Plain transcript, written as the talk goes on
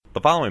The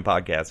following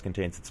podcast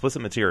contains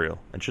explicit material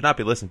and should not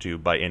be listened to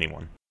by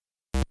anyone.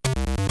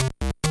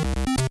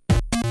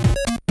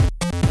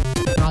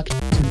 Rock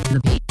to the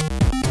beat.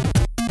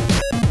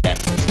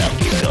 That's the stuff.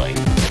 Keep going.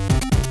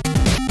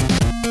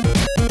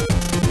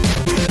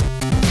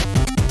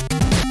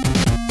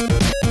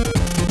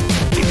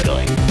 Keep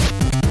going.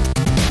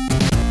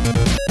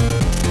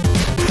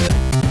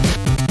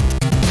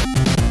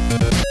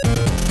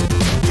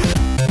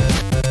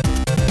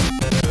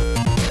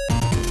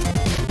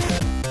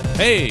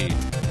 Hey,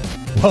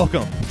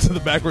 welcome to the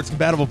Backwards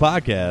Compatible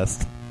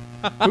Podcast.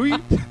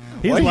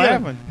 He's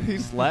laughing.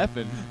 He's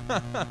laughing. I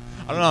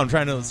don't know. I'm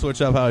trying to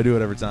switch up how I do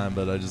it every time,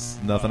 but I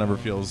just nothing ever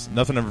feels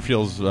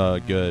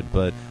good.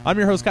 But I'm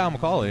your host, Kyle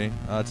McCauley.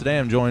 Today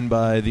I'm joined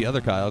by the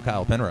other Kyle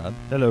Penrod,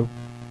 Hello.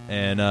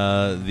 and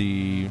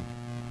the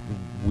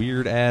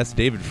weird ass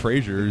David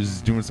Frazier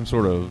is doing some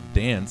sort of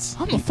dance.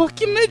 I'm a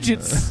fucking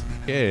midgets.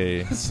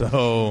 Okay,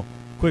 so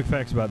Quick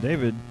facts about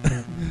David.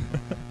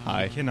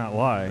 Hi. I cannot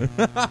lie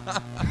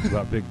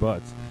about big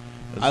butts.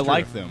 that's I true.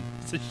 like them.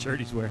 It's a shirt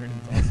he's wearing.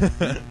 It's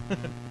awesome.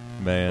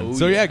 Man. Oh,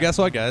 So yeah. guess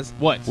what, guys?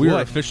 What? We are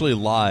What? officially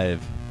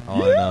live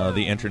on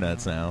the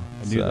internets now.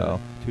 I knew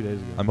so that 2 days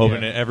ago. I'm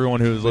hoping Yeah. that everyone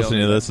who's We all listening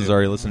knew to that this has too.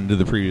 already listened to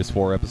the previous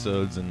 4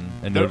 episodes and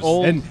They're noticed.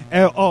 old. And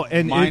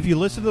Mine- if you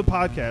listen to the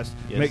podcast,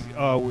 Yes. make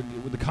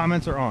the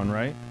comments are on,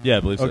 right? Yeah, I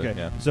believe so. Okay.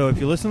 Yeah. So if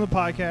you listen to the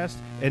podcast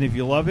and if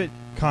you love it,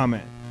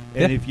 comment.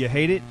 And Yeah. if you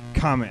hate it,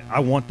 comment. I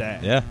want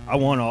that. Yeah. I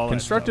want all that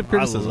Constructive stuff.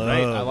 criticism. I,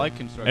 Right? love I like it.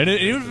 construction. And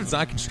even if it's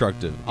not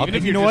constructive, Even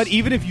if You you're know what? just-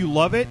 Even if you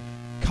love it,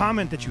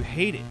 comment that you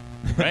hate it.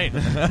 Right.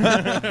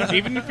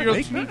 Even if you're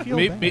Make me feel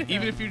bad.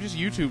 even if you're just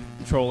YouTube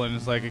trolling,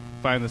 it's like I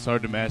find this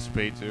hard to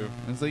masturbate to.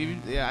 And it's like,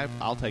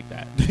 I'll take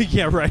that.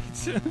 Yeah, right.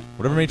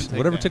 whatever take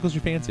whatever that. tickles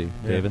your fancy,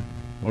 Yeah. David.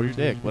 Or your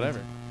dick, whatever.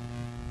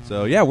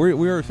 So yeah,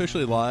 we are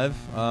officially live.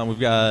 We've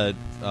got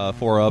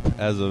 4 up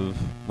as of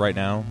right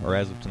now, or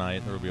as of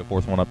tonight. There will be a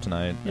 4th one up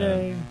tonight.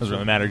 Yay. Doesn't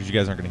really matter because you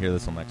guys aren't going to hear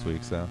this till next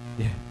week. So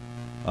Yeah.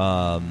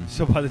 um,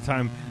 So by the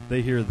time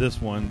they hear this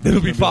one,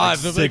 It'll there's be gonna 5.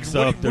 Like They'll be 6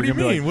 like, up. what They're do you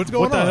gonna be mean? like, What's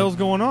going What the on? hell's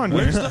going on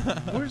here?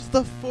 Where's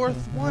the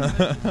 4th one?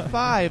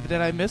 5.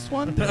 Did I miss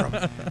one?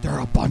 They're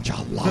a bunch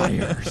of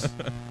liars.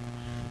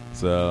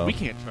 so We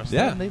can't trust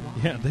Yeah. them. They lie.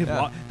 Yeah,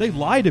 Yeah. they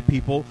lie to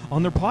people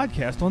on their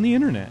podcast on the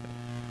internet.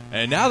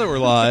 And now that we're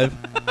live,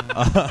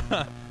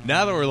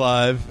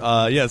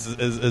 yes,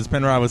 as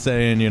Penrod was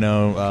saying,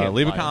 Can't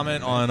leave a lie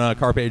comment on on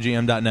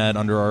carpegm.net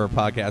under our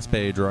podcast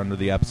page or under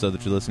the episode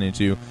that you're listening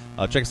to.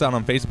 Check us out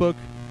on Facebook.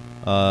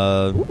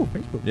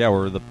 Facebook. Yeah,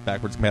 we're the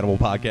Backwards Compatible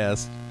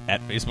Podcast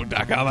at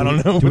Facebook.com. I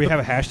don't know. Do we have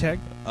a hashtag?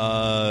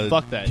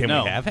 Fuck that. Can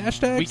No. we have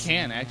hashtags? We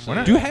can, actually. Why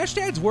not? Do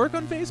hashtags work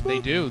on Facebook? They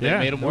do. They Yeah,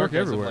 made them they work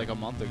work as of everywhere. like a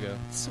month ago.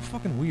 It's so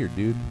fucking weird,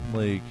 dude.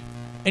 Like,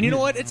 and you know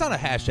what? It's not a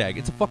hashtag.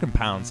 It's a fucking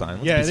pound sign.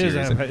 Let's Yeah, be it is.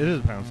 serious. It is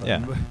a pound sign. Yeah.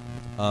 But-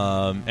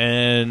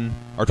 And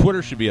our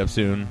Twitter should be up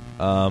soon.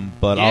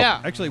 But Yeah.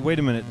 Actually, wait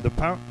a minute. The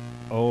pound.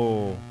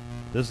 Oh,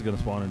 this is going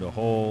to spawn into a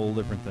whole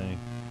different thing.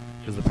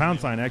 Because the pound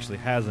sign actually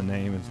has a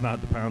name. It's not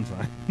the pound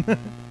sign.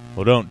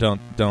 Well,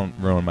 don't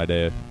ruin my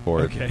day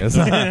for it. Okay.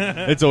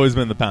 It's always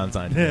been the pound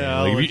sign. to me. Yeah,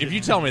 I'll Like, let if you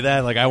tell me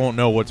that, like I won't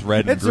know what's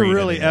red and It's a green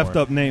really anymore. effed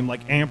up name, like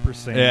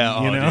ampersand.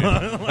 Yeah, you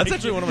know. dude. That's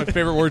actually one of my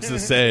favorite words to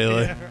say.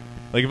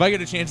 Like if I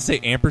get a chance to say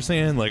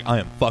ampersand, like I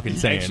am fucking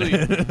saying Actually,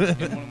 it.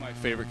 in one of my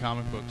favorite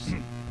comic books,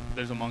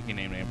 there's a monkey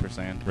named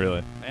Ampersand.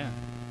 Really? Yeah.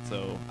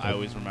 So I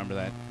always remember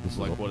that. This It's is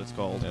like a- what it's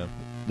called. Yeah.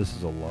 This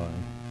is a lie.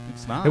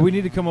 It's not. Hey, we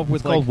need to come up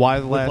with It's called like, Why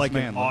the with Last like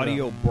Man. an Look it up.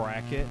 audio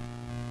bracket.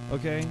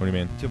 Okay. What do you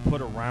mean? To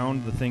put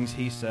around the things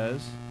he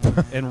says,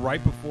 and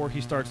right before he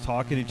starts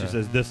talking, he just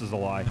says, "This is a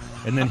lie,"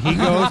 and then he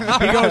goes,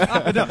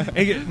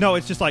 no,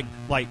 it's just like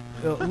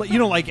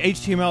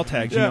HTML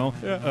tags,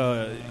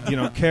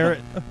 caret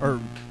or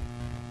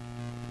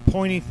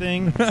pointy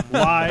thing,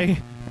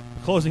 lie,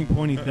 closing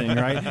pointy thing,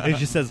 right? And it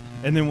just says,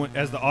 and then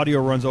as the audio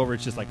runs over,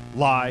 it's just like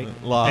lie,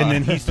 Lie. and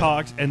then he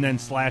talks, and then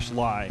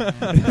 /lie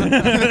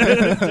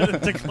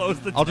to close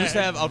the. I'll tag. just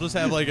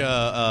have like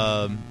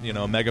a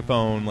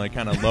megaphone like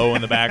kind of low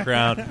in the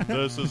background.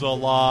 This is a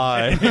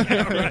lie.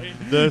 Right.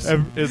 This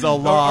is a Or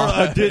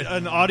lie.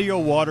 an audio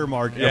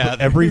watermark. Yeah.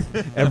 Every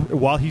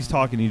while he's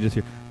talking, you just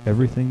hear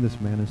everything this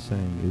man is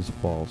saying is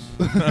false.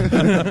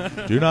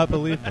 Do not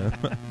believe him.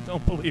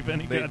 Don't believe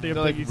any They're goddamn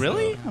like, thing he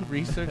really? says. I'm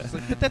researching.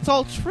 Like, but that's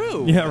all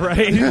true. Yeah,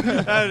 right.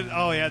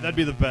 Oh yeah, that'd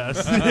be the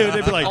best. They'd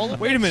be All like, of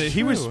wait a it's minute,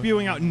 he was true.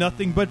 spewing out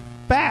nothing but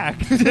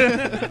fact,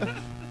 and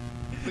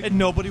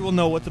nobody will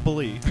know what to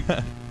believe.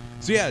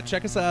 So yeah,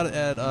 check us out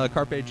at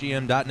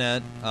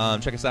carpegm.net.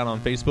 Check us out on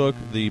Facebook,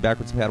 the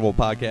Backwards Compatible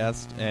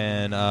Podcast,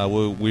 and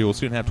we will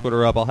soon have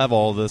Twitter up. I'll have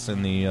all of this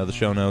in the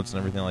show notes and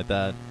everything like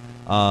that.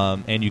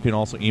 And you can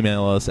also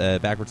email us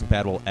at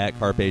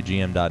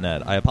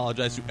backwardscompatible@carpegm.net. I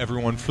apologize to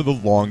everyone for the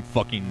long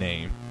fucking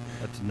name.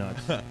 That's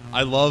nuts.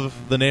 I love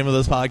the name of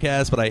this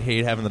podcast, but I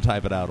hate having to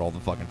type it out all the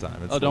fucking time.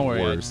 It's Oh, don't the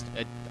worry. worst.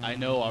 I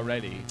know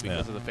already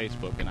because of the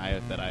Facebook and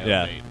I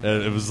Yeah, made.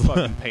 it was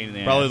Fucking pain in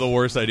the probably ass. the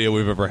worst idea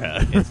we've ever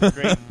had.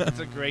 It's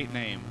a great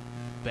name.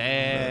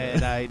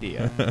 Bad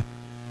idea.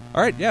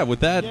 All right, yeah.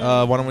 With that,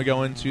 Yeah. why don't we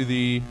go into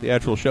the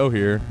actual show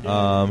here? Who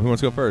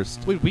wants to go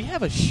first? Wait, we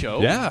have a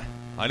show? Yeah,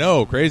 I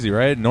know, crazy,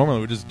 right?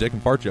 Normally we just dick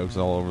and fart jokes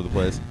all over the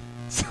place.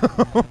 So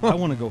I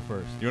want to go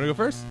first. you want to go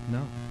first?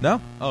 No.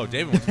 No? Oh,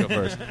 David wants to go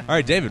first. All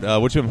right, David,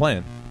 what you been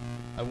playing?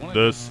 I want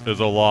This is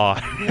a lie.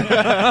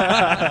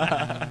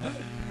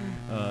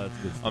 That's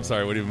good I'm stuff.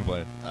 sorry, what have you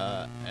been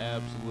playing?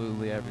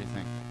 absolutely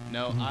everything.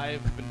 No,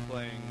 I've been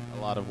playing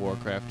a lot of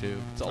Warcraft 2.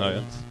 It's old. Oh,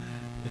 yeah?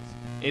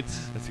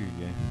 It's That's a good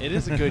game. It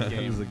is a good It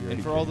game. is a great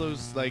And for all game.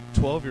 those like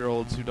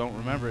 12-year-olds who don't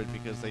remember it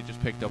because they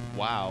just picked up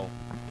WoW,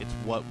 it's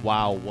what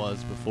WoW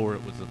was before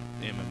it was an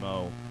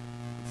MMO.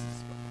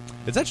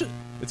 It's actually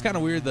kind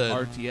of weird that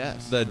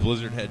RTS. that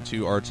Blizzard had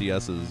 2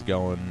 RTSs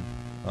going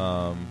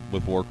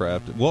with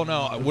Warcraft. Well,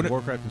 no, It was when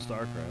Warcraft and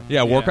StarCraft. yeah,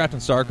 Yeah. Warcraft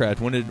and StarCraft.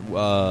 When did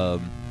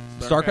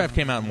StarCraft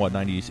came out in what,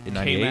 98?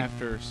 came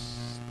after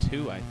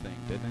 2, I think,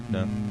 didn't it?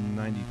 No.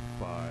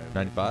 95.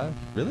 95?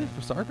 Really?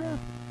 For StarCraft?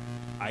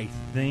 I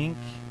think.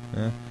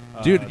 Yeah.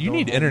 Dude, you don't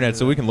need hold internet me so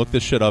to we that. can look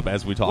this shit up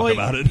as we talk Well,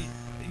 about it.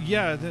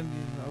 Yeah, then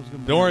I was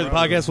going to. Don't worry, the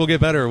podcast will get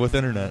better with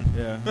internet.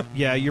 Yeah,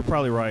 yeah, you're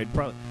probably right.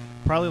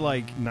 Probably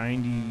like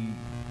 90,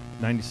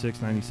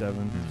 96,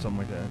 97, something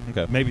like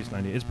that. Okay. Maybe it's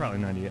 90. It's probably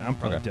 98. I'm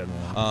probably Okay. dead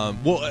wrong.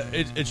 Well,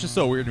 it's just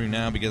so weird to me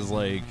now because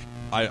like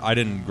I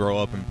didn't grow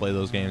up and play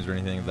those games or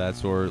anything of that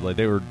sort. Like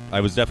I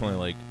was definitely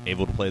like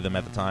able to play them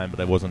at the time, but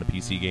I wasn't a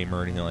PC gamer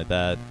or anything like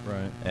that.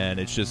 Right. And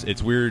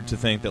it's weird to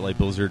think that like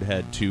Blizzard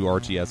had 2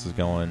 RTSs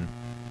going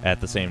at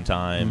the same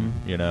time,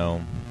 you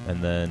know,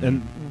 and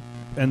then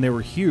And they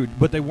were huge,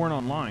 but they weren't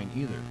online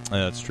either.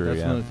 that's true. That's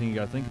yeah. another thing you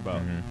got to think about.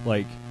 Mhm.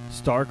 Like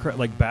StarCraft,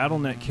 like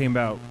BattleNet came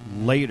out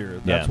later.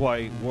 That's Yeah.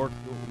 why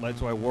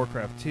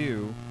Warcraft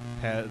 2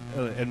 had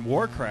and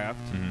Warcraft,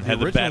 Mhm. the Had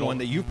the original battle- one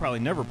that you've probably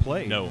never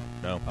played. No.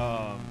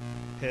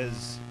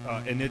 Has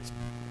and it's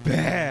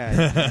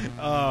bad.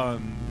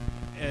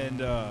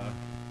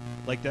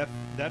 Like that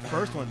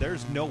first one,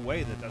 there's no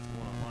way that's going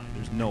online.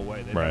 There's no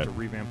way they'd Right. have to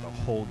revamp the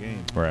whole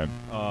game. Right.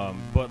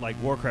 But like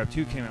Warcraft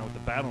 2 came out with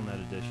the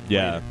BattleNet edition.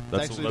 Yeah. later.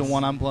 That's actually the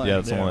one I'm playing. Yeah,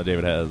 that's the Yeah. one that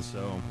David has.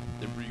 So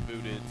The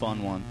rebooted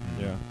fun one.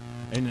 yeah,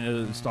 and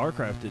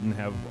StarCraft didn't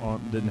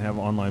have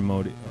online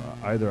mode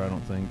either. I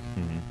don't think.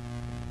 Mhm.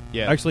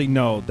 Yeah. Actually,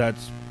 no,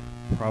 that's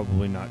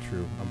probably not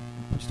true.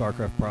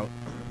 StarCraft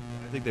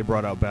I think they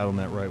brought out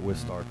BattleNet right with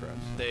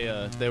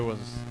StarCraft. There was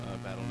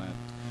BattleNet.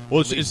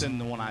 Well, At least in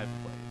the one I've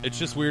played. It's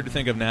just weird to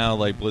think of now,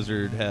 like,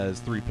 Blizzard has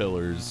 3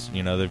 pillars.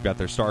 You know, they've got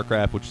their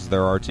StarCraft, which is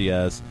their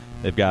RTS.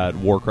 They've got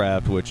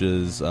Warcraft, which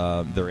is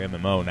their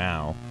MMO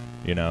now,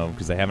 you know,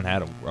 because they haven't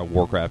had a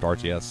Warcraft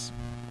RTS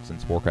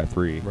since Warcraft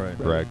 3, Right.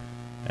 correct?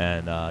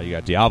 And you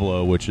got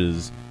Diablo, which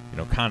is, you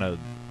know, kind of,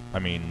 I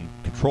mean,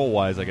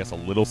 control-wise, I guess a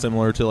little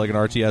similar to, like, an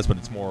RTS, but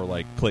it's more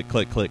like click,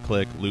 click, click,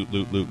 click, loot,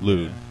 loot, loot,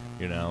 loot. Yeah.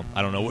 You know,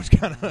 I don't know which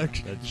kind of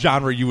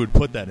genre you would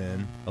put that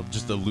in. Of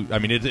just a loot. I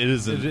mean, it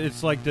is.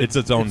 It's like it's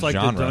its own it's like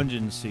genre. the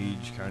Dungeon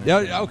Siege kind of.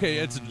 Yeah, thing. okay,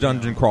 it's a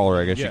dungeon crawler,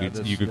 I guess Yeah,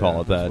 you could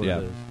call it that. that's what Yeah,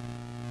 it is.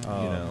 you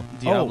know.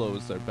 Diablo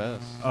was their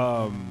best.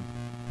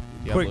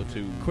 Diablo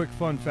 2. Quick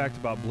fun fact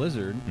about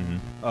Blizzard.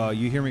 Mhm.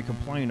 You hear me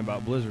complain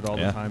about Blizzard all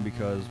Yeah. the time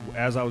because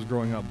as I was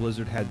growing up,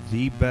 Blizzard had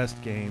the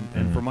best game,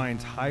 and Mhm. for my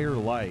entire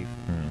life,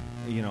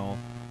 you know,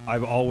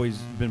 I've always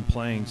been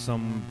playing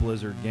some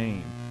Blizzard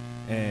game,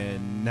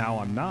 and now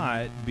I'm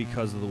not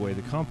because of the way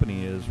the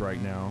company is right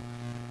now.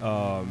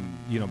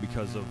 You know,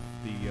 because of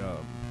the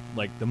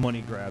like the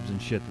money grabs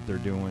and shit that they're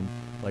doing,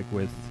 like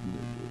with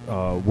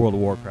World of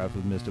Warcraft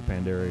with Mist of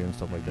Pandaria and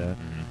stuff like that.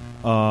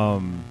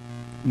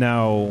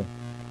 Now,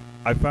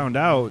 I found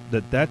out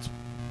that that's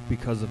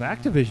because of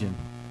Activision.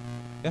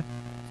 Yeah.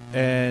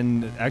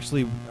 And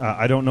actually,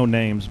 I don't know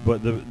names,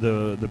 but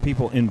the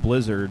people in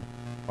Blizzard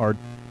are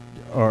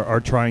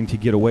trying to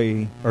get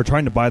away, or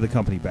trying to buy the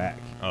company back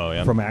Oh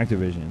yeah. from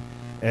Activision,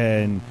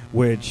 and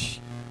which,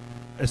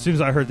 as soon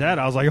as I heard that,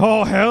 I was like,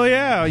 oh hell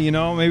yeah, you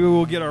know, maybe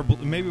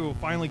we'll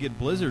finally get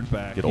Blizzard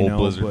back, Get you old know,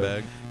 Blizzard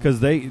back. because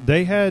they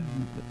had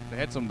They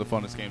had some of the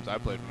funnest games I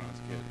played when I was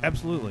a kid.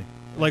 absolutely.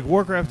 Like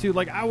Warcraft 2,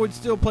 like I would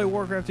still play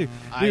Warcraft 2.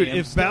 I Dude, am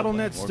if still playing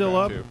BattleNet's still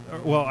up,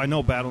 Warcraft well, I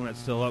know BattleNet's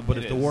still up, but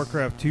It if the is.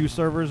 Warcraft 2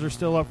 servers are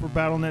still up for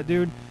BattleNet,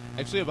 dude,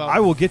 Actually, about I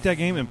will get that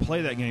game and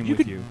play that game You with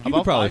could you. you About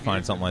could probably 5 find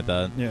years something like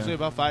that. Yeah. Actually,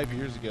 about 5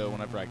 years ago,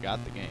 whenever I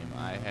got the game,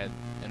 I had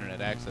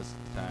internet access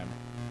at the time,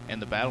 and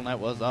the BattleNet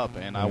was up,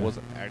 and I Yeah. was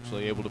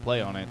actually able to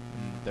play on it.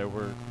 And there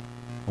were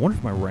I wonder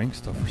if my rank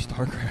stuff for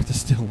StarCraft is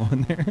still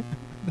on there.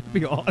 That'd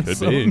be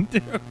awesome. be.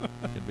 Dude.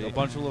 a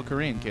bunch of little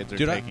Korean kids are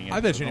Dude, taking it. I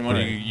bet you any money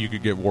Right. you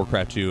could get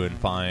Warcraft 2 and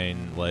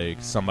find like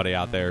somebody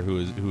out there who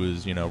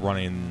is you know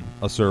running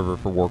a server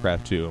for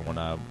Warcraft 2 and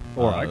whatnot.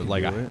 Or I could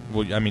like do it.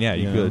 well, I mean, yeah,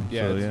 you Yeah. could.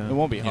 Yeah, So, yeah. it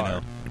won't be You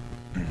hard.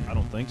 know. I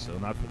don't think so.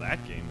 Not for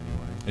that game anyway.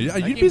 Yeah,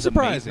 That you'd be game's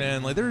surprised, amazing.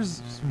 man. Like,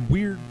 there's some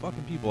weird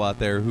fucking people out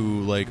there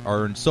who like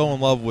are so in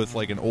love with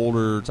like an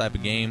older type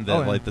of game that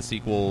Oh, yeah. like the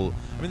sequel.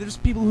 I mean, there's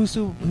people who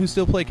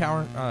still play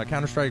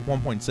Counter Strike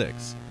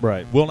 1.6.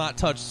 Right. Will not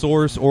touch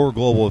Source or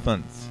Global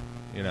Offense.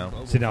 You know,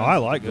 See, now I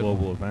like Good.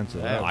 Global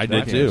Offensive. Yeah, I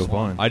That did game is too.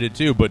 Fun. I did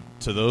too. But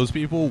to those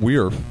people,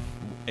 we're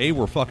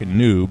fucking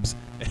noobs,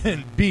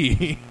 and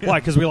B, Why?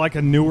 Because we like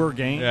a newer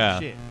game. Yeah.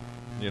 Shit.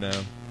 you know,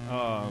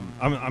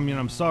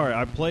 I'm sorry.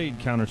 I played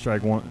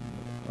Counter-Strike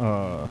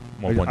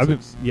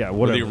 1.6. Yeah, Or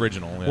whatever. the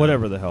original, yeah.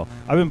 Whatever the hell.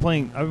 I've been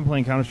playing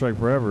Counter-Strike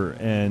forever,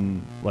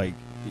 and like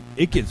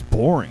it gets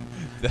boring.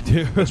 that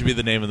should be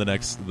the name of the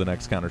next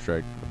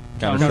Counter-Strike.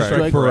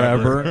 Counter-Strike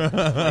forever.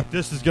 Like,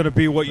 this is going to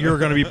be what you're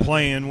going to be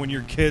playing when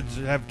your kids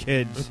have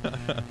kids.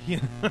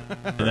 And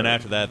then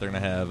after that, they're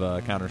going to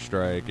have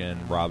Counter-Strike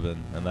and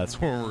Robin, and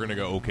that's where we're going to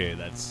go, okay,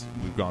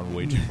 we've gone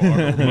way too far.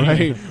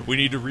 Right. We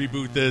need to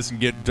reboot this and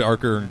get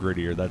darker and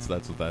grittier. That's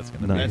what that's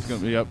going to Nice. That's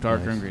going to be up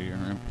darker Nice. and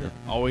grittier. Right?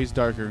 Always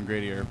darker and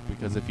grittier,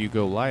 because if you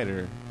go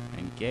lighter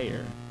and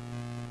gayer,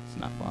 it's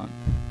not fun.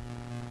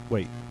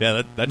 Wait. be.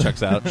 Yeah, that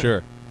checks out,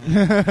 sure.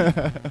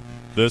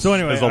 This So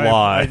anyway, is a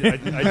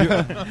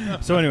lie.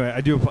 So anyway, I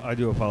do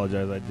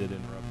apologize. I did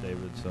interrupt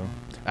David. So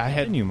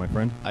continue, my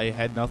friend. I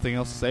had nothing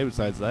else to say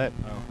besides that.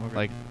 Oh, okay.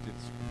 Like,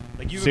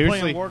 Like you've been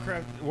seriously, playing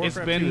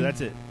Warcraft been- 2,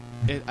 that's it.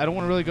 I don't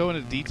want to really go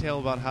into detail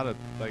about how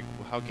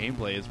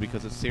gameplay is,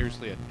 because it's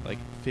seriously a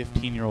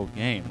 15-year-old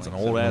game. It's Like,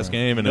 an so old-ass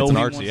game, and it's an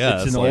nobody wants-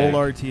 RTS. It's an like- old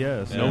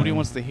RTS. Yeah. Nobody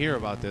wants to hear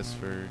about this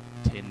for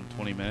 10,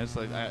 20 minutes.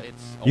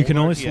 It's You old can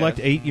only RTS. select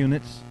 8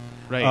 units.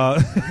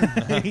 Right.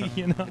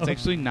 You know. It's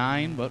actually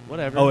 9, but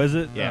whatever. Oh, is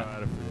it? Yeah. Oh, I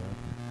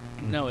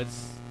forgot. No,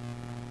 it's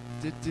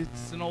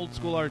an old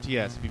school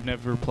RTS. If you've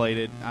never played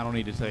it, I don't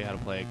need to tell you how to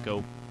play it.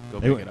 Go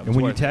pick it up. And It's when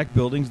you worth it. attack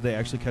buildings, they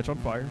actually catch on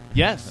fire.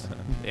 Yes,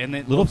 and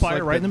it Little looks fire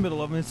like right in the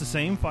middle of them. It's the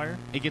same fire.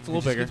 It gets a It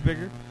little just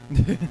bigger.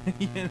 gets bigger.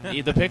 You know?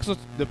 Yeah, the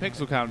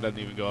pixel count doesn't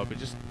even go up. It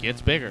just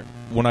gets bigger.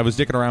 When I was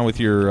dicking around with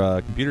your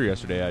computer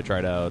yesterday, I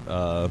tried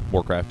out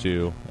Warcraft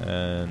 2,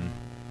 and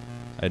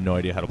I had no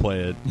idea how to play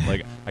it.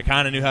 Like, I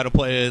kind of knew how to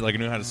play it. Like, I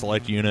knew how to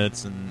select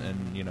units and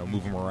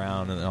move them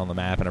around on the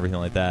map and everything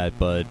like that.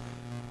 But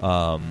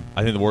I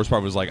think the worst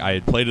part was, like, I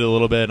had played it a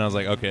little bit, and I was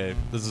like, okay,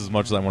 this is as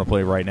much as I want to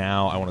play right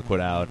now. I want to quit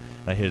out.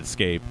 And I hit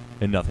escape,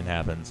 and nothing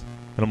happens.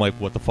 And I'm like,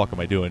 what the fuck am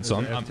I doing? So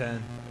I'm F10.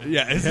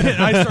 yeah, I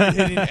started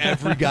hitting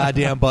every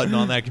goddamn button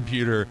on that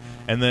computer,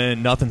 and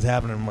then nothing's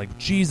happening. I'm like,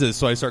 Jesus.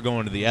 So I start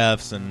going to the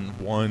Fs, and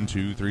 1,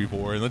 2, 3,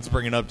 4, and let's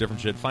bring it up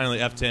different shit. Finally,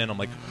 F10. I'm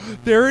like,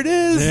 there it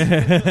is.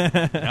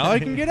 Now I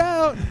can get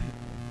out.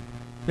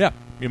 Yeah.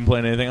 You been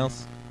playing anything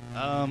else?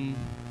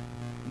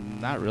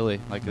 Not really.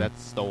 Like, that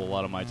stole a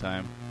lot of my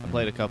time. I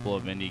played a couple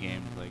of indie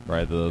games, like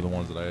Right, the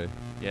ones that I...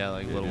 yeah,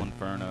 like Yeah, Little dude.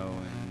 Inferno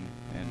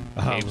and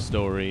Oh. Cave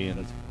Story,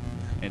 and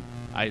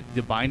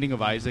The Binding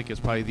of Isaac is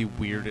probably the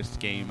weirdest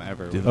game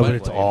ever. Dude, Oh, I've but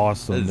it's played.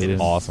 awesome. It is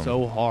awesome.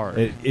 So hard.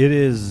 It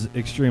is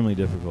extremely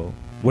difficult.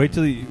 Wait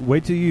till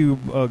you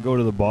go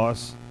to the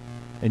boss,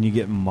 and you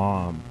get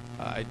mom,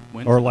 I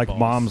went or to the like boss.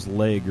 mom's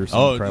leg or some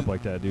Oh, crap dude.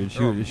 like that, dude.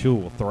 There She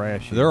will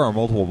thrash you. There are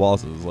multiple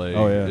bosses. Like,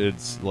 Oh, yeah.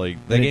 It's like...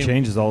 That and game it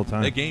changes all the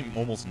time. That game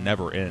almost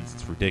never ends.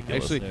 It's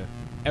ridiculous. Actually, Yeah.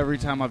 every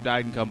time I've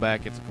died and come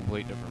back, it's a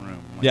complete different room.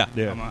 I'm Yeah.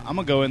 Yeah. I'm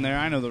gonna go in there.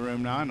 I know the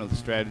room now. I know the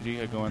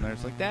strategy. I go in there.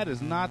 It's like, that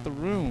is not the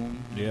room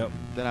Yep.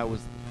 that I was.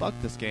 Fuck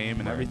this game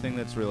and Right. everything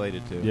that's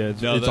related to. Yeah,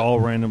 it's, No, it's that-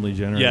 all randomly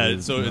generated.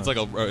 Yeah, so it's like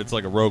a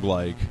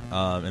roguelike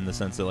in the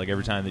sense that, like,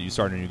 every time that you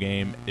start a new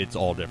game, it's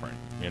all different.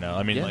 You know,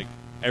 I mean, Yeah. like,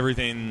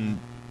 everything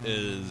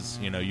is,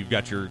 you've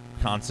got your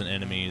constant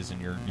enemies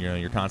and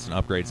your constant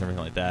upgrades and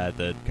everything like that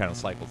kind of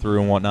cycle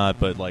through and whatnot.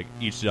 But, like,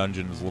 each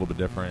dungeon is a little bit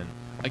different.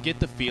 I get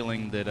the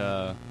feeling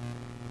that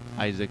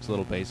Isaac's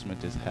little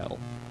basement is hell,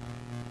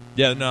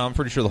 Yeah, no, I'm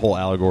pretty sure the whole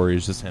allegory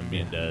is just him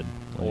being dead.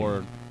 Like,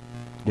 or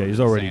yeah, he's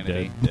already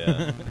insanity.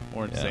 yeah,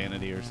 or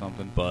insanity or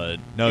something. but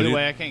no, Either dude,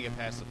 way, I can't get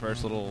past the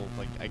first little,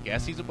 like, I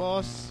guess he's a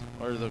boss,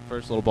 or the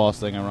first little boss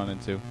thing I run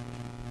into.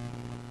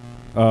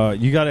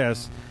 You gotta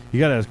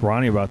ask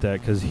Ronnie about that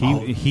because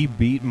he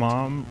beat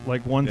mom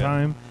like one Yeah.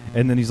 time,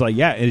 and then he's like,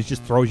 yeah, and it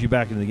just throws you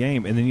back into the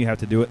game, and then you have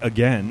to do it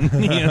again.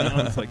 You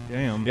know, it's like,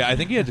 damn. yeah, I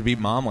think he had to beat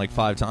mom like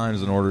 5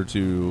 times in order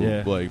to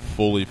Yeah. like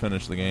fully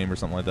finish the game or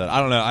something like that. I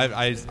don't know.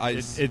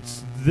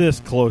 It's this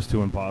close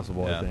to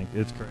impossible. Yeah. I think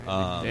it's crazy.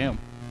 Damn.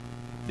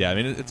 Yeah, I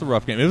mean, it's a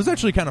rough game. It was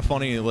actually kind of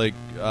funny, like,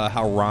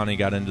 how Ronnie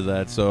got into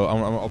that. So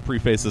I'll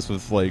preface this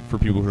with, like, for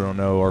people who don't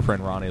know, our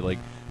friend Ronnie, like,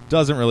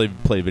 doesn't really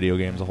play video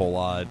games a whole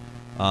lot.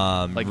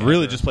 Like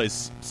really ever. just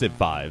plays Civ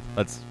 5.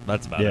 That's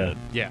about Yeah. it.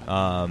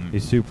 Yeah.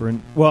 He's super.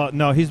 Well,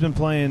 no, he's been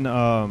playing.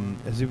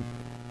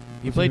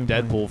 He played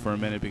Deadpool for a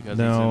minute because he's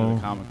No. into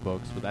the comic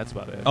books, but that's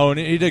about it. Oh, and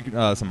he did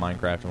some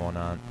Minecraft and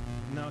whatnot.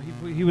 No,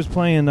 he was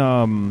playing.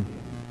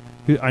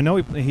 I know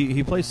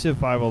he plays Civ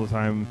 5 all the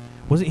time.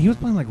 He was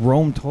playing like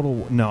Rome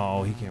Total?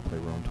 No, he can't play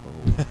Rome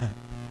Total.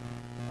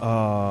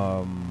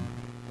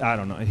 I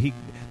don't know.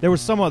 There was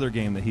some other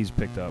game that he's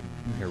picked up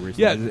here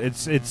recently. Yeah.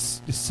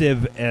 It's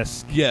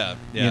Civ-esque. Yeah.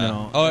 You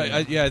know, Oh,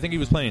 yeah. I think he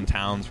was playing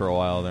Towns for a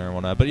while there and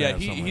whatnot. But yeah,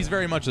 Yeah, something he's like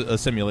very much a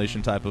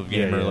simulation type of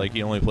Yeah, gamer. yeah. Like,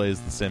 he only plays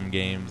the sim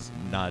games,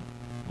 not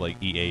like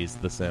EA's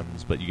The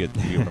Sims. But you get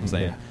what I'm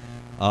saying.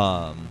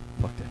 Fuck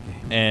that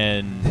game.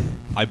 And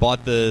I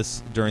bought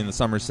this during the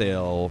summer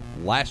sale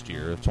last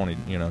year of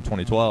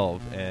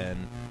 2012,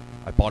 and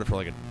I bought it for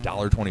like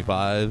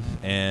 $1.25,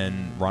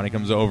 and Ronnie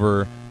comes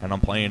over, and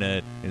I'm playing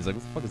it, and he's like,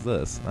 what the fuck is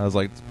this? And I was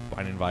like, it's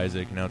Binding of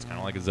Isaac, it's kind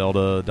of like a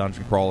Zelda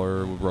dungeon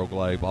crawler with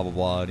roguelike, blah, blah,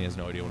 blah, and he has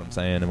no idea what I'm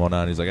saying and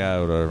whatnot, and he's like,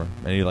 whatever.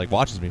 And he, like,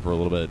 watches me for a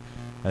little bit,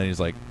 and he's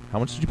like, how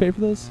much did you pay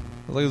for this?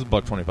 I was like, it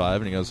was $1.25,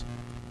 and he goes,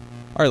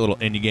 all right, little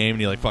indie game, and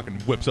he like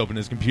fucking whips open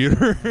his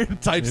computer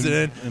and types it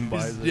in and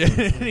buys it.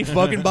 Yeah, and he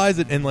fucking buys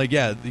it, and like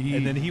and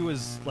then he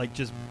was like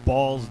just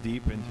balls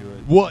deep into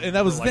it. Well, and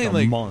that was the like thing, a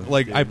like month,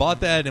 dude. I bought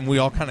that, and we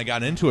all kind of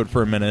got into it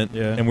for a minute,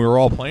 Yeah. and we were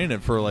all playing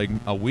it for like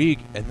a week,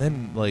 and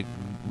then like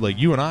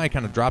you and I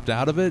kind of dropped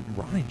out of it.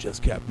 Ronnie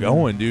just kept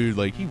going, dude.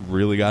 Like he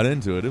really got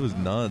into it. It was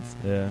nuts,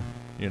 Yeah.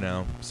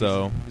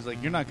 So He's like,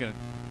 you're not gonna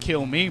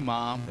kill me,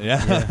 Mom.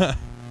 yeah.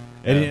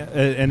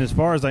 And as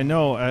far as I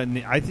know,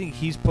 I think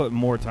he's put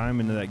more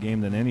time into that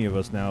game than any of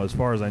us now. As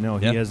far as I know,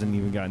 he hasn't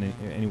even gotten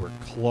anywhere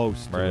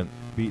close to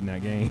beating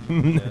that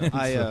game.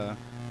 I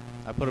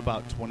put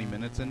about 20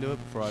 minutes into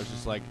it before I was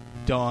just like,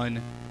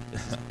 done.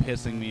 This is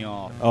pissing me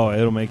off. Oh,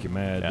 it'll make you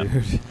mad,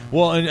 dude.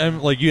 Well,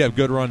 and like you have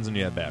good runs and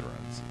you have bad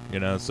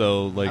runs,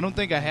 So like I don't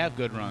think I have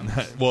good runs.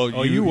 well,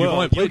 Oh, you you will.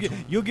 only played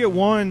You'll get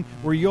one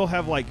where you'll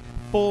have like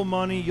full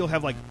money. You'll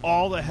have like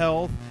all the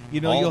health.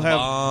 All You'll have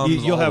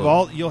bombs, you'll have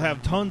all you'll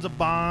have tons of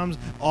bombs,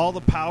 all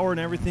the power and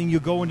everything. You'll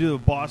go into a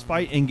boss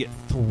fight and get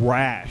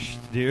thrashed,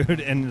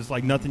 dude. And there's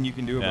like nothing you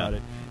can do about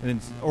it. And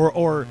it's,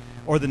 or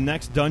the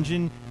next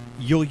dungeon,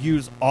 you'll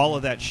use all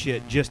of that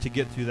shit just to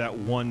get through that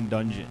one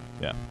dungeon.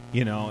 Yeah.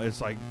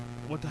 It's like,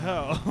 what the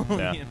hell?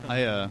 Yeah.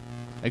 I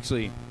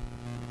actually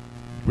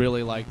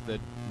really like the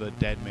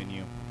dead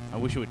menu. I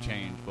wish it would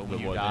change, but when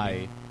you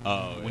die,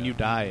 you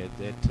die,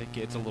 it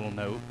gets a little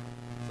note.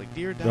 It's like,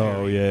 dear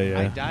diary, yeah.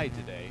 I died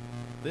today.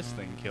 This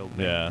thing killed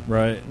me. Yeah.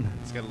 Right.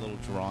 It's got a little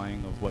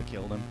drawing of what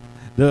killed him.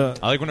 I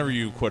like whenever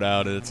you quit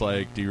out, it's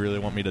like, do you really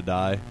want me to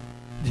die?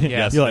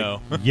 Yes. You're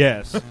no. like,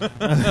 yes.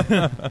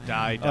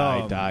 Die.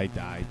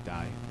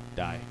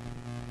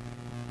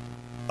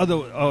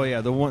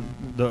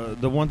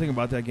 The one thing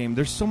about that game,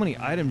 there's so many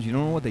items you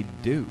don't know what they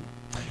do.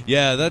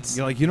 Yeah, that's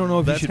You don't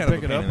know if you that's should kind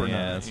pick of it a up pain or in the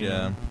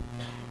not.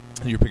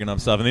 ass, You're picking up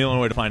stuff, and the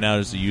only way to find out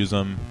is to use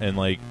them, and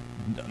like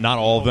not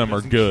all of them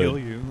are good. Kill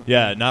you.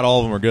 Yeah, not all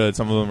of them are good.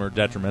 Some of them are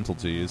detrimental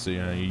to you. So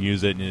you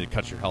use it and it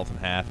cuts your health in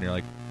half, and you're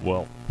like,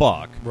 well,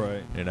 fuck.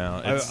 Right.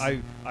 It's, I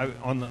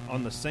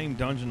on the same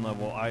dungeon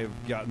level, I've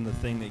gotten the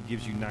thing that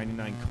gives you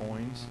 99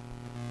 coins,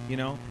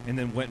 and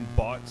then went and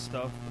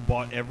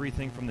bought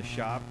everything from the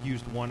shop,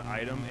 used one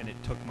item, and it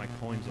took my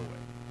coins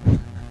away.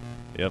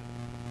 Yep.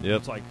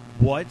 It's like,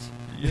 what?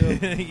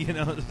 Yep.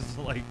 It's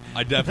like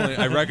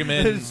I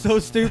recommend. It's so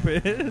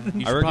stupid. You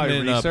I should probably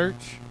recommend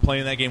research.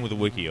 playing that game with a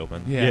wiki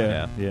open.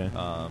 Yeah.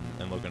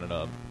 And looking it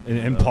up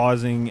And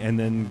pausing and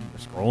then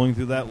scrolling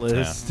through that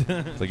list.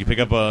 It's like you pick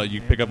up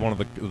one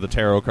of the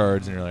tarot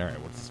cards, and you're like, all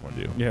right, what's this one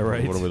do? Yeah,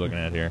 right. What are we looking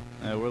at here?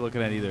 We're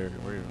looking at either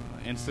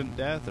instant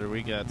death or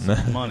we got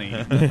some money.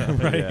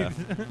 Right. Yeah.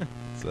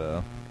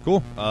 So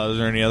cool. Is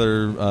there any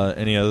other of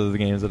the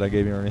games that I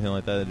gave you or anything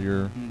like that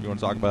you want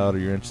to talk about or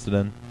you're interested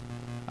in?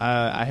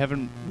 I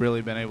haven't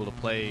really been able to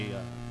play.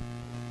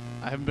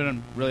 I haven't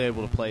been really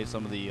able to play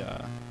some of the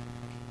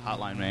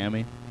Hotline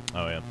Miami.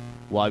 Oh yeah.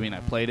 Well, I mean, I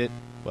played it,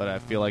 but I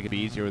feel like it'd be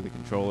easier with the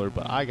controller.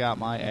 But I got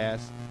my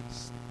ass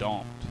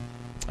stomped.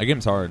 That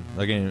game's hard.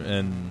 That game,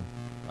 and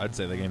I'd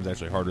say that game's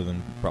actually harder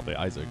than probably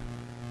Isaac.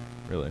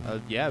 Really.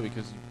 Yeah,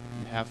 because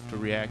you have to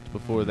react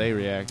before they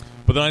react.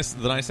 But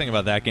the nice thing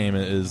about that game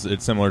is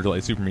it's similar to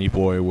like Super Meat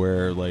Boy,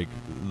 where like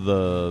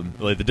the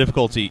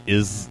difficulty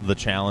is the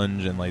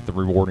challenge, and like the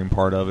rewarding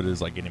part of it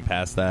is like getting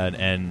past that.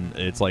 And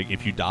it's like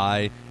if you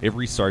die, it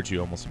restarts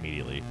you almost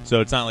immediately. So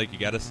it's not like you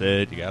gotta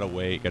sit, you gotta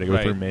wait, you gotta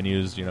go through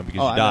menus, because you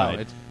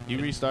died. He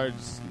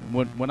restarts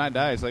when I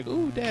die. It's like,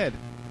 ooh, dead.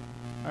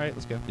 All right,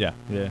 let's go. Yeah.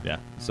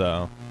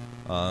 So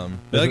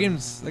that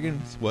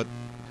game's what?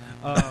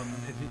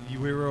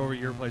 We were over at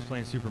your place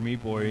playing Super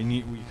Meat Boy, and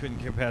we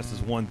couldn't get past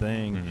this one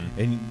thing, Mm-hmm.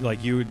 and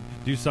like you would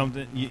do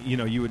something,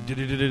 you would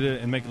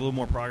and make a little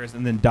more progress,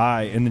 and then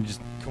die, and then just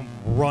come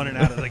running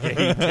out of the gate,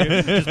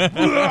 dude. Just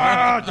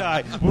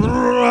die,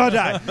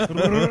 die.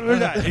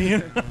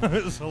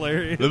 It's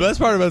hilarious. The best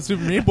part about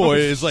Super Meat Boy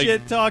is like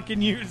shit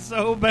talking you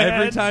so bad.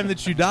 every time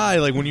that you die,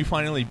 like when you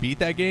finally beat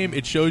that game,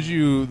 it shows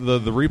you the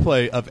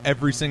replay of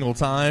every single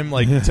time,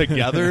 like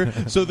together.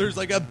 So there's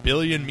like a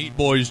billion Meat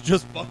Boys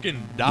just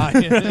fucking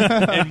dying,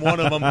 and one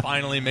of them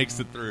finally makes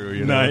it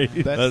through. Nice.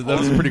 That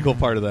was a pretty cool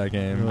part of that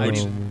game. I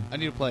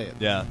need to play it.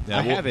 Yeah.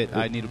 I have it.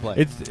 I need to play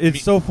it.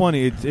 It's so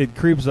funny. It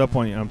creeps up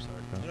on you. I'm sorry.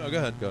 No, go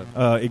ahead.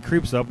 It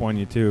creeps up on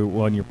you too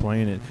when you're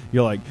playing it.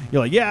 You're like,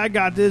 yeah, I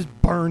got this.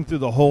 Burn through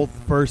the whole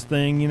first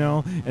thing,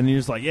 and then you're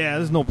just like, yeah,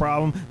 this is no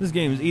problem. This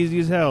game is easy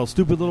as hell.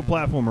 Stupid little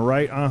platformer,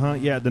 right?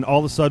 Yeah. Then all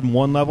of a sudden,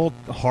 one level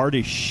hard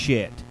as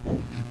shit,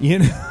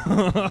 and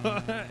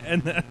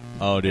then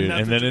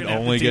and then it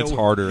only gets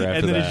harder after that,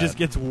 and then it just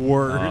gets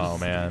worse. Oh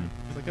man.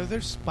 It's like, are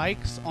there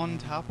spikes on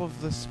top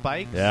of the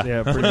spikes?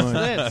 Yeah, pretty much.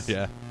 This?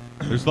 Yeah.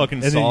 There's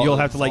fucking And then you'll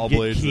have to saw like get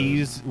blades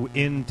keys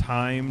in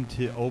time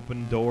to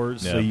open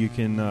doors so you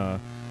can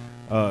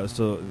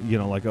So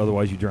like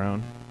otherwise you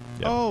drown.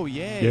 Yeah. Oh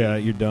yeah. Yeah,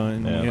 you're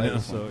done. Yeah.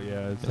 So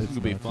yeah, it's This is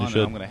gonna be nuts. fun. And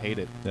should. I'm gonna hate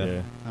it.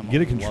 Yeah. I'm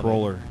Get a gonna love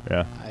controller.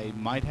 Yeah. it. I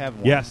might have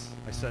one. Yes,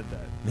 I said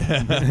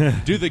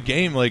that. Do the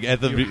game like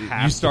at the You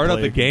have you to start out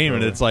play the a game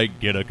and controller. it's like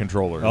get a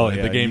controller. Oh Like,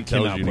 yeah, the game you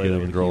tells cannot you to play get a that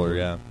with controller. keyboard.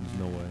 Yeah. There's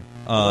no way.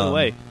 By the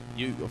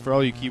way, for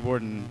all you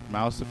keyboard and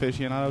mouse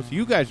aficionados,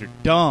 you guys are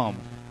dumb.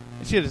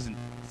 This shit is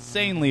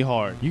insanely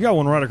hard. You got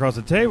one right across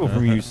the table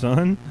from you,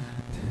 son.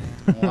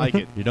 I don't like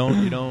it. You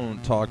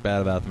don't talk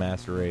bad about the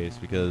Master Race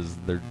because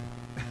they're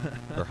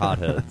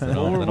hotheads. They Well,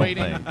 don't- we're they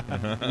don't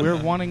waiting.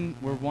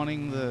 think. We're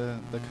wanting the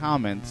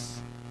comments.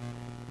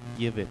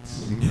 Give it.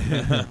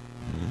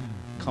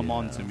 Come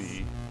on to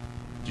me.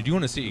 Did you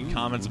want to see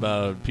comments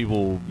about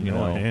people, You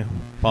know I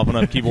am. pumping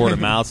up keyboard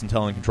and mouse and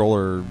telling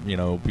controller,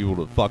 people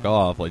to fuck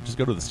off? Like, just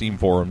go to the Steam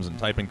forums and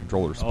type in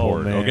controller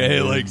support. man.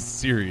 Okay, like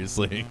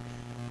seriously.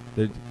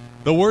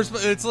 The worst.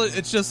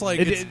 It's just like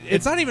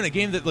it's not even a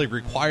game that like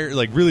require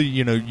like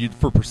really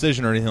for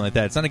precision or anything like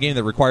that. It's not a game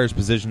that requires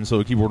precision, so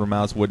a keyboard or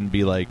mouse wouldn't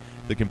be like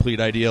the complete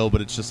ideal.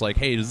 But it's just like,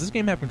 hey, does this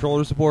game have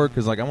controller support?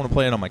 Because like I want to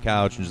play it on my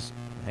couch and just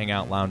hang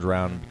out, lounge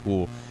around, and be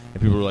cool.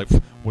 And people are like,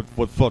 what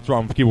the fuck's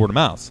wrong with keyboard and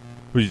mouse?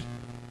 This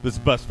is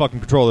the best fucking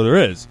controller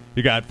there is.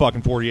 You got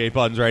fucking 48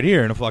 buttons right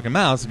here and a fucking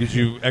mouse that gives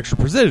you extra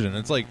precision.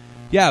 It's like,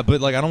 yeah,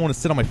 but like I don't want to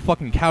sit on my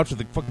fucking couch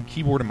with a fucking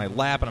keyboard in my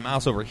lap and a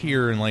mouse over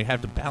here and like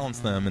have to balance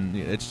them, and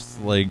it's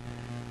just like,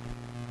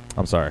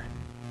 I'm sorry,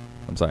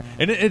 and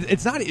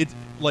it's not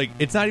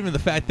even the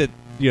fact that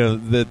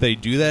that they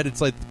do that. It's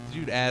like,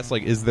 dude asked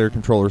like, is there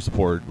controller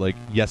support? Like,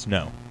 yes,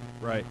 no.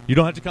 Right. You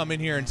don't have to come in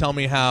here and tell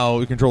me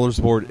how controller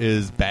support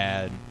is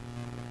bad.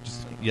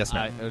 Just yes,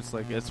 no. It's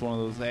like it's one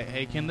of those.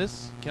 Hey, can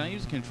I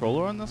use a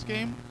controller on this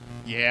game?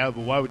 Yeah,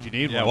 but why would you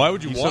need Yeah, one? why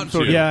would you some want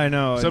sort to? of- Yeah, I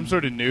know. Some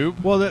sort of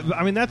noob. Well,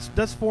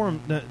 that's forum.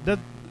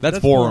 That's forum.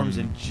 forums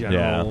in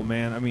general, Yeah.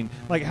 man. I mean,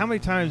 like, how many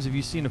times have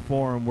you seen a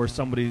forum where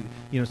somebody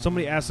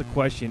asks a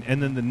question,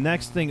 and then the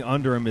next thing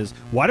under him is,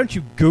 "Why don't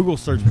you Google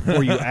search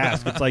before you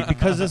ask?" It's like,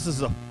 because this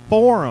is a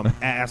forum,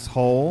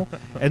 asshole,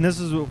 and this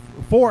is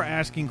for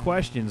asking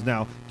questions.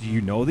 Now, do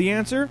you know the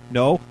answer?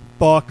 No.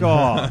 Fuck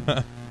off.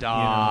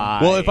 Die.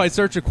 Well, if I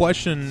search a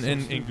question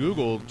in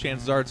Google,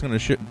 chances are it's going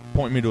to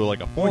point me to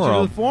like a Point you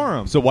forum. to the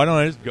forum. So why don't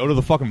I just go to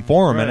the fucking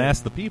forum and Right.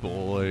 ask the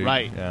people? Like,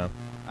 Right. Yeah.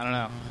 I don't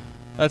know.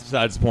 That's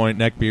besides the point.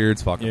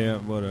 Neckbeards, fuck 'em. Yeah,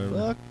 whatever.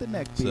 Fuck the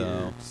neck So-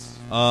 beards.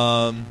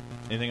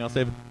 Anything else,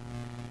 David?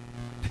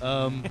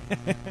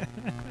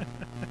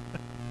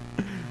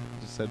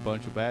 Just said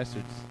bunch of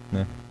bastards.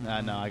 No.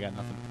 No, I got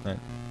nothing.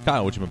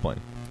 Kyle, what you been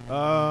playing?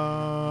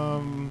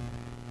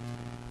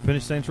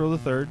 Finished Saints Row the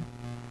Third.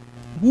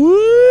 Woo!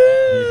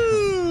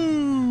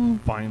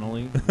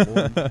 Finally.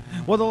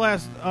 Well,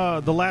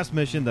 the last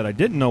mission that I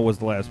didn't know was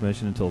the last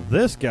mission until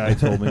this guy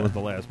told me was the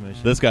last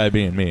mission. This guy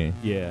being me.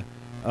 Yeah.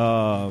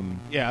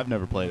 Yeah, I've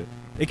never played it.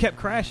 It kept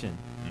crashing.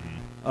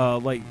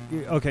 Mm-hmm.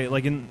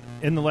 Like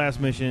in the last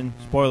mission,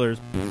 spoilers.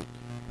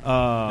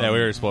 Yeah, we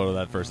already spoiled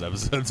that first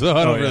episode, so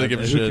I don't really give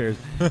a who shit.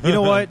 cares? You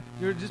know what?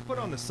 Just put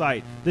it on the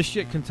site. This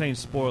shit contains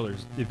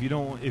spoilers. If you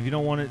don't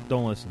want it,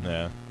 don't listen.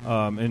 Yeah,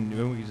 And we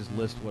can just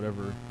list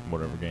whatever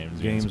games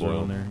games are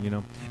spoiled. on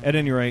there. At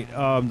any rate,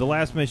 the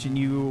last mission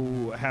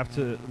you have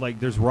to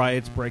there's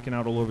riots breaking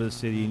out all over the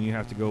city, and you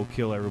have to go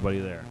kill everybody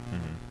there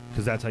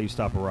because that's how you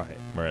stop a riot.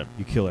 Right.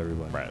 You kill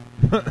everybody. Right.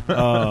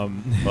 Well,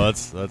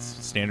 that's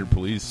standard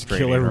police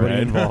training. Kill everybody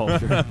right?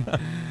 involved. Right?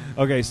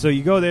 Okay, so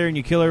you go there and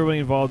you kill everybody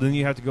involved, then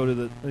you have to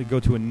go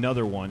to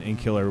another one and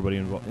kill everybody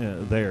involved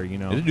there. You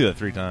did do that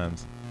 3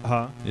 times.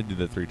 Huh? You did do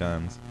that 3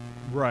 times.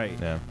 Right.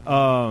 Yeah.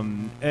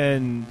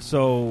 And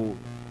so,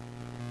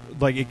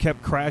 like, it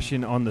kept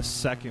crashing on the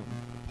second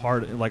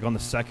part, like on the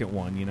second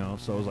one,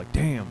 So I was like,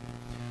 damn.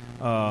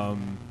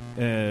 And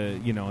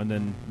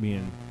then me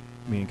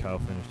and Kyle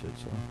finished it.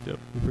 So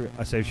Yep.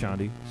 I saved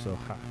Shandy. So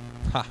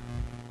Ha.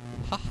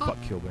 fuck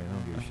Killbane. I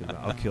don't give a shit.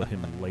 I'll kill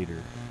him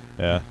later.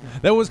 Yeah,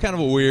 that was kind of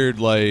a weird,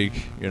 a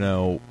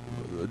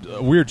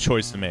weird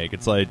choice to make.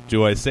 It's like,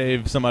 do I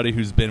save somebody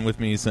who's been with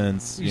me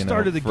since You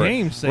started the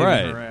game saving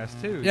her ass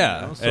too.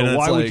 Yeah, So and it's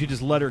why would like- you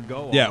just let her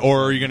go? Yeah,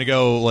 or are you gonna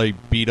go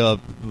beat up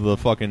the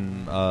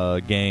fucking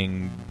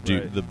gang,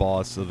 Right. the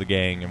boss of the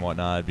gang and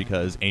whatnot?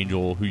 Because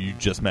Angel, who you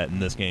just met in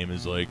this game,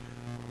 is like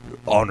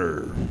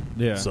honor,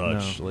 Yeah,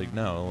 such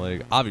no.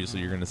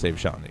 Obviously you're gonna save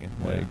Shani.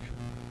 Yeah.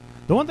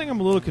 The one thing I'm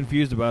a little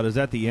confused about is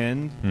at the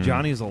end,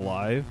 Johnny's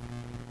alive.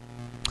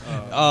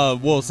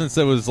 Well, since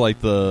it was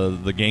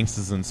the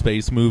Gangsters in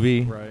Space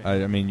movie, Right.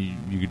 I mean,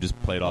 you could just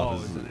play it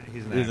off as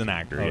he's an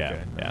actor. Okay.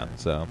 Yeah.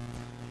 So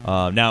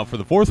now for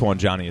the 4th one,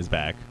 Johnny is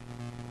back.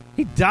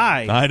 He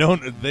died. I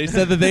don't. They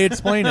said that they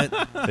explain it.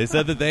 They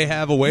said that they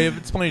have a way of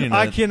explaining it.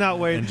 I cannot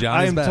wait. And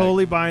Johnny's I am back.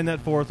 totally buying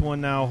that 4th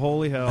one now.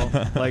 Holy hell!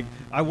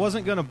 I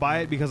wasn't gonna buy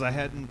it because I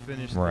hadn't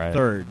finished the Right,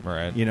 3rd.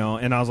 right.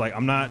 And I was like,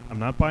 I'm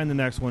not buying the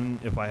next one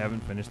if I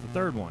haven't finished the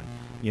 3rd one.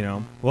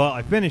 Well,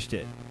 I finished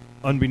it.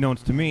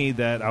 Unbeknownst to me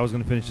that I was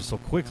going to finish it so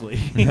quickly,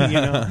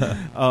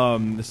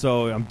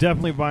 So I'm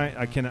definitely buying.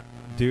 I cannot,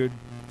 dude.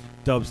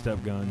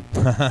 dubstep gun.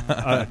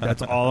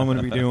 That's all I'm going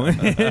to be doing.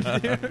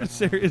 Dude,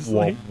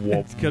 seriously,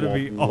 it's going to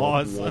be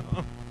awesome.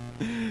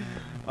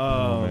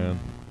 Oh, man.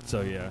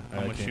 So yeah,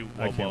 I'm gonna shoot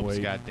I can't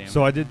wait. goddamn.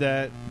 So I did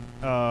that.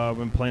 I've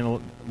been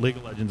playing League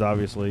of Legends,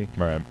 obviously,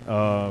 Right.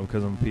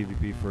 Because I'm a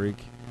PvP freak,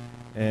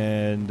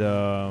 and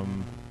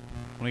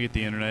when I get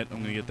the internet,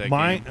 I'm gonna get that game.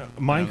 Minecraft.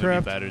 I'm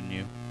gonna be better than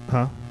you.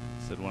 Huh?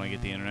 I said when I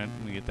get the internet, I'm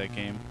gonna get that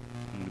game.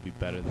 I'm gonna be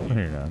better than No,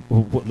 you. you're not.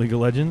 What, League of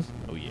Legends?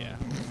 Oh yeah.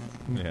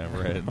 Yeah,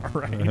 right.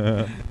 All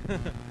right.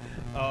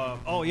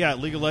 Oh yeah,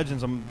 League of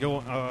Legends. I'm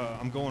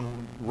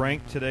going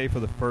ranked today for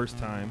the first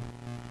time.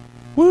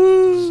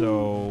 Woo!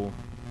 So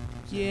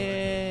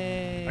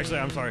Yay! actually,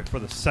 I'm sorry, for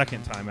the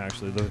second time.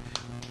 Actually,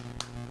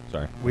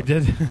 Sorry. we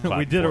did Clap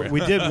we for did you.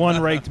 we did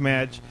one ranked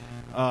match.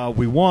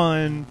 We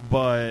won,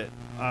 but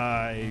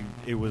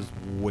it was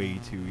way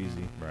too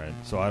easy. Right.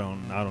 So I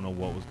don't know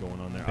what was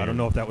going on there. I don't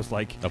know if that was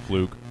like A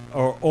fluke.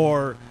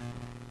 or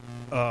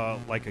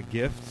like a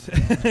gift,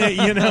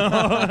 you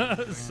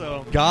know.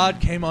 So God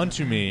came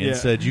unto me and Yeah.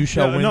 said, "You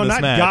shall win no, this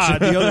not match."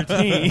 God, the other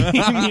team.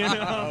 You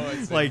know, I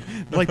see.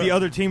 like the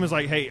other team is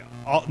like, hey,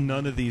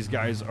 none of these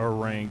guys are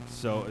ranked,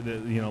 so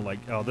you know, like,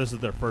 oh, this is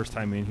their first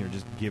time in here,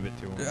 just give it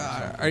to them.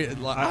 I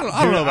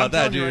don't know about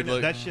that, dude.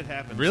 Like, that shit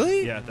happens.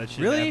 really? Yeah, that shit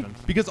really? happens.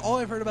 Because all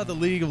I've heard about the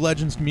League of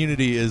Legends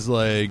community is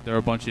like, They're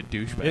a bunch of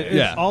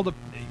douchebags.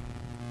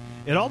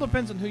 It all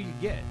depends on who you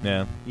get.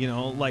 yeah, You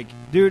know, like,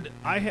 dude,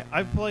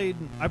 I played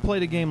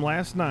a game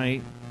last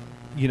night,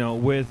 you know,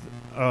 with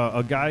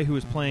a guy who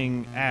was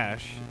playing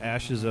Ash.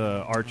 Ash is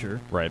a archer,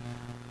 right.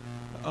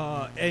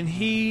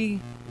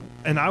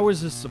 and I was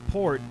his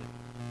support.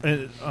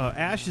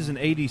 Ash is an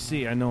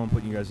ADC. I know I'm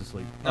putting you guys to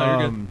sleep. No,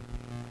 you're good.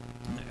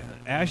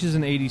 Ash is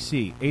an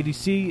ADC.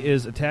 ADC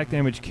is attack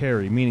damage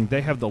carry, meaning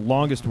they have the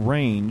longest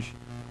range,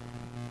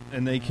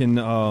 and they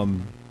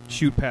can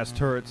shoot past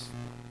turrets.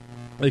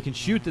 They can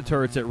shoot the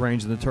turrets at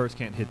range, and the turrets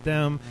can't hit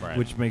them, Right.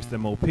 which makes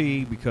them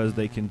OP because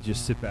they can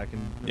just sit back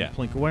and Yeah.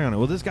 plink away on it.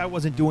 Well, this guy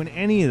wasn't doing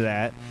any of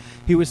that.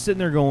 He was sitting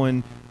there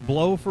going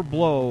blow for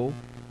blow,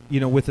 you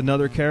know, with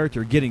another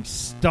character, getting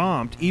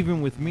stomped,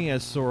 even with me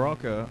as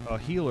Soraka, a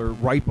healer,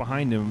 right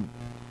behind him,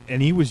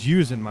 and he was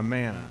using my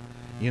mana,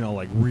 you know,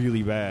 like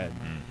really bad.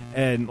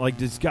 And like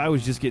this guy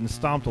was just getting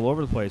stomped all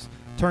over the place.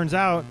 Turns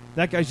out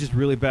that guy's just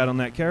really bad on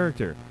that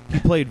character. He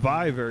played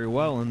Vi very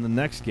well in the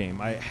next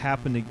game. I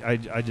happened to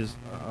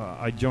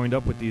I joined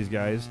up with these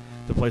guys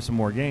to play some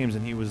more games,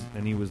 and he was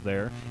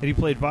there, and he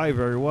played Vi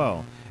very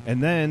well.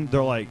 And then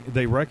they're like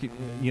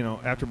you know,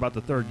 after about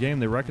the third game,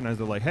 they recognize,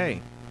 they're like,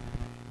 hey,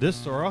 this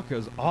Soraka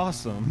is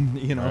awesome,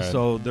 you know. Right.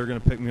 So they're gonna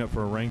pick me up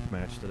for a ranked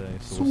match today.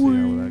 So we'll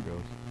see how that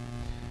goes.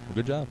 Well,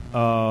 good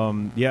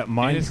job. Yeah,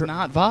 And it's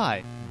not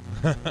Vi.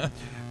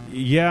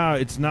 Yeah,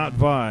 it's not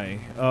Vi.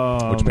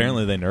 Which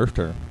apparently they nerfed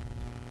her.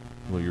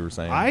 What you were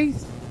saying? I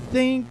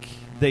think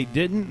they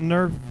didn't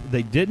nerf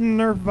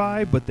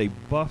Vi, but they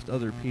buffed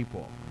other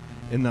people.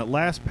 In that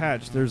last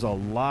patch, there's a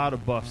lot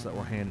of buffs that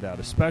were handed out,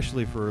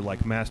 especially for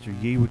like Master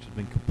Yi, which has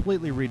been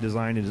completely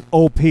redesigned. It is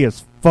OP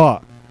as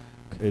fuck.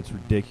 It's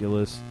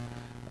ridiculous.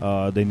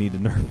 They need to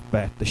nerf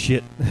back the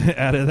shit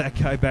out of that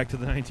guy back to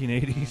the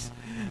 1980s.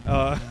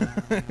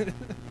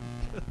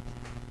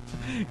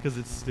 Because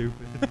it's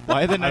stupid.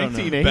 Why the I don't know.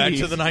 1980s? Back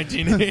to the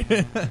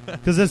 1980s.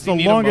 Because it's the You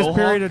need a longest mohawk?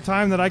 period of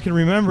time that I can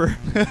remember.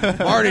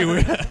 Marty,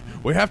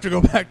 we have to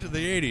go back to the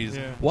 80s.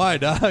 Yeah. Why,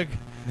 Doc?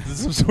 Is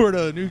this some sort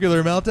of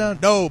nuclear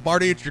meltdown? No,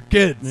 Marty, it's your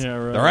kids. Yeah,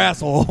 right. They're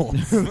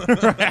assholes.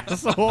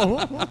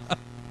 Asshole.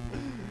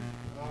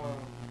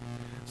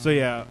 So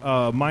yeah,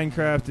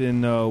 Minecraft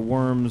and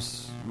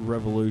Worms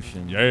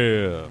Revolution.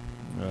 Yeah.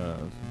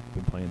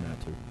 Been playing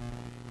that too.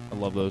 I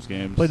love those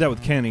games. Played that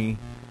with Kenny,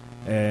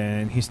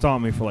 and he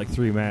stomped me for like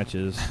 3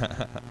 matches.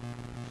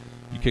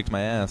 You kicked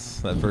my ass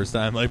that first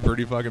time, like,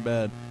 pretty fucking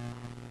bad.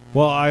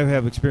 Well, I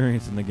have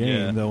experience in the game,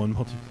 Yeah. though, in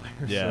multiplayer.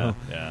 Yeah, So.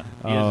 yeah.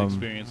 He has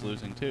experience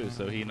losing too,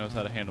 so he knows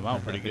how to hand them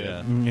out pretty good.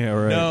 Yeah. Yeah,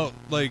 right. No,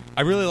 like,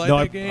 I really like No,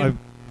 that game.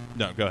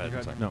 No, go ahead.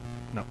 I'm sorry. No.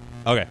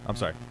 Okay, I'm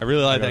sorry. I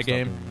really like I that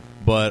gotta game,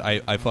 but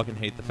I fucking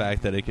hate the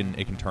fact that it can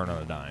turn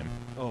on a dime.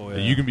 Oh, yeah.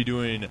 That you can be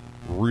doing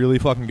really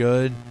fucking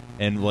good,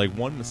 and like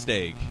one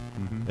mistake,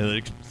 Mhm. and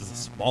it's the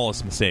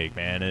smallest mistake,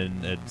 man,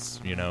 and it's,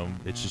 you know,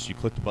 it's just you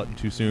click the button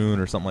too soon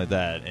or something like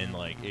that, and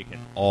like it can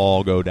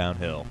all go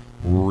downhill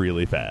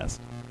really fast.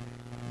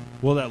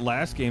 Well, that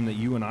last game that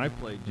you and I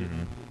played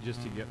Mhm.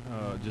 just to get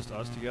just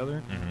us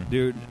together, Mhm.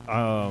 dude.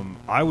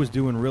 I was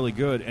doing really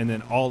good, and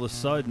then all of a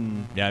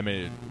sudden, Yeah, I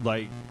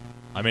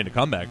made a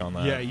comeback on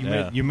that. yeah,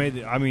 you made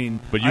it. I mean,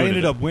 But you I ended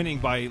ended up- up winning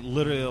by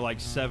literally like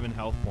 7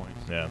 health points,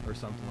 Yeah. or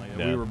something like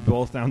that. Yeah. We were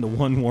both down to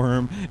 1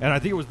 worm, and I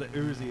think it was the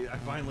Uzi. I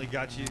finally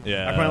got you.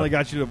 Yeah. I finally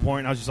got you to a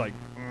point. I was just like,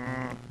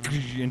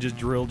 and just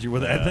drilled you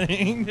with Yeah. that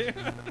thing.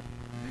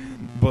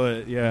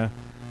 But yeah,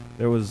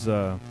 there was.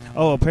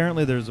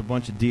 Apparently there's a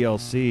bunch of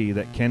DLC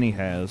that Kenny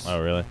has.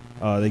 Oh, really?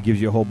 That gives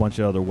you a whole bunch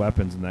of other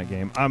weapons in that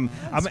game. I'm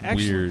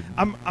actually weird.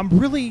 I'm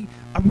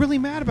really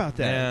mad about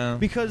that. Yeah.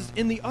 Because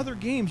in the other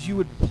games you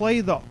would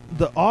play the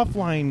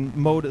offline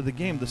mode of the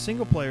game, the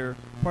single player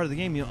part of the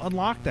game, you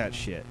unlock that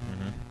shit.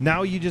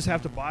 now you just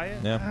have to buy it.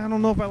 Yeah. I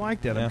don't know if I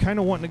like that. Yeah. I'm kind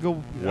of wanting to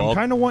go. Well- I'm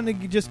kind of wanting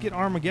to just get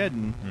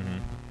Armageddon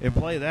and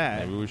play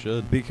that. Maybe we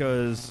should.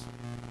 Because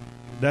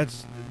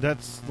that's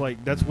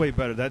way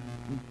better.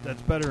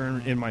 That's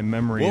better in my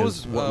memory. What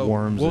as was- what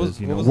Worms what was- is.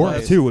 You what know, was the Worms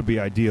last- 2 would be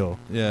ideal.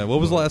 Yeah. What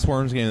was the last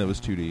Worms game that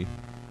was 2D?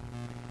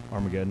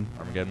 Armageddon.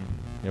 Armageddon.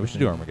 Yeah, we should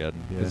do Armageddon.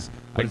 Yeah. 'Cause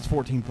But I- it's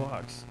 $14.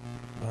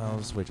 Well, I'll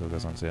just wait till it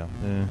goes on sale.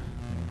 Yeah.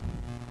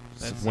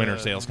 That's, Winter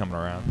sale's coming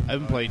around. I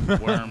haven't played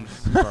Worms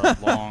for a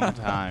long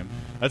time.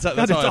 That's God,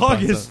 how it's I find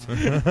August.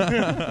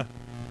 stuff.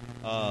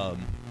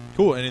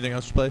 Cool. Anything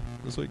else to play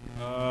this week?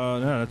 No,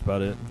 that's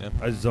about it. Yeah.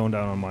 I zoned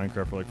out on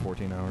Minecraft for like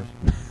 14 hours.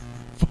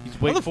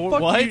 Wait,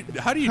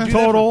 How do you do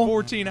Total. that for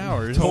 14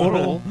 hours?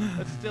 Total.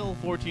 That's still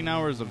 14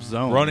 hours of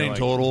zone. Running Like,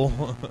 total.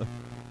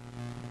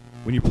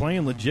 When you're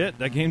playing legit,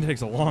 that game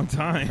takes a long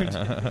time.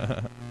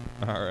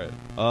 All right.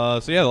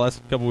 So yeah, the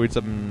last couple weeks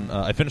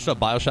I finished up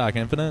BioShock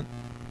Infinite.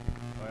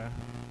 Oh, yeah?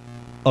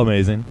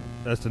 Amazing.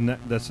 That's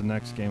the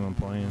next game I'm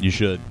playing. You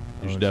should.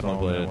 You I'll should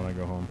definitely install play that it. when I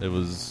go home. It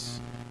was.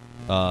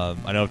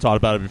 I know I've talked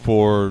about it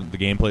before. The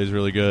gameplay is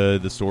really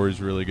good. The story's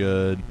really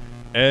good.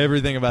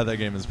 Everything about that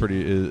game is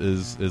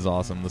is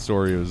awesome. The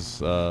story was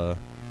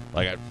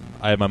like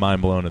I had my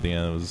mind blown at the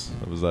end.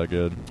 It was that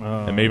good.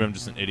 And maybe I'm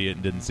just an idiot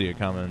and didn't see it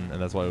coming,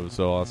 and that's why it was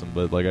so awesome.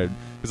 But like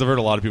because I've heard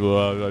a lot of people,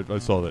 I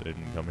saw that it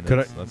didn't come in. Could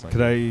That's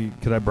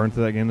not I burn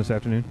through that game this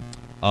afternoon?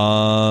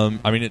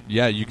 I mean,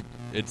 you could.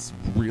 It's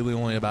really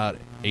only about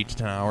 8 to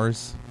 10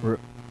 hours.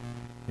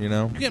 You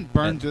know, You can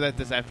burn through that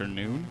this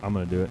afternoon. I'm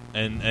gonna do it.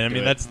 and I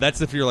mean Good.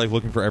 that's if you're like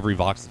looking for every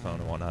voxophone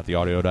and whatnot, the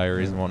audio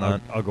diaries and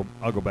whatnot.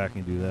 I'll go back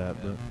and do that.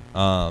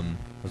 Yeah.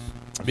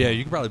 But Yeah,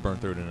 you could probably burn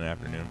through it in an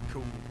afternoon.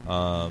 Cool.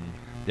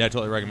 Yeah, I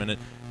totally recommend it.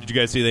 Did you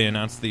guys see they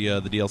announced the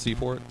DLC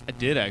for it? I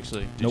did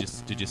actually.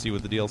 Did you see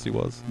what the DLC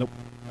was? Nope.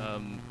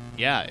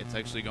 Yeah, it's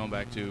actually going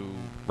back to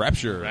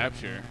Rapture.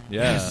 Rapture.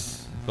 Yeah.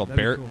 Yes. It's called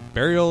That'd be cool.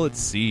 Burial at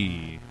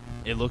Sea.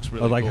 It looks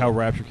really I like cool. how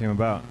Rapture came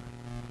about.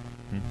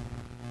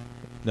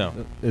 No.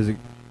 Is it?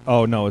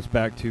 Oh no, it's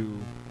back to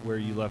where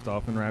you left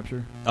off in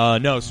Rapture.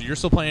 No, so you're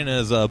still playing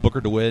as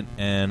Booker DeWitt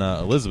and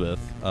Elizabeth,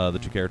 the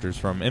two characters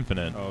from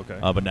Infinite. Oh, okay.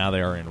 But now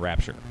they are in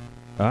Rapture.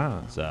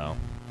 So.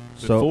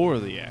 Before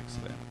the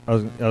accident. I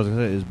was gonna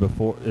say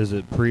is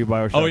it pre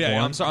BioShock? Oh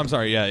yeah, 1? I'm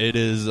sorry. Yeah, it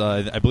is.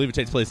 I believe it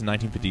takes place in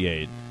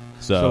 1958.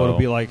 So it'll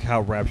be like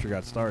how Rapture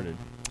got started.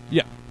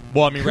 Yeah.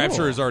 Well, I mean, Cool.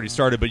 Rapture has already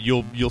started, but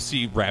you'll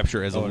see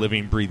Rapture as a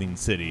living, breathing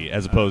city,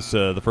 as opposed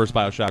to the first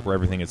BioShock where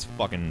everything is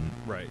fucking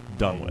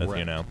done with. Right.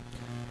 You know.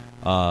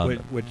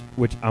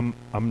 Which I'm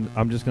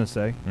just gonna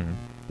say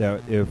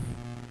that if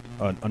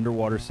an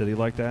underwater city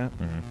like that,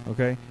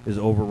 okay, is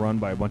overrun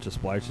by a bunch of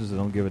splicers that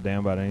don't give a damn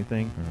about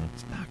anything,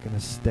 it's not gonna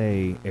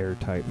stay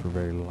airtight for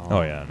very long.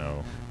 Oh yeah,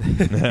 no.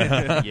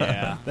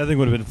 Yeah. That thing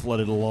would have been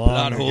flooded long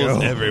Plot ago.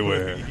 holes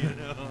everywhere.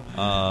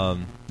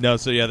 No,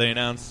 so yeah, they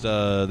announced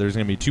there's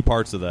going to be 2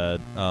 parts of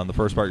that. The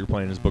first part you're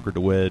playing as Booker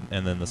DeWitt,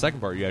 and then the second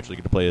part you actually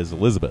get to play as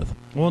Elizabeth.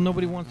 Well,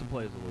 nobody wants to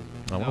play as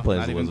Elizabeth. I want No, to play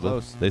as not even Elizabeth.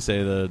 close. They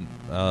say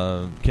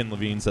that Ken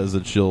Levine says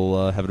that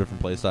she'll have a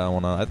different play style and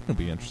whatnot. I think it'll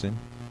be interesting.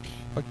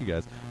 Fuck you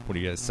guys. What are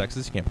you guys,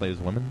 sexist? You can't play as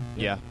women?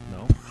 Yeah.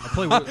 No, I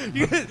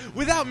play.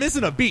 Without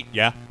missing a beat,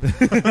 yeah.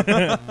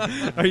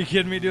 Are you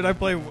kidding me, dude? I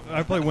play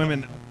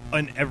women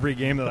in every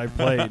game that I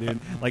play, dude.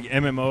 Like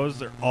MMOs,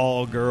 they're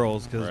all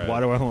girls. Because Right. why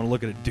do I want to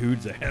look at a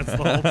dude's ass the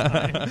whole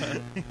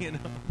time? You know.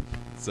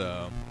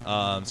 So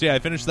yeah, I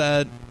finished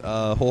that.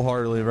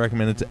 Wholeheartedly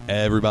recommend it to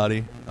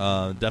everybody.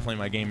 Definitely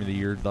my game of the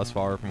year thus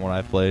far from what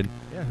I've played.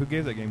 Yeah, who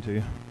gave that game to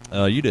you?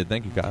 You did,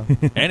 thank you, Kyle.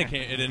 And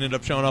it ended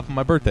up showing up on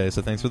my birthday,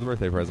 so thanks for the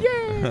birthday present.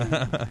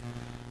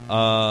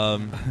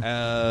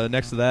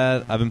 Next to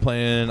that, I've been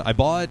playing. I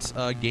bought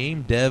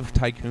Game Dev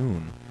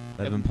Tycoon.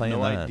 I've been playing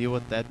no that. idea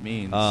what that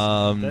means.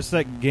 That's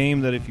that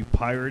game that if you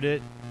pirate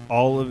it,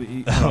 all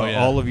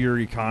of your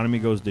economy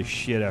goes to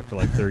shit after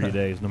like 30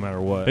 days, no matter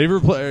what. Have you ever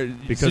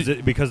played?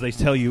 Because they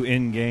tell you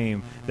in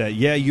game that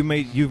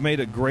you've made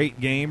a great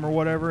game or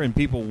whatever, and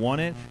people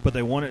want it, but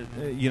they want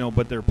it,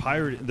 but they're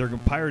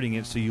pirating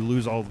it, so you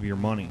lose all of your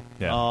money.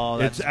 Yeah. Oh,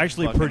 that's It's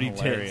actually fucking pretty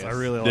hilarious. tits. I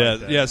really like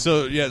that. Yeah.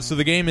 So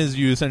the game is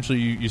you essentially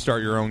you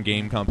start your own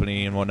game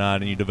company and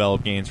whatnot, and you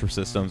develop games for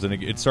systems, and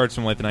it starts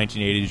from like the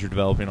 1980s. You're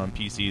developing on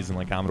PCs and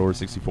like Commodore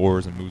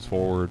 64s, and moves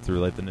forward through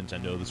like the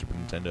Nintendo, the Super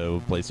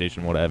Nintendo,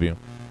 PlayStation, what have you.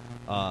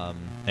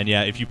 And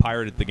yeah, if you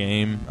pirated the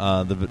game,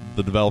 the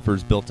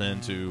developers built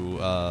into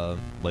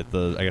like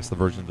the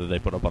version that they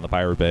put up on the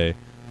Pirate Bay,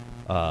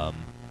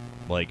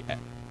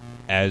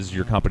 as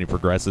your company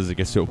progresses, it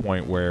gets to a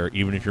point where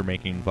even if you're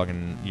making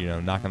fucking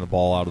knocking the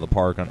ball out of the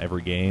park on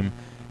every game,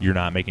 you're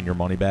not making your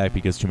money back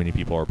because too many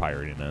people are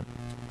pirating it.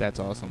 That's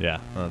awesome. Yeah,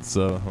 that was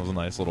a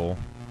nice little.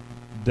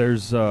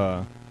 There's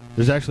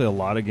actually a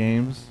lot of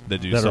games That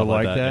do that are stuff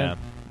like like that.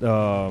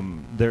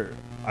 that,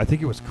 I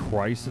think it was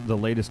the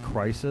latest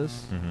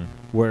Crisis,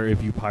 where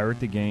if you pirate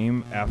the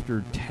game,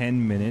 after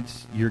 10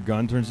 minutes, your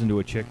gun turns into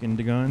a chicken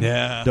gun.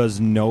 Yeah.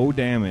 Does no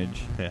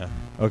damage. Yeah.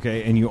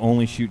 Okay, and you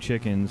only shoot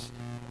chickens.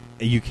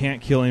 you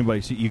can't kill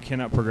anybody, so you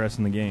cannot progress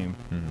in the game.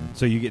 Mhm.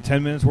 So you get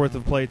 10 minutes worth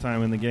of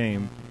playtime in the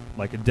game,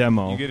 like a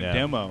demo. You get a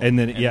demo, and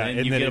then you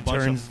then get a it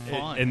bunch turns, of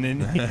fun. and then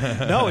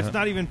no, it's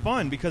not even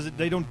fun because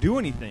they don't do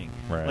anything.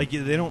 Right. Like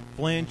they don't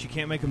flinch. You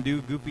can't make them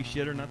do goofy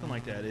shit or nothing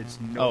like that. It's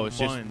no it's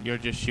fun. just you're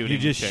just shooting.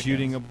 You're just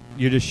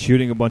chickens.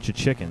 shooting a bunch of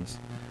chickens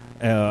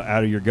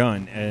out of your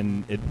gun,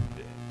 and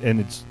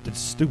it's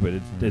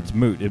stupid. It's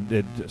moot.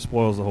 It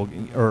spoils the whole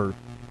game,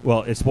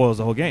 it spoils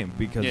the whole game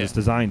because it's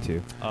designed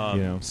to.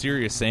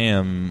 Serious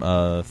Sam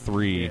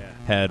 3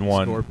 had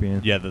one.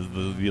 Scorpion. Yeah,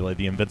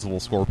 the invincible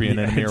scorpion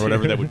enemy or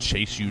whatever that would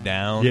chase you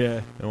down.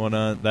 Yeah, and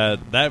whatnot.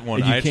 That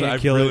one, and you I can't actually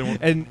kill really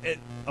it.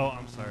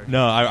 I'm sorry.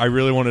 No, I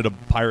really wanted to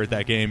pirate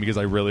that game because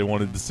I really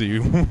wanted to see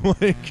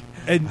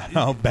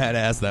how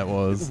badass that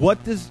was.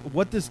 What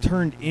this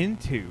turned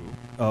into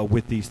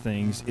with these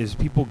things is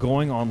people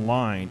going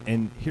online,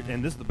 and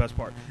this is the best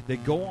part. They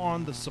go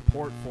on the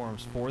support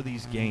forums for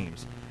these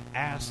games,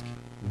 ask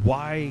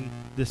why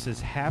this is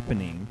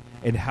happening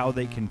and how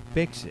they can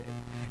fix it.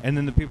 And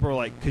then the people are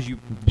like, because you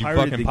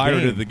pirated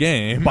the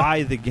game.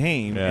 Buy the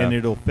game, and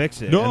it'll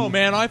fix it. No,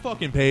 man, I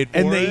fucking paid for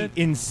it. And they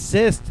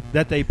insist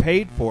that they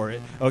paid for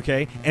it,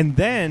 okay? And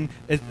then,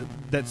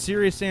 that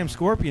Serious Sam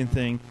Scorpion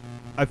thing,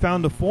 I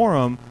found a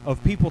forum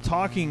of people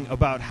talking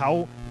about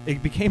how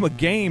it became a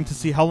game to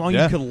see how long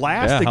you could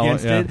last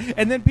against it,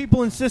 and then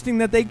people insisting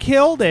that they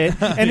killed it,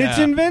 and it's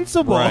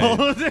invincible.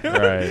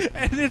 Right.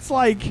 And it's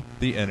like,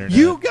 the internet.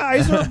 You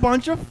guys are a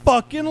bunch of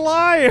fucking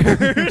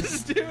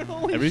liars, dude.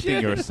 Holy Everything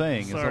shit. you're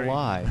saying is a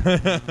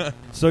lie.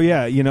 So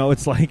yeah,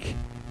 it's like,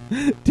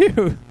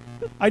 dude,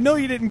 I know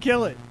you didn't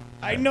kill it.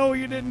 I know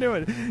you didn't do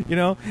it.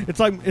 It's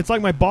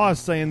like my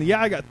boss saying,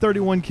 "Yeah, I got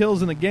 31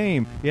 kills in the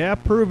game." Yeah,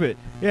 prove it.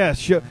 Yeah,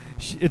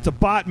 it's a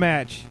bot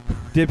match,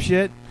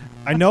 dipshit.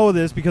 I know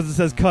this because it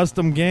says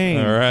custom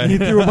game. All right. You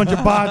threw a bunch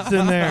of bots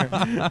in there.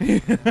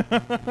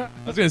 I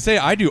was gonna say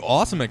I do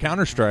awesome at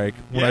Counter-Strike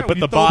when I put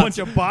the throw a bots bunch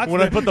of bots when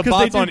I put the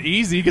bots on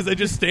easy because they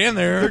just stand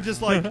there. They're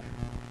just like,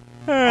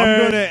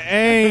 I'm gonna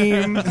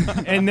aim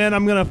and then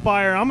I'm gonna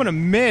fire. I'm gonna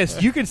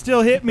miss. You can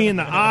still hit me in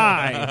the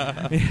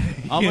eye.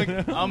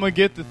 I'm gonna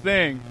get the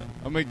thing.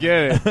 I'm gonna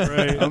get it.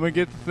 Right. I'm gonna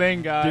get the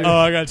thing, guys. Oh,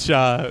 I got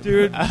shot,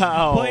 dude.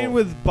 Ow. Playing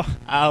with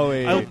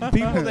Owie.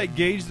 people that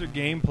gauge their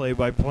gameplay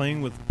by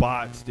playing with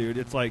bots, dude.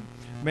 It's like,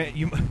 man,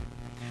 you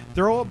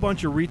throw a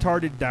bunch of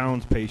retarded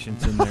Downs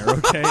patients in there,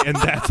 okay, and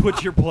that's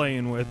what you're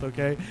playing with,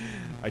 okay.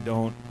 I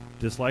don't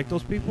dislike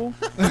those people.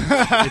 It's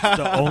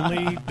the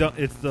only.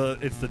 It's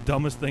the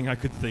dumbest thing I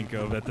could think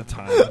of at the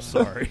time. I'm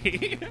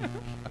sorry.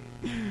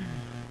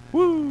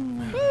 Woo!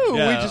 Woo!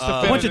 Yeah, We just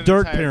a bunch of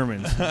dirt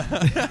pyramids. Oh,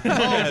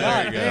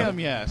 God damn,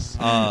 yes.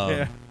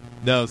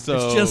 No, so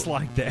it's just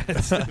like that.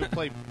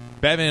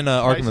 Batman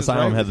Arkham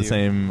Asylum had the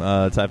same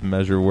type of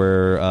measure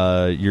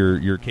where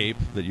your cape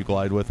that you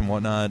glide with and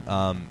whatnot,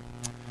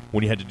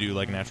 when you had to do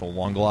like an actual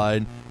long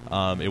glide,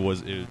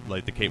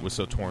 like the cape was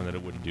so torn that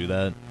it wouldn't do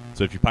that.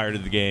 So if you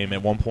pirated the game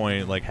at one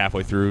point, like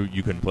halfway through,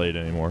 you couldn't play it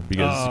anymore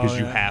because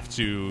you have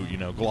to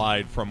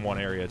glide from one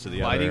area to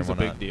the other. Gliding's a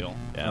big deal.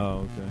 Yeah. Oh,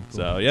 okay. Cool.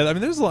 So yeah, I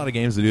mean, there's a lot of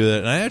games to do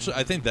that, and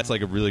I think that's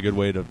like a really good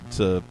way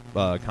to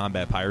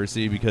combat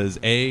piracy because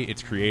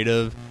it's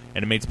creative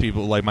and it makes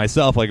people like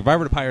myself. Like if I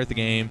were to pirate the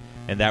game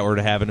and that were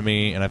to happen to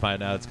me, and I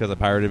find out it's because I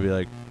pirated, I'd be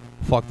like,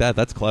 fuck that!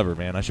 That's clever,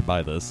 man. I should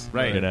buy this.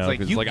 Right? You know, it's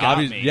like, you got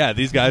me. Yeah,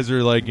 these guys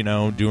are like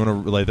doing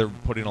they're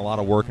putting a lot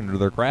of work into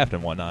their craft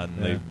and whatnot,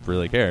 and they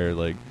really care.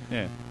 Like,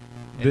 yeah.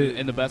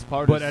 And the best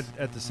part is,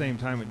 at the same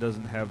time, it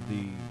doesn't have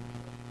the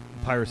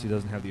piracy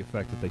doesn't have the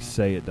effect that they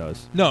say it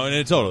does. No, and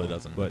it totally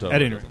doesn't. But totally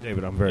at any rate,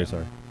 David, I'm very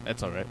sorry.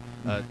 That's all right.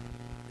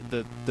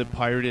 The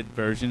pirated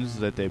versions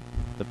that they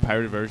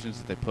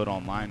put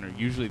online are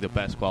usually the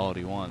best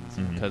quality ones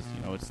because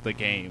it's the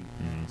game.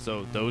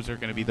 So those are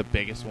going to be the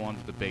biggest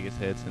ones, the biggest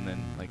hits, and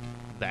then like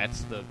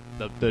that's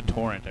the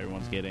torrent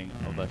everyone's getting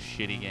of a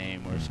shitty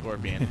game where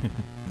Scorpion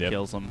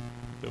kills them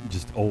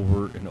just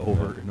over and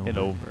over and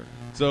over.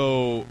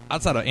 So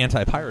outside of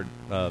anti-pirate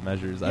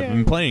measures, I've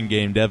been playing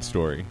Game Dev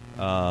Story.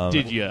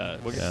 Did you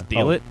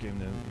steal it? Game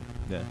Dev.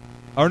 Yeah.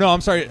 Oh no,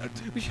 I'm sorry.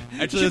 We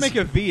should make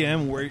a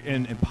VM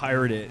and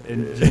pirate it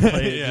and just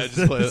play it.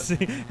 Just play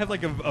it. Have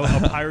like a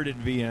pirated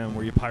VM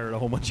where you pirate a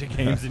whole bunch of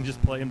games and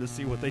just play them to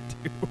see what they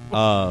do.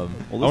 I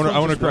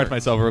want to correct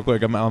myself real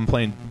quick. I'm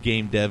playing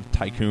Game Dev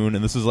Tycoon,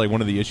 and this is like one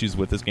of the issues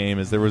with this game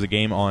is there was a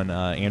game on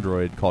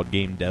Android called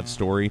Game Dev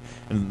Story,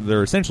 and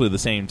they're essentially the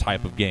same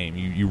type of game.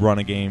 You run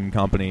a game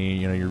company,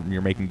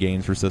 you're making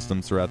games for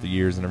systems throughout the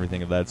years and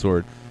everything of that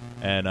sort.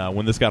 And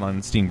when this got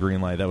on Steam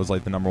Greenlight, that was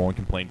like the #1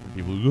 complaint from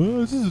people.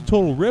 This is a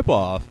total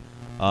ripoff.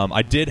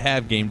 I did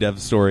have Game Dev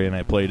Story, and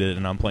I played it,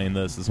 and I'm playing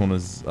this. This one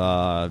is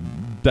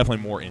definitely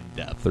more in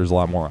depth. There's a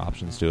lot more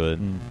options to it.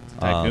 It's a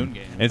Tycoon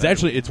game. And it's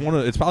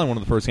probably one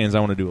of the first games I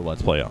want to do a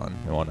Let's Play on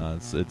and whatnot.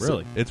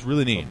 It's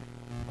really neat.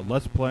 A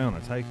Let's Play on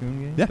a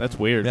Tycoon game? Yeah, that's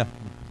weird. Yeah.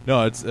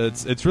 No,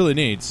 it's really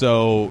neat.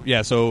 So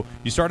so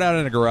you start out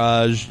in a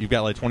garage. You've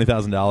got like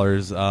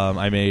 $20,000.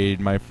 I made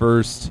my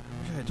first.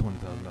 had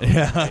 $20,000.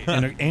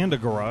 Yeah. and a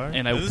garage.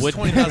 And I This is would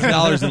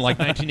 $20,000 in like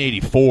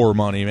 1984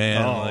 money,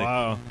 man. oh Like,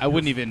 wow! I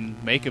wouldn't even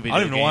make a video I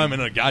don't even know why I'm game.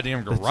 in a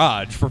goddamn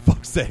garage, for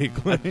fuck's sake.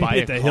 I'd buy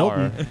a the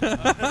car.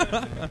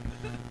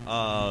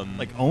 Hilton.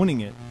 Like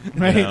owning it,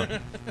 right?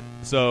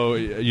 So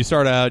you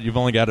start out, you've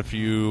only got a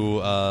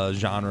few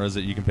genres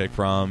that you can pick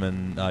from,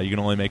 and you can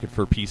only make it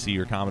for PC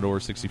or Commodore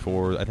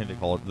 64. I think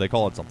they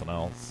call it something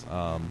else.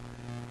 And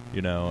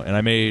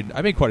I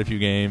made quite a few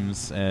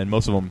games, and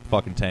most of them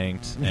fucking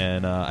tanked.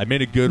 And I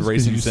made a good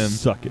racing sim.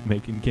 Suck at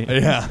making games.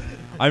 Yeah,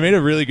 I made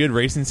a really good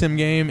racing sim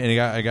game, and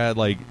I got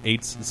like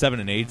 7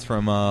 and 8s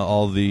from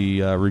all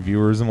the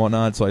reviewers and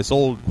whatnot. So I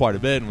sold quite a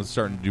bit and was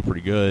starting to do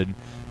pretty good.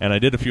 And I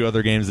did a few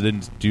other games that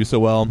didn't do so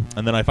well.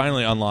 And then I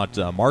finally unlocked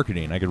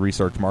marketing. I could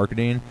research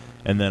marketing,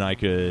 and then I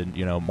could,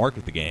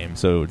 market the game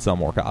so it would sell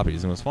more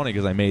copies. And it was funny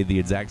because I made the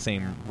exact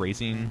same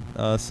racing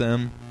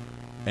sim,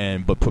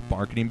 but put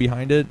marketing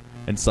behind it,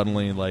 and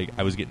suddenly, like,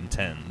 I was getting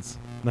 10s.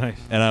 Nice.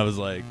 And I was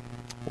like,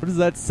 what does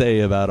that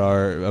say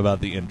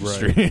about the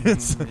industry? Right.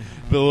 It's put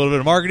a little bit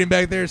of marketing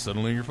back there,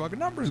 suddenly your fucking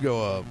numbers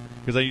go up.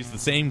 Because I used the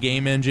same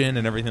game engine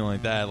and everything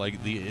like that.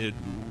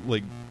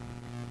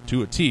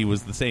 To a T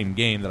was the same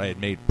game that I had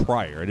made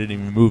prior. I didn't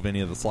even move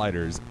any of the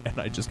sliders, and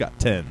I just got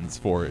 10s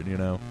for it.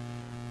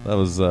 That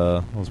was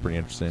pretty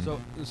interesting.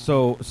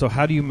 So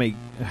how do you make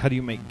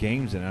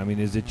games in it? I mean,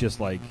 is it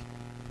just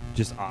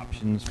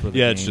options for the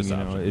game? It's just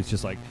options. It's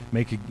just like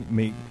make a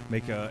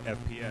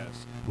FPS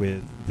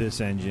with this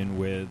engine,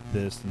 with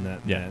this and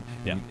that,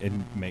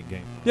 and make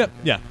games. Yep,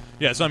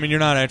 yeah. So I mean, you're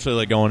not actually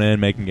like going in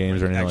making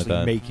games or anything like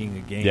that. Making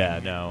a game. Yeah,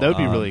 no, That would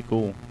be really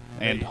cool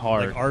and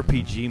hard. Like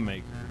RPG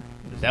Maker.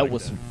 That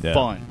was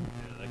fun.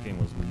 Yeah, that game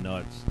was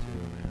nuts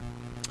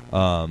too,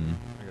 man.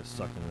 I got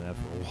sucked into that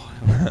for a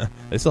while.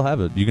 They still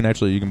have it. You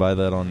can buy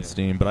that on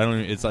Steam, but I don't.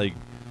 It's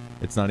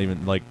not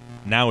even like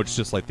now. It's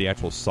just like the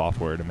actual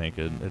software to make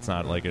it. It's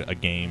not like a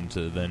game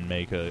to then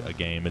make a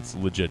game. It's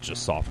legit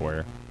just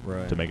software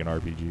to make an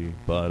RPG.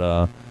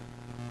 But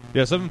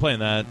yeah, so I've been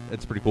playing that.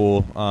 It's pretty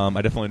cool.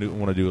 I definitely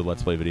want to do a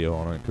Let's Play video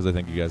on it because I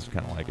think you guys would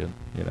kind of like it.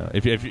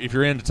 If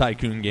you're into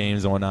Tycoon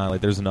games and whatnot,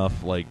 like there's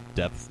enough like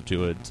depth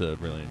to it to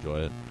really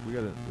enjoy it. We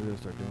gotta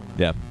start doing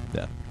that.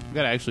 Yeah. We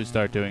gotta actually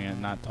start doing it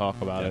and not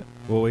talk about it.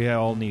 Well, we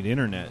all need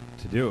internet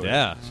to do it.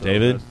 Yeah, so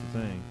David. That's the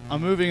thing. I'm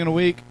moving in a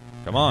week.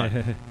 Come on,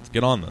 let's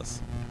get on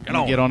this. I'm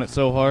gonna get on it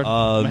so hard.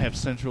 I'm gonna have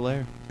central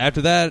air.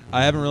 After that,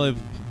 I haven't really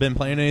been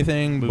playing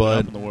anything, Moving but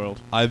up in the world.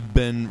 I've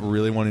been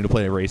really wanting to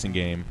play a racing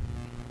game.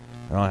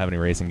 I don't have any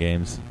racing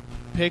games.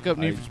 Pick up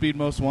Need for Speed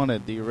Most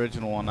Wanted, the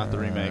original one, not the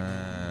remake.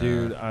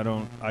 Dude,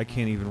 I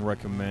can't even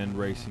recommend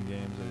racing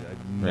games.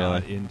 I'm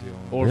not into them.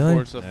 Or Really?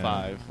 Forza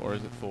 5, or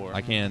is it 4? I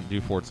can't do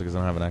Forza because I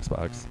don't have an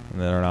Xbox, and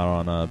they're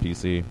not on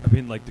PC. I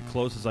mean, like the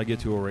closest I get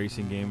to a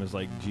racing game is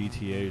like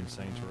GTA and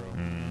Saints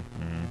Row.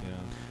 Yeah.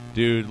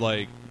 Dude,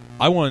 like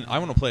I want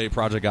to play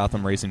Project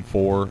Gotham Racing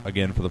 4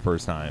 again for the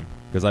first time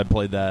because I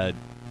played that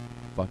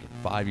fucking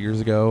 5 years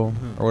ago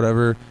or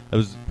whatever. That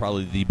was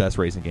probably the best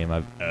racing game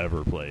I've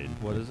ever played.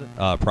 What is it?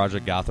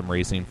 Project Gotham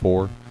Racing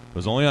 4. It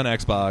was only on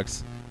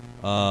Xbox,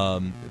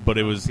 but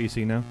it was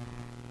PC now.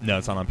 No,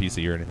 it's not on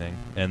PC or anything.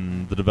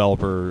 And the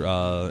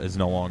developer is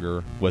no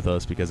longer with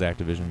us because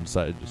Activision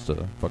decided just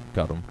to fucking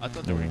cut him. I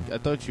thought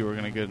you were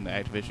going to go into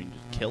Activision and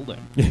just killed him.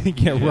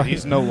 Yeah, right.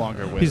 He's no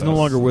longer with us. He's no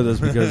longer with us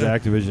because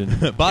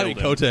Activision. Bobby killed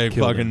him. Kotick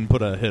Killed fucking him.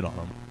 put a hit on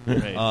him.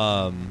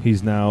 Right.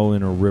 He's now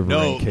in a river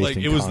encased like,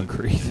 in it was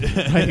concrete.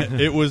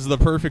 it was the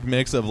perfect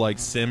mix of like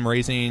sim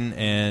racing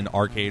and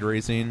arcade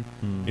racing.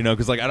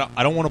 Because like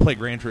I don't want to play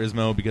Gran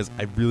Turismo because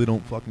I really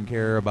don't fucking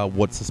care about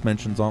what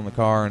suspension's on the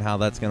car and how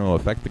that's going to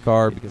affect the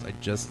car because I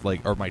just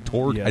like or my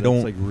torque. Yeah, I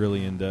don't like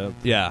really in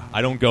depth. Yeah,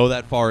 I don't go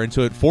that far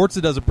into it. Forza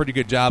does a pretty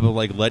good job of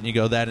like letting you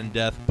go that in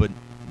depth, but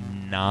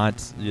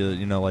not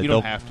like you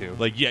don't have to.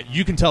 Like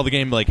you can tell the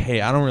game like, hey,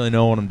 I don't really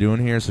know what I'm doing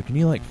here, so can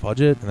you like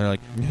fudge it? And they're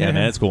like, yeah,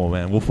 man, it's cool,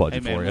 man. We'll fudge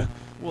it for you.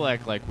 We'll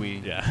act like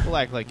we'll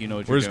act like you know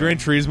what Whereas you're doing.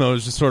 Gran Turismo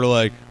is just sort of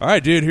like, all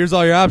right, dude, here's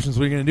all your options.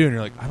 What are you gonna do? And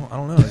you're like, I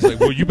don't know. It's like,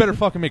 well, you better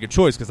fucking make a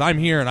choice because I'm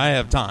here and I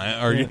have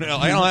time, or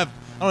I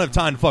don't have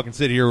time to fucking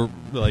sit here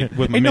like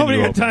with my Ain't menu nobody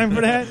got open. time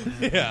for that.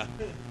 Yeah.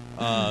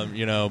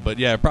 But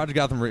yeah, Project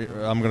Gotham.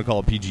 I'm going to call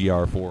it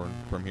PGR4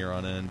 from here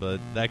on in. But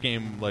that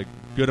game, like,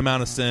 good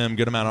amount of sim,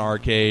 good amount of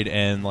arcade,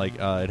 and like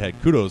it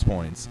had kudos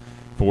points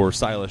for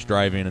stylish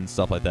driving and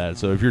stuff like that.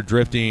 So if you're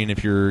drifting,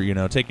 if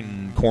you're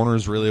taking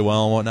corners really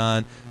well and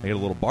whatnot, they had a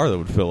little bar that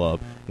would fill up.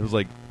 It was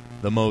like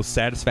the most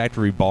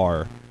satisfactory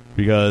bar.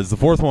 Because the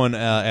fourth one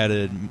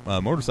added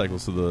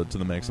motorcycles to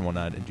the mix and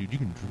whatnot, and dude, you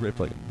can drift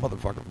like a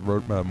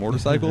motherfucker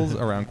motorcycles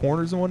around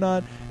corners and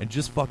whatnot, and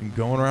just fucking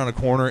going around a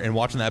corner and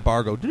watching that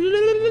bar go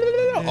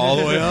all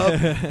the way up.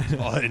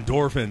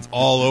 Endorphins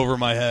all over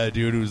my head,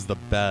 dude. It was the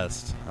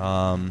best.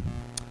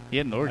 He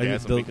had an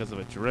orgasm because of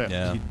a drift.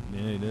 Yeah,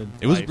 he did.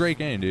 It was a great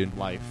game, dude.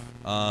 Life.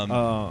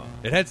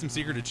 It had some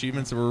secret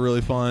achievements that were really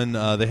fun.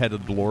 They had a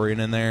DeLorean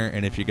in there,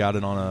 and if you got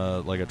it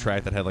on a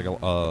track that had like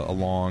a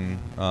long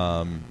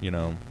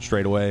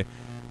straightaway,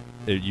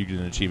 you get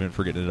an achievement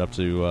for getting it up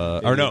to,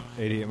 or no,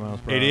 88 miles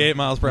per hour. 88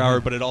 miles per hour.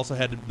 But it also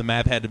the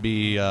map had to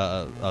be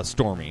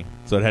stormy,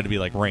 so it had to be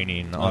like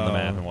raining on the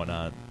map and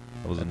whatnot.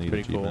 That was a neat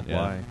pretty achievement. cool.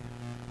 Yeah.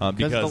 Why?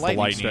 Because the the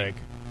lightning strike.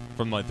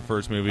 from like the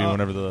first movie,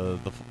 whenever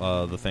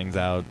the thing's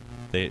out,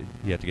 you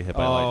have to get hit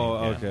by Oh,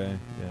 lightning. okay.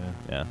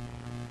 Yeah.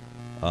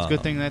 It's a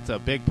good thing that's a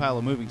big pile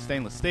of moving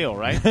stainless steel,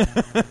 right?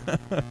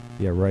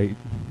 Yeah, right.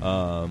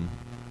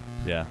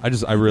 Yeah,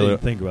 I really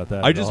Didn't think about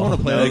that. I just want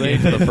to play that game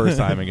for the first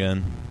time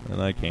again,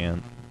 and I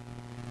can't.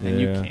 And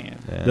you Yeah.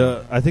 can't. Yeah.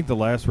 I think the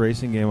last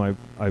racing game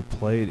I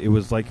played, it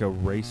was like a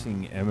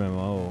racing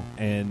MMO,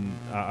 and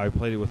I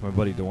played it with my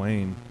buddy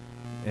Dwayne,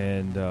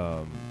 and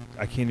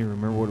I can't even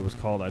remember what it was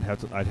called. I'd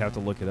have to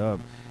look it up.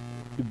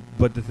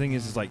 But the thing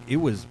is like it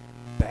was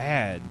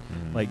bad.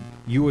 Like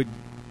you would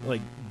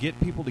like get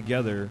people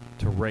together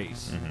to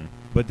race,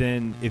 but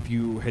then if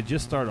you had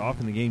just started off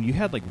in the game, you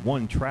had like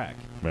one track.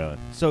 Really?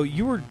 So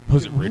you were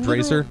Was it Ridge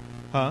Racer?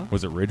 Huh?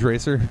 Was it Ridge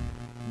Racer?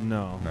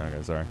 No. No,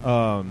 okay, sorry.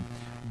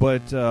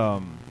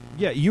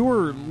 Yeah, you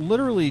were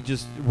literally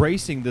just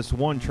racing this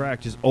one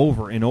track just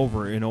over and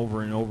over and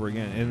over and over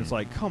again, and it's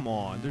like, come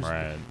on,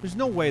 there's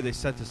no way they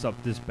set this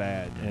up this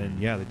bad, and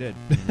yeah, they did.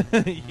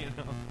 You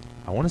know,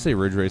 I want to say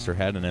Ridge Racer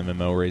had an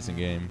MMO racing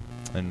game,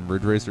 and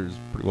Ridge Racer is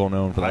pretty well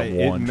known for that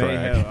one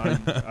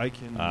track. I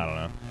can. I don't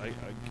know.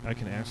 I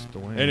can ask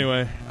Dwayne.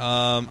 Anyway,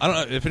 I don't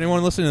know if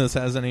anyone listening to this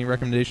has any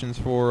recommendations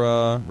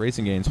for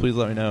racing games. Please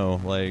let me know.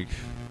 Like,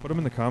 put them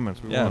in the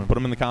comments. We yeah, want 'em. put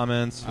them in the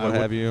comments. What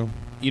have you?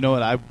 You know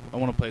what? I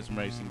want to play some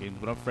racing games,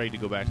 but I'm afraid to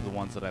go back to the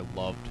ones that I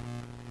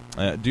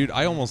loved. Dude,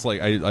 I almost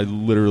I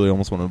literally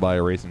almost want to buy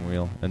a racing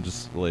wheel and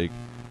just like,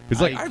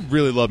 because I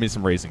really love me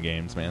some racing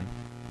games, man.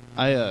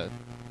 I'm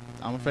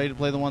afraid to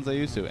play the ones I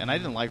used to, and I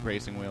didn't like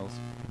racing wheels.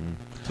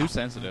 Too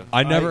sensitive.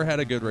 I never had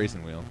a good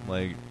racing wheel.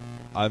 Like,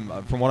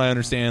 from what I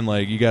understand,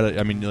 like you gotta.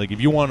 I mean, like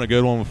if you want a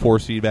good one with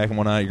force feedback and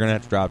whatnot, you're gonna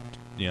have to drop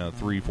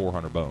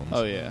 300-400 bones.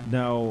 Oh yeah.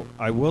 Now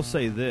I will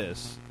say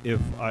this: if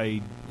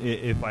I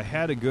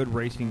had a good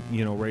racing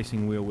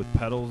wheel with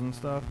pedals and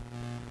stuff,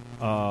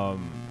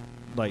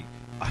 like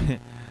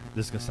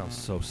this is gonna sound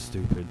so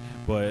stupid,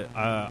 but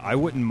I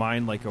wouldn't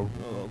mind like a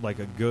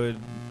good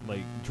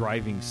like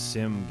driving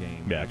sim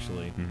game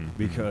actually,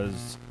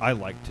 because I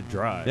like to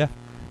drive. Yeah.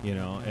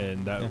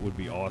 And that would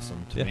be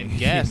awesome to me. And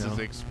gas is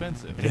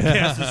expensive.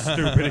 Gas is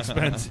stupid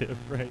expensive,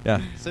 right? Yeah.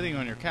 Sitting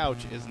on your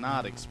couch is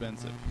not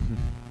expensive.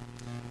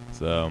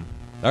 So,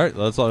 all right,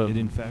 that's all. It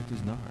in fact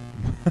is not.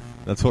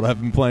 That's what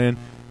I've been playing.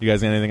 You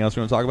guys got anything else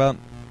you want to talk about?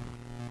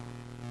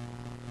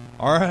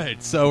 All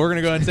right, so we're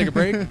gonna go ahead and take a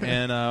break,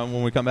 and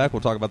when we come back, we'll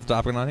talk about the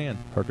topic on hand.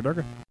 Harka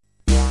darka.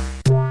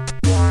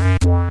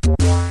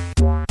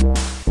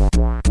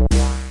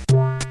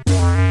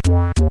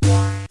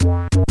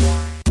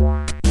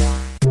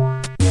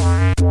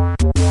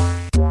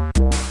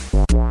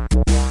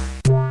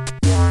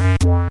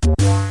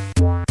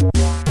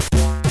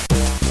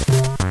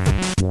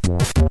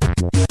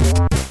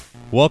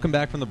 Welcome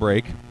back from the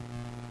break.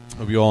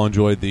 Hope you all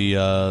enjoyed the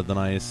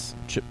nice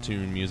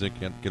chiptune music.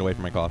 Get away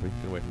from my coffee.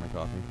 Get away from my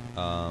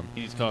coffee.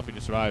 He needs coffee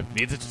to survive.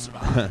 Needs it to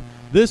survive.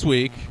 This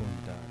week,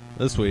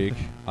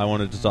 I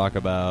wanted to talk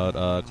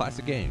about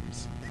classic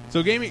games.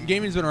 So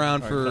gaming's been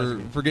around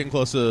for getting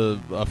close to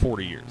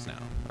 40 years now.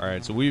 All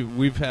right, so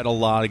we've had a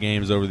lot of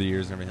games over the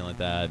years and everything like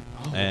that,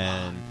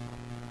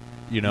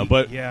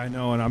 but yeah, I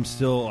know, and I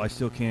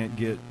still can't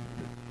get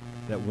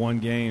that one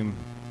game,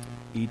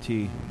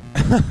 E.T.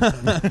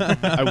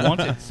 I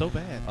want it so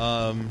bad.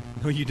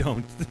 No, you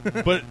don't.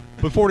 but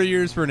 40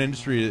 years for an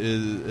industry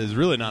is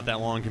really not that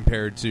long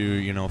compared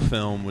to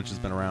film, which has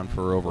been around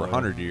for over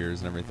 100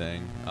 years and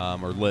everything,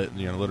 or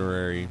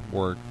literary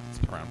work. It's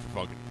been around for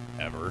fucking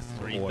ever.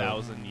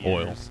 3,000 years.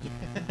 Oil.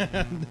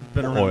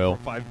 Been around Oil.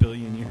 for 5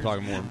 billion years.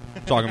 I'm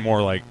talking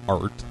more like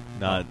art,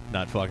 not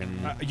fucking.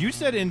 You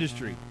said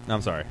industry.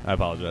 I'm sorry. I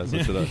apologize.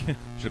 I should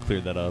have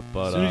cleared that up.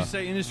 But As soon as you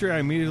say industry, I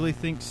immediately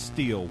think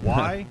steel.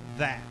 Why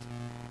that?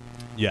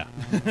 Yeah.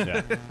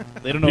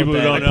 They don't know. People what who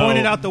that don't is. know.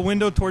 Pointed out the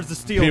window towards the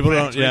steel. People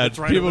don't. factory Yeah. that's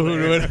right People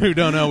over there. who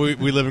don't know, we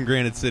live in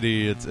Granite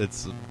City.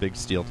 It's a big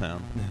steel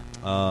town.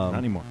 Not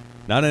anymore.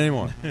 Not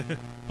anymore.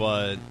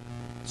 But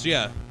so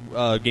yeah,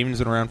 gaming's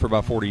been around for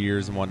about 40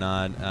 years and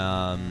whatnot.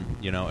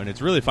 And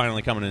it's really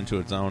finally coming into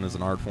its own as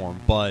an art form.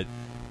 But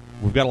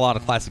we've got a lot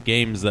of classic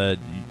games that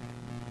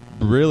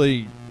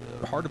really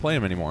hard to play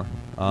them anymore.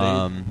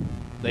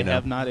 They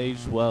have not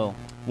aged well.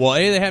 Well,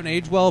 A, they haven't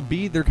aged well.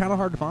 B, they're kind of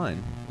hard to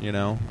find.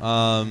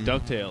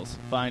 DuckTales,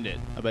 find it.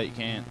 I bet you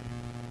can't.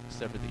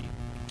 Except for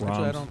the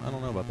Actually, I ROMs.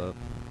 don't know about that.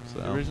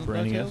 So original for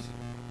NES? DuckTales.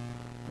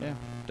 Yeah,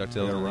 DuckTales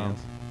Yeah, and ROM. NES.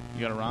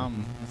 you got a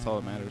ROM. That's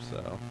all that matters.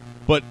 So,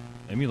 but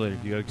Emulator.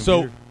 You got a computer.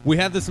 so we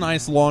have this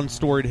nice long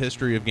storied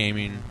history of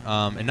gaming,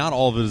 and not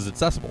all of it is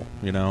accessible.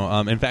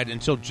 In fact,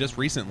 until just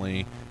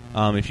recently,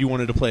 if you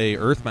wanted to play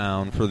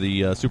Earthbound for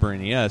the Super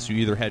NES, you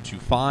either had to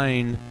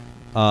find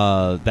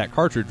that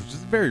cartridge, which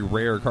is a very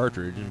rare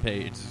cartridge, and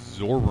pay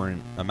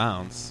exorbitant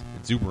amounts.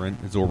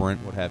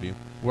 exorbitant, what have you.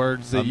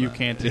 Words that you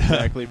can't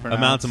exactly pronounce.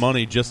 Amounts of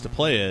money just to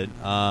play it,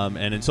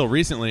 and until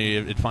recently,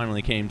 it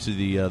finally came to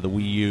the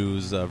Wii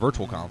U's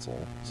Virtual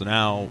Console. So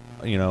now,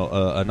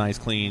 a nice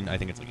clean, I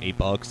think it's like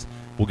 $8,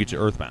 will get you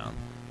Earthbound.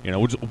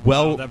 Which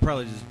that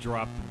probably just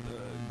dropped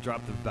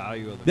the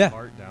value of the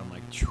cart down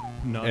like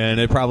nuts. And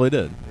it probably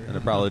did.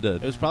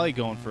 It was probably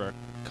going for a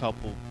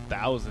couple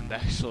thousand,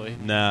 actually.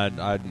 Nah,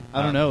 I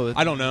don't know.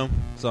 I don't know,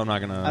 so I'm not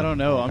gonna. I don't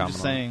know. I'm just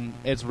comment saying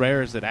it's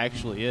rare as it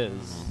actually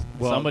is.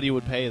 Well, somebody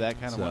would pay that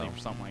kind of money for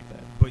something like that.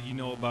 But you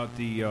know about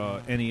the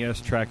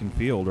NES track and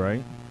field,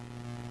 right?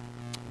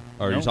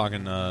 Are you Nope.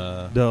 talking?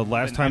 The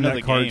last time know that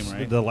the cart, game,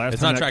 right? the last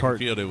It's time not that track cart, and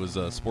field. It was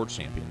Sports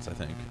Champions, I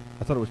think.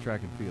 I thought it was track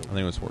and field. I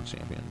think it was Sports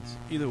Champions.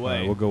 Either All way,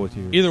 right, we'll go with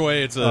you. Either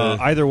way, it's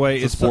either way,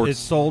 it's a sports. it's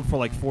sold for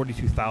like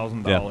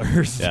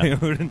 $42,000, Yeah.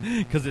 dude,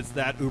 because it's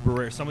that uber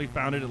rare. Somebody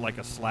found it at like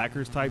a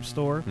Slackers type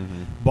store,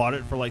 Mhm. bought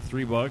it for like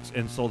 $3,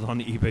 and sold it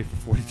on eBay for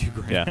 42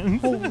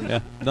 grand. Yeah,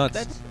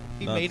 nuts.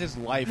 he Nuts. made his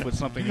life with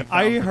something. He found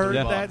I for heard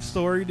 $3. that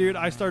story, dude.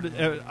 I started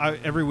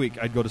every week.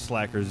 I'd go to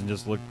Slackers and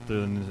just look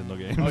through the Nintendo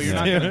games. Oh,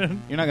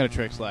 you're not gonna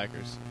trick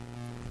slackers.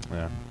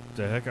 Yeah.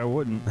 The heck, I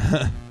wouldn't.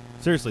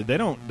 Seriously, they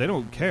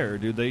don't care,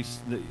 dude. They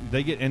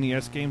get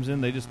NES games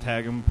in, they just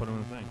tag them, put them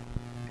in the thing.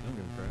 They don't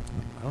give a crap.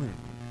 I don't even,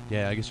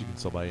 yeah, I guess you can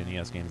still buy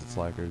NES games at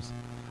Slackers.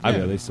 Yeah,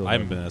 they still I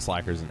haven't have been at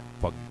Slackers in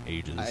fucking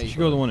ages. I- You should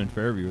go to the one in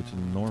Fairview. It's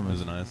enormous.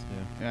 Is it nice?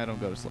 Yeah, I don't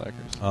go to slackers.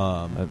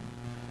 So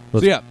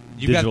Let's- yeah,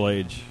 you've got Digital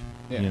age.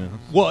 Yeah. You know.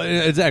 well,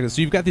 exactly.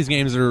 So you've got these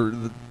games that are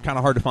kind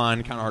of hard to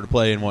find, kind of hard to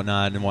play, and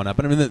whatnot.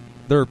 But I mean,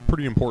 they're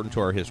pretty important to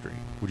our history.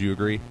 Would you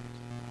agree?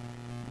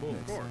 Well,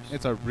 of course.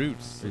 It's our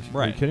roots. Are you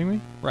Right. kidding me?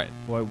 Right.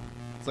 Why?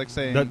 It's like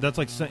saying That's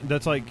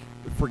like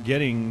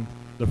forgetting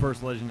the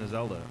first Legend of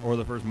Zelda or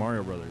the first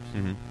Mario Brothers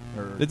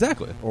or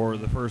Exactly. or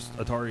the first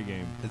Atari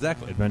game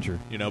Exactly. adventure.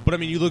 But I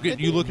mean, you look at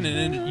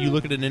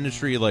an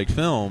industry like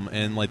film,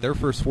 and like their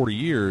first 40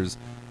 years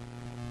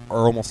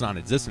are almost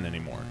non-existent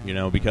anymore.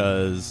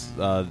 Because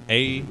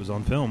It was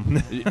on film.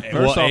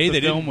 First off,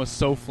 the film was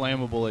so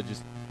flammable it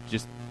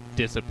just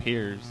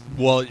disappears.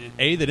 Well,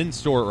 they didn't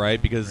store it right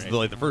because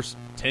Right. the first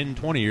 10,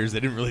 20 years they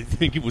didn't really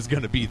think it was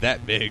going to be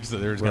that big, so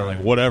they were just kind of Right.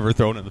 like whatever,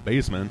 throw it in the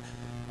basement.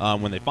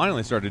 When they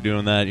finally started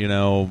doing that,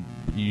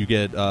 you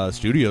get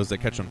studios that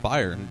catch on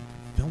fire, and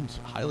film's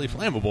highly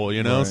flammable,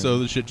 Right. so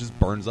the shit just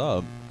burns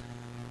up.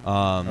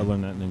 I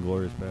learned that in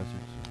Inglourious Bastards.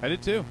 I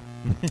did too.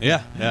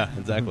 Yeah, Good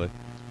exactly.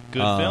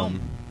 film.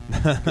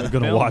 I'm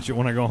gonna watch it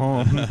when I go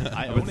home.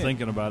 I I've own been it.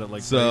 thinking about it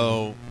like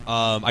So,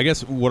 I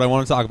guess what I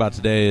want to talk about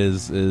today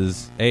is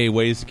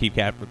ways to keep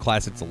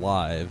classics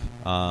alive,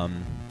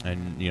 and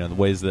the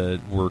ways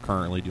that we're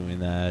currently doing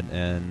that,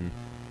 and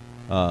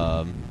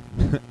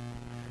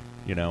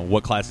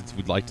what classics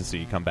we'd like to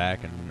see come back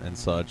and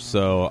such.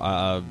 So,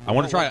 I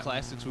want to try what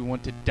classics we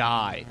want to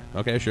die.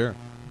 Okay, sure.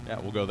 Yeah,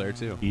 we'll go there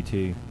too.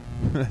 E.T.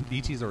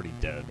 E.T.'s already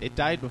dead. It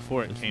died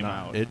before it It's came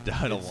not. out. It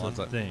died It's a long a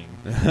time.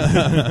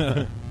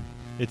 thing.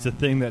 It's a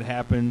thing that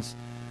happens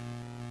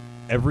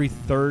every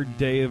third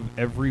day of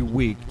every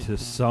week to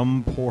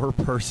some poor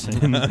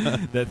person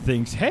that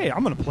thinks, "Hey,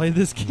 I'm going to play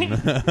this game."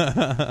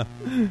 I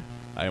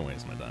ain't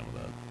wasting my time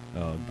with that.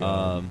 Oh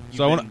god.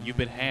 So I want You've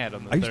been had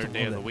on the I used to third day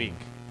love of the that week.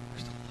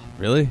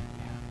 really.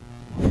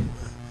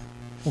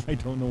 I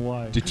don't know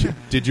why.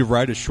 Did you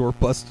ride a short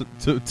bus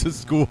to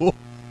school?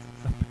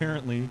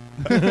 Apparently.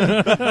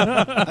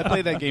 I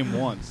played that game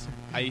once.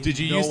 I Did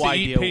you no used to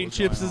idea eat what paint was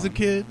chips going as a on.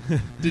 kid?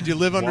 Did you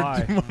live under?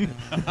 Why?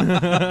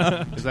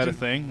 Is that a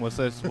thing? What's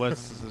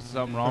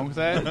something wrong with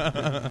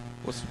that?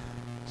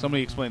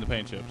 Somebody explain the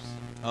paint chips.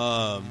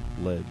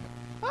 Lead.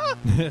 God.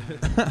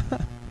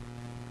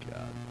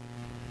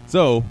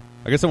 So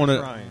I guess I want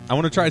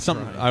to try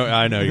something.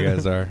 I know you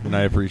guys are, and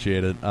I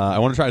appreciate it. I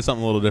want to try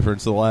something a little different.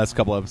 So the last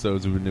couple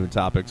episodes we've been doing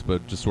topics,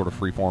 but just sort of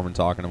free form and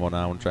talking and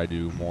whatnot. I want to try to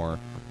do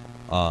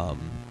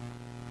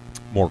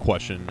more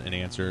question and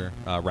answer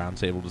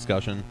roundtable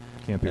discussion.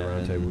 Can't be a round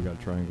And- table. We got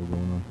a triangle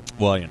going on.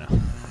 Well,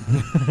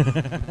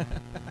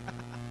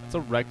 It's a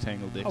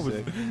rectangle, Dick.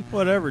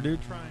 Whatever, dude.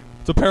 Triangle.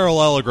 it's a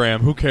parallelogram.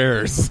 Who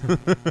cares?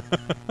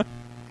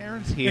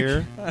 Aaron's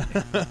here. Yeah,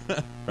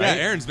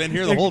 Aaron's been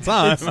here the whole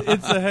time.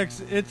 It's a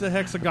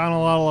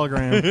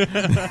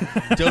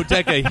hexagonalogram.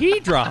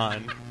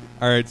 Dodecahedron.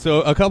 All right,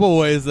 so a couple of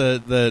ways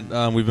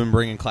that we've been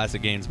bringing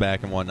classic games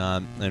back and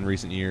whatnot in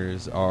recent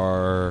years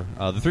are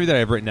the three that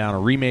I've written down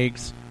are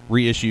remakes,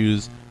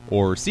 reissues,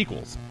 or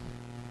sequels.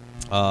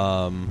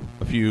 A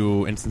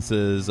few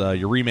instances,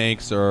 your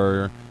remakes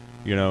are,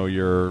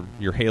 your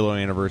Halo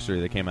anniversary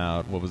that came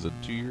out. What was it,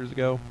 2 years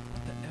ago?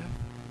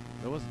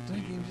 That wasn't Did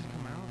the game just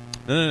come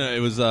out? No. It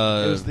was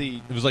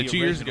like the 2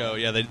 years original. ago.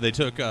 Yeah, they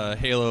took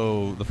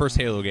Halo, the first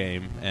Halo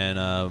game,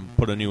 and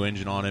put a new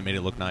engine on it, made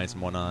it look nice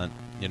and whatnot.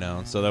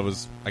 So that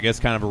was, I guess,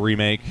 kind of a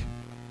remake.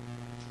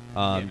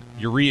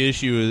 Your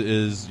reissue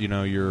is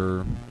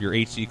your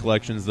HD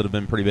collections that have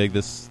been pretty big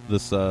this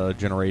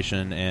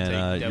generation, and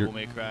Take your, Devil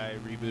May Cry,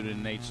 reboot it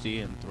in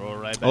HD, and throw it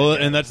right back. oh,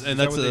 in. and that's Is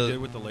that what they did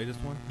with the latest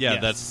one? yeah,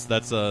 Yes.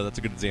 that's a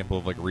good example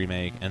of like a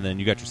remake. And then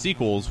you got your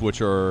sequels,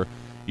 which are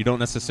You don't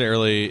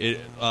necessarily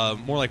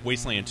more like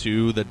Wasteland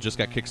 2 that just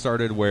got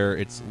kickstarted, where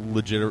it's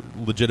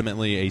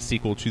legitimately a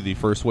sequel to the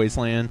first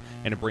Wasteland,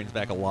 and it brings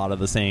back a lot of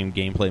the same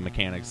gameplay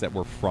mechanics that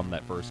were from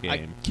that first game.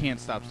 I can't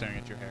stop staring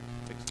at your hair.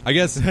 I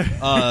guess,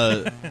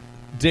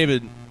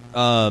 David,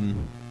 how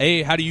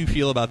do you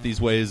feel about these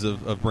ways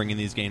of bringing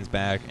these games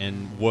back,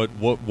 and what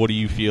do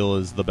you feel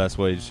is the best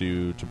way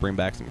to bring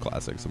back some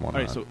classics and whatnot?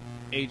 All right, so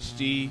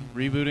HD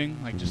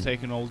rebooting, like just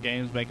taking old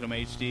games, making them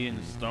HD, and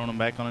just throwing them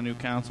back on a new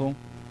console.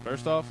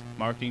 First off,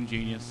 marketing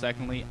genius.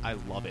 Secondly, I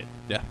love it.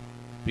 Yeah.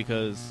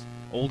 Because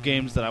old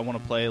games that I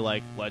want to play,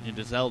 like Legend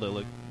of Zelda,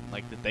 look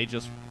like that they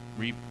just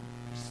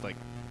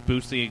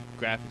boost the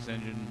graphics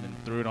engine and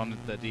threw it on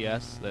the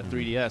DS, the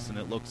 3DS, and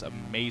it looks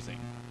amazing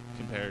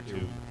compared to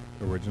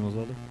Original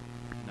Zelda?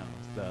 no,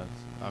 it's the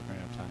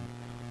Ocarina of Time.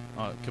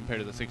 Compared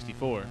to the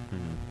 64.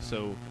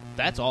 So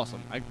that's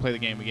awesome. I can play the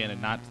game again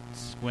and not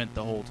squint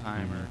the whole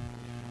time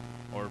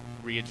or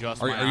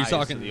readjust my eyes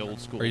to the old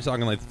school. Are you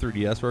talking like the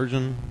 3DS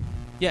version?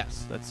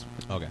 Yes, that's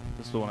Okay.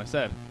 That's the one I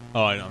said.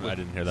 Oh, I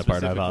didn't hear that part.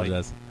 I Specifically.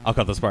 apologize. I'll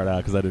cut this part out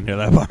because I didn't hear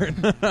that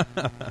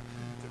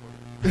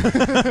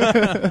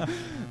part.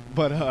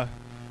 But I'm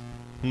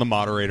the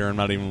moderator. I'm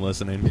not even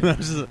listening.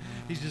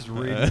 He's just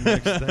reading the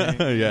next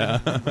thing. Yeah.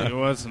 it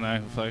was, and I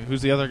was like,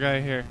 "Who's the other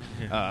guy here?"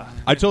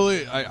 I totally.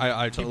 You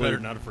better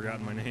not have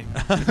forgotten my name.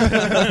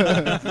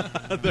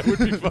 That would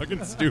be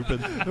fucking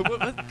stupid.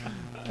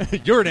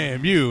 Your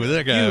name, you,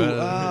 that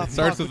guy. You,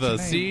 starts fuck, with a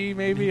what's your C,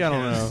 maybe. I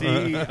don't know.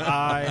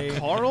 C-I...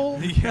 Carl?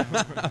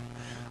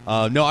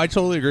 No, I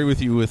totally agree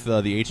with you with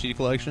the HD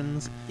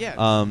collections.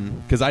 Yeah.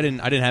 Because I didn't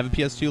have a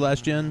PS2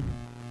 last gen,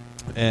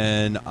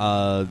 and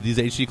these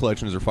HD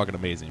collections are fucking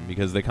amazing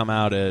because they come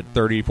out at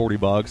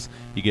 $30-$40.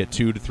 You get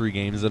 2 to 3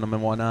 games in them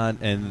and whatnot,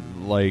 and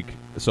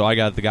so I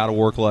got the God of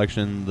War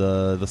collection,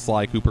 the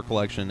Sly Cooper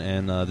collection,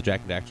 and the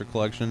Jack and Daxter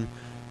collection.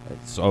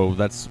 So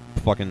that's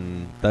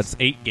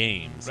 8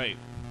 games, Right.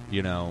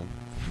 You know,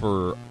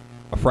 for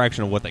a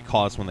fraction of what they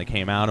cost when they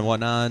came out and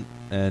whatnot.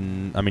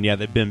 And I mean, yeah,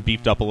 they've been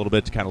beefed up a little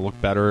bit to kind of look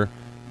better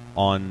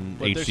on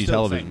But they're HD still the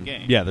television. same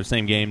game. Yeah, they're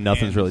same game.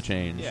 Nothing's And- really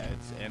changed. Yeah,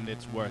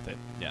 it's worth it.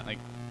 Yeah. Like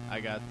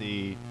I got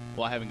I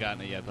haven't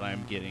gotten it yet, but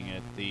I'm getting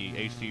it. The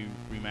HD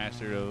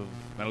remaster of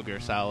Metal Gear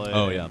Solid.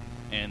 Oh, yeah.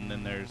 And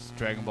then there's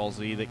Dragon Ball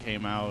Z that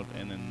came out,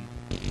 and then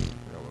I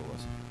forgot what it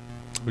was.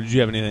 Did you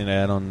have anything to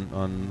add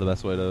on the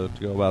best way to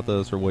go about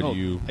this, or what do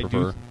you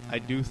prefer? I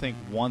do think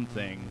one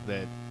thing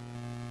that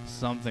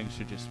something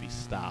should just be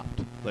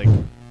stopped. Like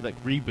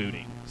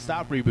rebooting.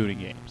 Stop rebooting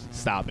games.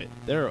 Stop it.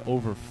 There are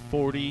over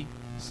 40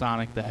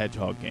 Sonic the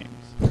Hedgehog games.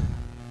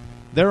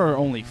 There are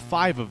only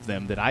 5 of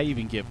them that I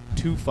even give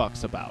 2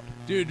 fucks about.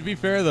 Dude, to be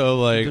fair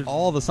though, like There's-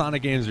 all the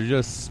Sonic games are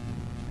just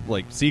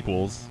like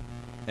sequels,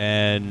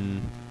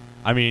 and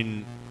I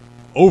mean,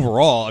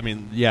 overall, I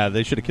mean, yeah,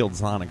 they should have killed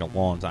Sonic a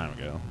long time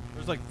ago.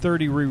 There's like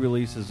 30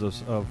 re-releases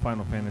of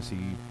Final Fantasy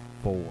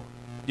IV.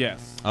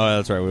 Yes. Oh,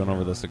 that's right. We went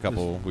over this a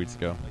couple weeks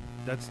ago.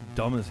 That's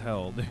dumb as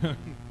hell, dude.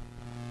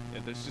 Yeah,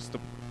 there's just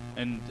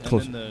and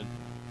Close. then the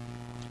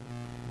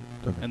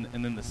Okay.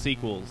 and then the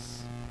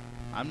sequels.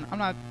 I'm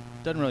not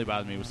doesn't really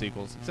bother me with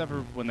sequels except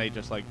for when they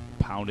just like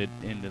pound it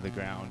into the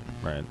ground.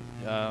 Right.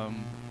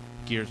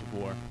 Gears of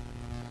War.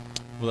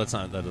 Well, that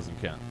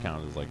doesn't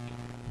count as like.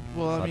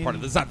 Well,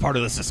 It's not part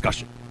of this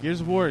discussion. Gears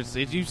of War is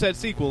you said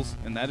sequels,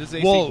 and that is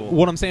a Well, sequel.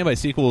 what I'm saying by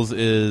sequels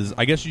is,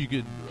 I guess you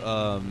could.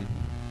 I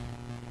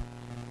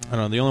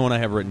don't know. The only one I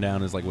have written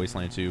down is like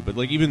Wasteland 2, but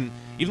like even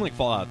like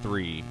Fallout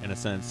 3, in a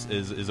sense,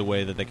 is a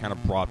way that they kind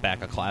of brought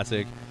back a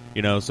classic.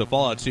 You know, so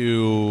Fallout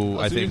 2,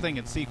 I so you're think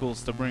thinking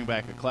sequels to bring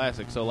back a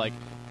classic. So like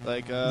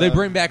they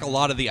bring back a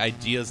lot of the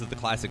ideas that the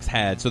classics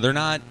had. So they're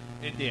not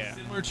Yeah.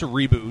 similar to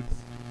reboots.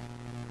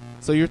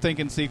 So you're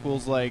thinking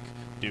sequels like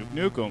Duke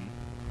Nukem.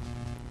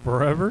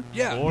 Forever?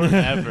 Yeah.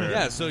 Forever.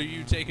 Yeah, so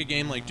you take a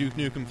game like Duke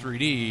Nukem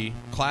 3D,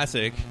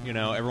 classic, you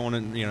know,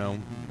 everyone, you know,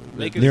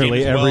 Make the it- game Nearly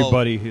is well-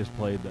 everybody has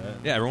played that.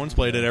 Yeah, everyone's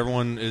played it.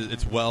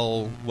 It's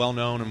well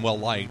known and well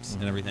liked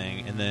and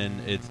everything. And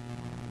then it's,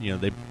 you know,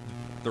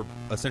 they're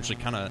essentially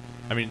kind of.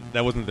 I mean,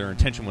 that wasn't their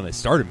intention when they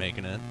started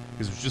making it,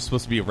 because it was just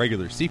supposed to be a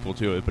regular sequel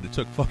to it. But it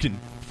took fucking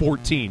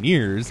 14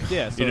 years.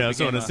 Yeah, so you know. it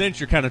So in became a a- sense,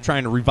 you're kind of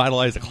trying to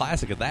revitalize a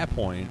classic at that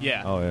point.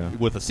 Yeah. Oh, yeah.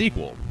 With a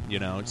sequel, you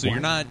know, so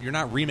you're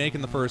not remaking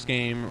the first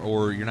game,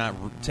 or you're not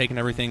taking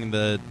everything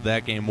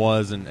that game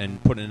was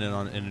and putting it in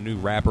a new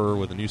wrapper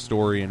with a new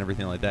story and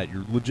everything like that.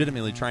 You're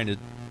legitimately trying to,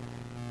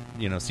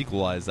 you know,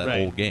 sequelize that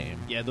Right. old game.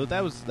 Yeah,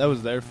 that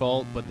was their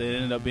fault, but they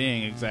ended up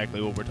being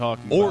exactly what we're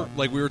talking Or about.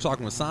 like we were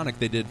talking with Sonic,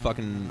 they did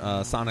fucking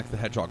Sonic the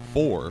Hedgehog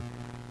 4.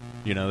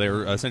 You know, they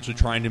were essentially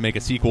trying to make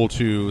a sequel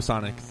to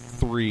Sonic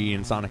 3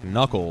 and Sonic and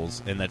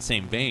Knuckles in that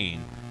same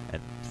vein,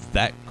 and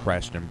that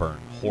crashed and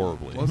burned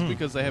horribly. Well, it's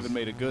because they haven't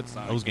made a good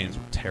Sonic Those game games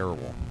were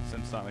terrible.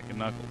 since Sonic and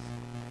Knuckles.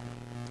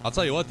 I'll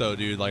tell you what, though,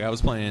 dude. Like, I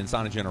was playing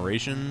Sonic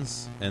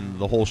Generations, and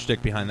the whole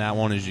shtick behind that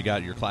one is you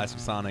got your classic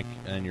Sonic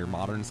and your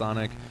modern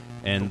Sonic,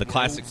 And the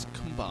classic,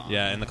 combined.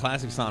 yeah, and the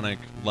classic Sonic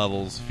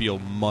levels feel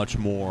much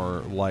more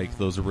like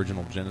those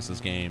original Genesis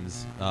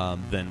games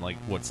than like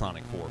what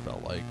Sonic 4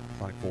 felt like.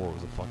 Sonic 4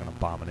 was a fucking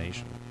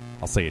abomination.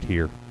 I'll say it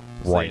here,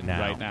 right now.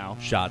 Right now.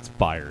 Shots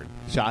fired.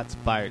 Shots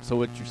fired. So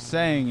what you're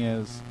saying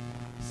is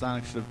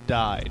Sonic should have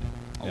died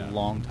a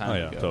long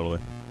time ago. Totally.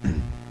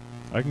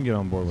 I can get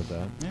on board with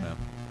that. Yeah.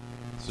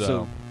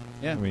 So,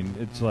 yeah. I mean,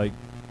 it's like,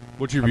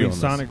 what's your I view mean, on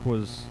Sonic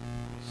was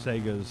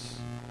Sega's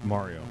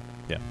Mario.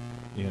 Yeah.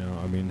 You know,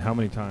 I mean, how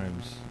many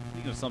times?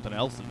 Think of something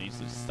else that needs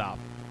to stop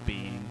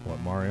being. What,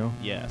 Mario?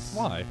 Yes.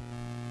 Why?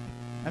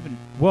 I haven't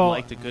Well,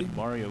 liked a good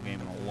Mario game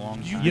in a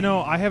long time. You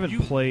know, I haven't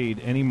played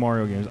any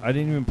Mario games. I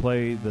didn't even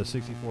play the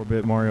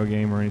 64-bit Mario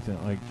game or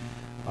anything. Like,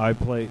 I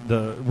played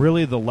the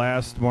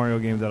last Mario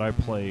game that I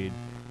played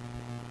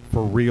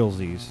for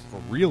realsies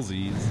For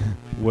realsies.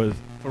 was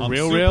For I'm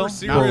real, super real?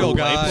 serial Not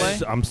guy.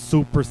 play? I'm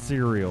super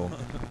serial.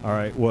 All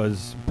right,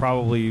 was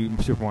probably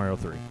Super Mario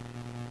 3.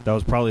 That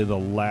was probably the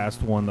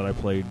last one that I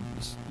played,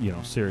 you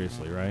know,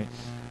 seriously, right?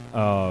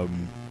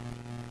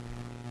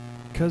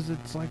 Because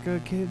it's like a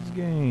kid's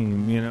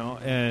game, you know,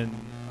 and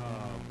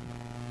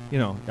you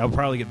know, I'll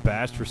probably get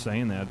bashed for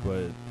saying that,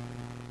 but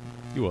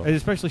You will. and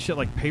especially shit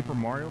like Paper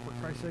Mario, for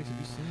Christ's sakes. Have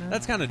you seen that?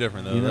 That's kind of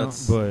different, though. You know,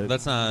 but-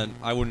 that's not.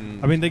 I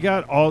wouldn't. I mean, they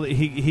got all.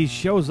 He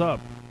shows up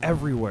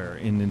everywhere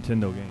in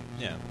Nintendo games.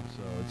 Yeah.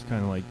 So it's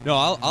kind of like no,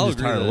 I'll I'm just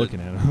agree. tired That, of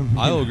looking at him.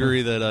 I'll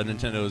agree that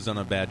Nintendo has done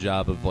a bad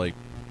job of like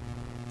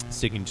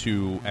sticking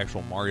to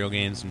actual Mario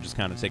games and just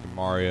kind of taking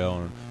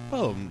Mario and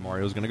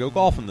Mario's going to go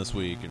golfing this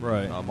week, and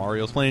Right.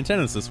 Mario's playing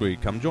tennis this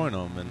week. Come join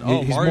them, and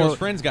He's Mario's more-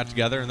 friends got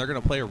together and they're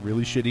going to play a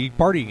really shitty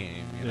party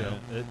game. You know,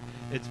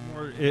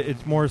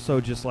 It's more so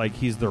just like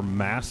he's their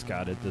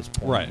mascot at this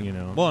point, right? You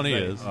know, well, and he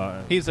Right. is.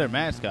 He's their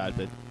mascot,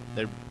 but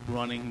they're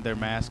running their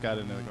mascot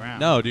into the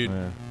ground. No, dude.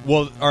 Yeah.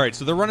 Well, all right.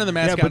 So they're running the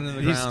mascot yeah, but into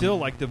the he's ground. still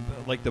like the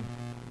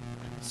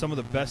some of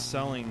the best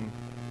selling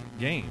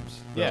games.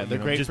 Yeah, though, they're you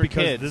know, great just for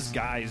because kids. this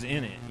guy's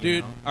in it, you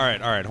Dude, know? all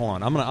right, hold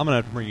on. I'm gonna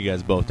have to bring you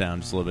guys both down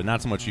just a little bit.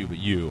 Not so much you, but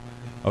you.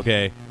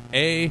 Okay.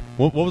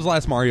 What was the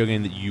last Mario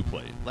game that you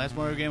played? Last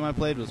Mario game I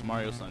played was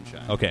Mario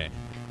Sunshine. Okay.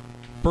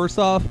 First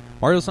off,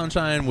 Mario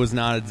Sunshine was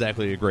not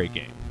exactly a great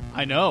game.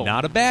 I know.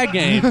 Not a bad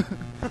game.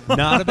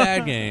 Not a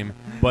bad game,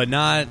 but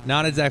not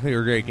exactly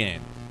a great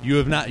game. You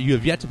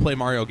have yet to play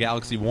Mario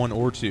Galaxy 1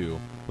 or 2.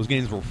 Those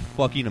games were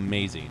fucking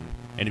amazing.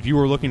 And if you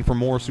were looking for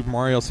more Super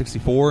Mario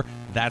 64,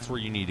 that's where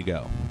you need to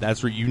go.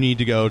 That's where you need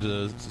to go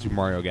to Super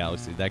Mario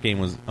Galaxy. That game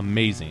was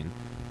amazing.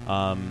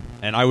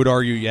 And I would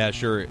argue, yeah,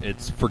 sure,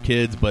 it's for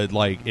kids, but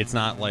like it's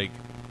not like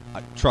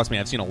trust me,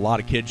 I've seen a lot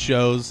of kids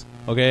shows.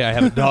 Okay, I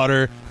have a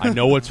daughter. I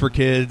know what's for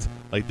kids.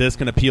 Like this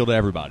can appeal to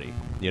everybody,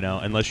 you know.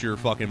 Unless you're a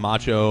fucking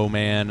macho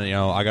man, you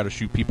know. I got to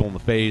shoot people in the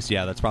face.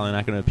 Yeah, that's probably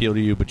not going to appeal to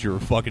you. But you're a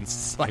fucking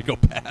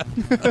psychopath.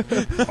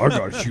 I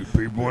gotta shoot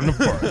people in the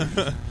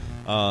face.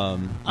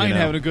 I ain't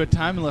having a good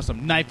time unless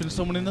I'm knifing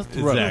someone in the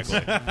throat.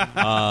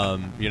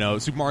 Exactly. You know,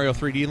 Super Mario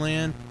 3D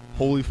Land.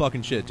 Holy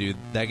fucking shit, dude!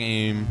 That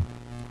game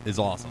is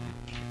awesome.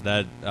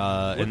 That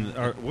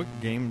What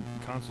game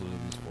console is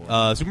this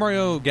for? Super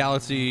Mario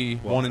Galaxy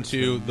 1 and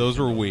 2. Those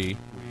were Wii.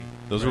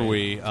 Those were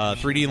Wii.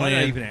 3D Why did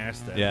I Land. even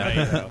ask that?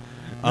 Yeah.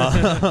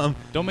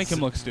 Don't make him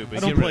look stupid.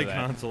 I don't Get rid play of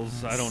that.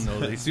 consoles. I don't know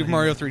these Super things.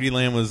 Mario 3D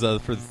Land was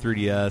for the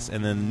 3DS,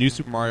 and then New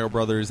Super Mario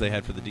Brothers they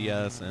had for the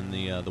DS and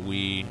the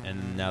Wii,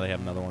 and now they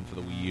have another one for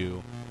the Wii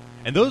U.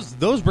 And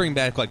those bring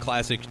back like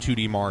classic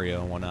 2D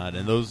Mario and whatnot,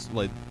 and those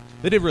like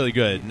they did really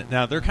good.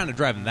 Now they're kind of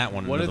driving that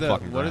one into the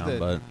fucking ground.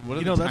 What are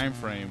You know, the that's- time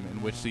frame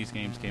in which these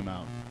games came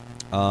out?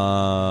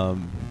 But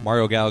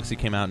Mario Galaxy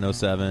came out in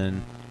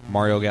 2007.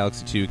 Mario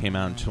Galaxy 2 came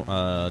out in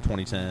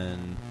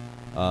 2010.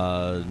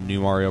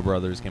 New Mario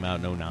Brothers came out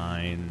in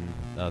 2009.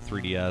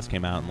 3DS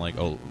came out in like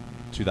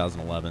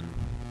 2011.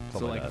 So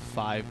Something like like that.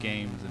 5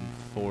 games in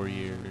 4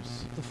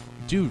 years,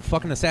 Dude,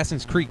 fucking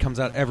Assassin's Creed comes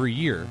out every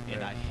year.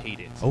 and I hate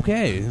it.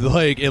 Okay,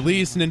 like at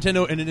least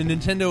Nintendo and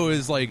Nintendo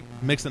is like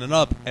mixing it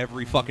up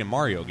every fucking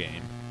Mario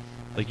game.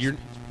 Like you're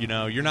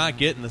not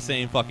getting the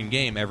same fucking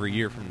game every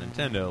year from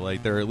Nintendo.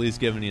 Like they're at least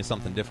giving you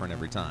something different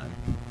every time.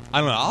 I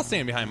don't know. I'll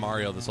stand behind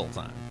Mario this whole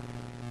time.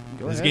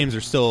 Go These ahead. games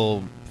are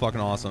still fucking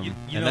awesome. You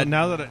And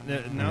know,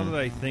 that- now that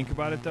I think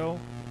about it, though,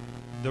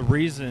 the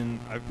reason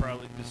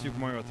the Super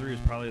Mario 3 is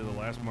probably the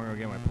last Mario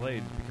game I played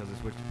is because I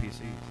switched to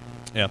PC.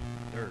 yeah,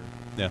 Third,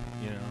 yeah.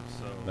 you know,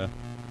 so Yeah.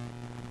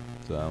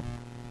 So,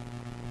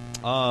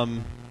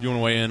 you want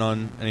to weigh in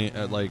on any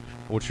like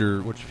what's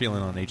your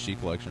feeling on HD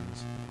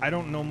collections? I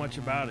don't know much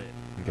about it.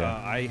 Okay.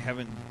 I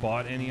haven't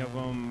bought any of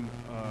them,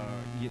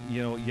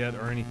 yet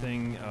or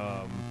anything.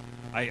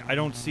 I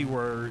don't see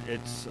where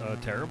it's a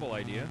terrible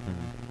idea.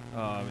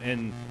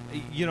 And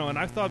you know, and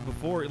I've thought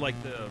before, like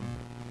the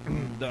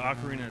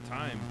Ocarina of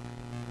Time,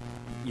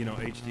 you know,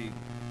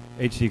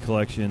 HD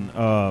collection.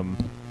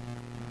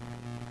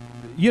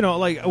 You know,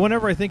 like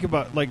whenever I think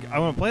about like I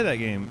want to play that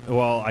game,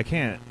 well, I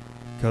can't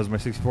because my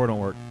 64 don't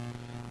work,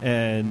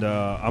 and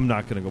I'm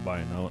not going to go buy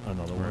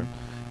another one.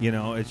 You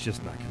know, it's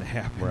just not going to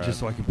happen. Right. Just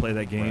so I can play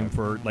that game Right.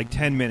 for like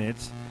 10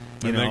 minutes,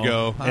 And then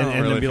go,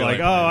 and then be like,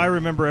 oh, I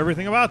remember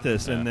everything about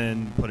this, Yeah. and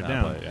then put it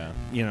down. But, yeah.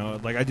 You know,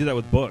 like I do that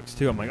with books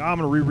too. I'm like, oh, I'm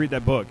going to reread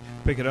that book,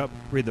 pick it up,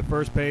 read the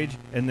first page,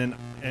 and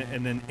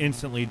then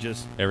instantly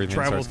just Everything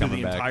travel starts through the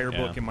coming back, entire yeah.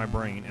 book in my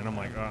brain, and I'm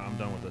like, oh, I'm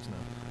done with this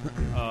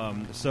now.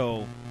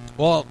 So,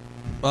 Well,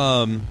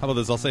 how about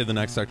this? I'll save the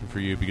next section for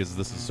you because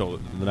this is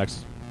the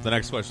next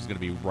question is going to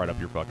be right up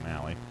your fucking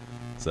alley.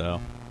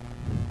 So,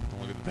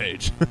 don't look at the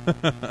page.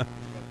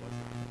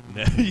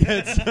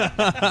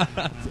 Yeah,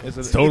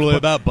 it's totally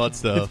about butt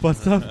stuff. butt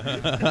stuff.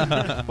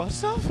 Butt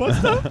stuff? Butt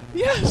stuff?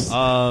 Yes.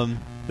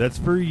 That's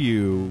for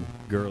you,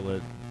 girl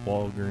at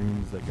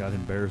Walgreens that got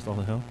embarrassed all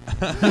the hell.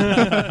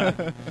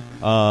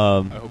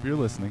 I hope you're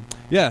listening.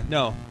 Yeah,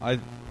 no, I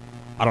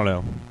don't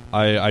know.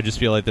 I just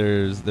feel like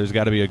there's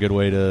got to be a good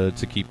way to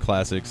keep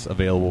classics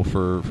available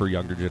for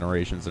younger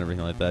generations and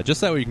everything like that. Just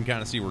that way you can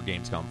kind of see where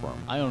games come from.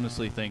 I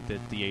honestly think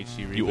that the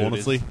HD reboot You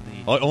honestly? is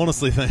I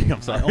honestly think.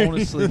 I'm sorry. I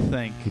honestly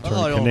think He Oh,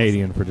 turned I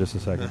Canadian for just a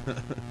second.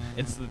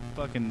 it's the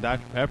fucking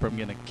Dr. Pepper. I'm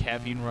getting a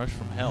caffeine rush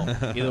from hell.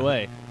 Either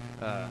way,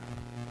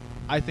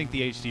 I think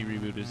the HD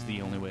reboot is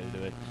the only way to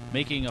do it.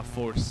 Making a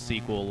forced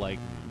sequel like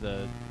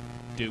the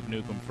Duke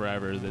Nukem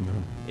Forever, that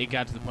it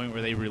got to the point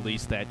where they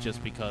released that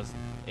just because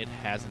it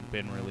hasn't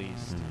been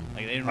released.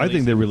 Like, they didn't I think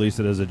release they it. released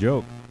it as a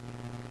joke.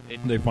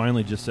 It- They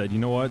finally just said, you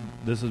know what?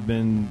 This has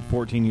been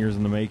 14 years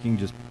in the making.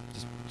 Just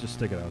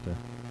stick it out there.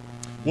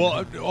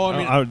 Well,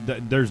 I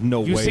mean, there's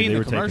no You've way seen they the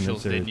were taking it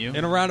commercials, serious. didn't you?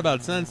 in a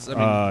roundabout sense, I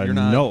mean, you're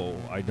not. No,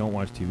 I don't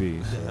watch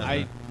TV. So.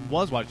 I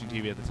was watching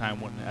TV at the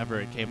time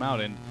whenever it came out,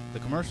 and the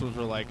commercials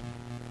were like,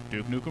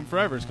 Duke Nukem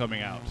Forever is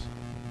coming out.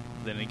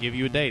 Then they give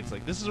you a date. It's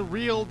like, this is a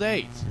real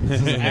date.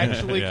 This is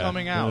actually Yeah.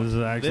 coming out. This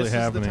is actually this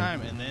happening. is the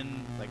time. And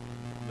then, like,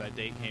 that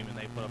date came, and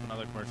they put up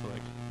another commercial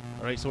like,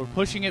 all right, so we're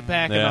pushing it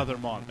back Yeah. another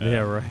month. Yeah,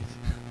 right.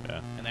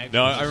 Yeah. And actually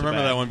No, it's I just remember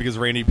back. that one because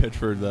Randy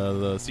Pitchford,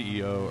 the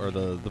CEO or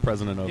the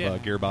president of Yeah.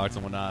 Gearbox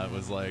and whatnot,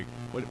 was like,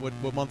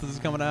 "What month is this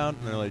coming out?"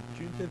 And they're like,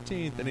 "June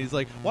 15th." And he's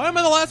like, "Why am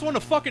I the last one to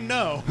fucking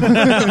know?"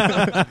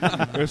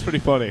 It was pretty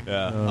funny.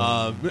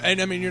 Yeah.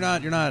 And I mean, you're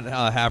not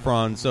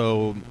Halfron,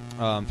 so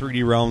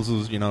 3D Realms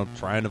was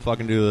trying to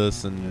fucking do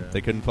this, and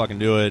they couldn't fucking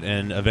do it,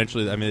 and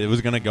eventually, I mean, it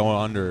was going to go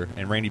under.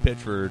 And Randy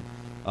Pitchford,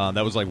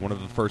 that was like one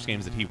of the first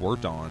games that he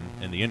worked on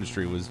in the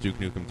industry was Duke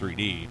Nukem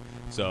 3D.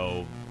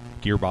 So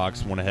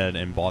Gearbox went ahead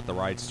and bought the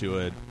rights to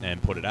it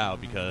and put it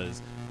out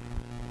because,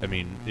 I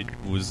mean, it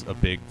was a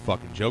big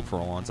fucking joke for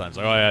a long time. It's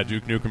like, oh yeah,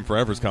 Duke Nukem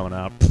Forever's coming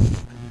out,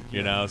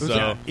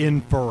 so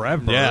In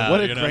forever. Yeah.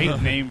 What a you know.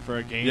 great name for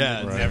a game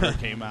Yeah, that right. never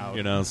came out.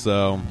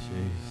 so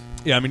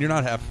Jeez. yeah, I mean, you're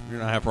not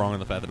half wrong in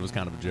the fact that it was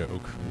kind of a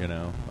joke,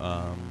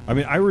 I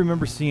mean, I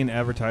remember seeing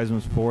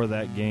advertisements for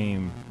that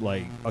game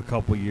like a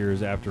couple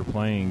years after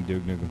playing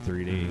Duke Nukem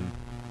 3D.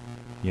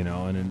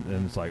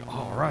 And it's like,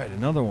 all right,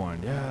 another one,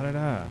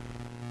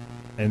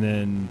 and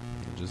then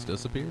it just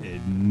disappeared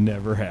it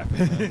never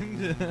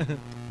happened.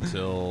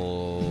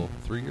 until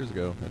 3 years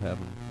ago. It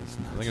happened. I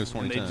think it was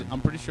And 2010.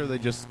 I'm pretty sure they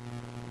just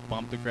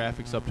bumped the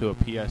graphics up to a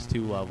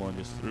PS2 level and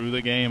just threw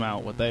the game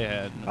out what they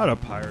had. I'd have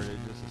pirated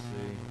just to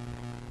see.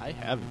 I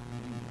have it.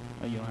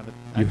 Oh, you don't have it?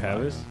 You Xbox?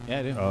 have it? Yeah,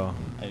 I do. Oh,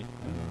 I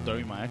throw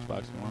you my Xbox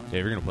if you want. Yeah,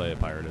 if you're gonna play it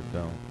pirated,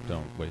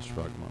 don't waste your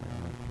fucking money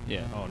on it.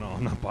 Yeah. oh no,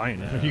 I'm not buying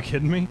it. Yeah. Are you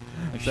kidding me?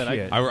 Like I said,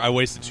 Shit. I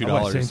wasted I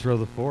watched Saints $2. Row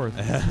the Fourth.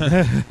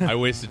 I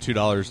wasted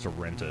 $2 to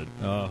rent it,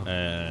 Oh,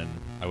 and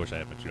I wish I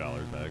had my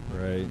 $2 back.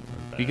 right,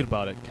 you could have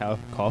bought it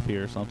coffee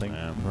or something.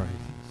 Yeah. right.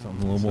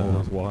 Something a little more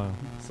worthwhile.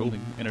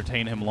 Something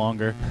entertain him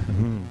longer.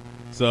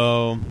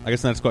 So I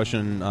guess the next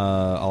question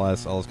I'll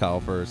ask Kyle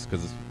first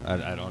because I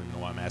don't even know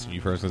why I'm asking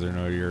you first because I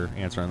know your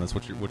answer on this.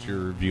 What's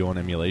your view on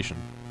emulation?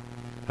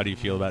 How do you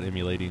feel about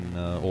emulating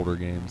older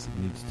games?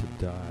 Needs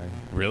to die.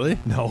 Really?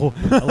 No,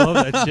 I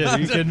love that shit. Are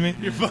you kidding me?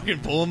 You're fucking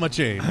pulling my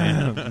chain,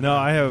 man. No,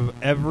 I have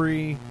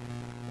every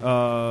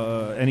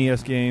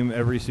NES game,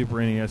 every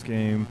Super NES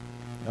game,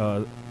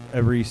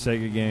 every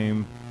Sega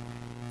game.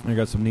 I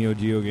got some Neo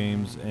Geo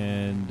games,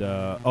 and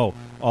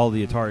all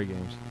the Atari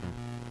games,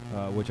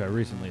 which I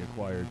recently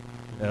acquired,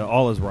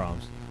 all as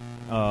ROMs.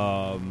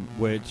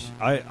 Which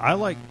I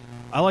like.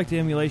 I like the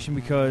emulation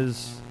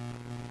because,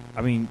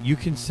 I mean, you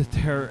can sit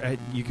there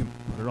you can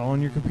put it all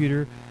on your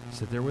computer,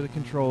 sit there with a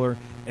controller,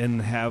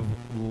 and have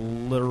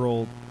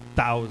literal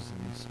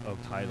thousands of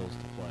titles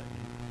to play.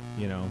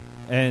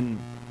 And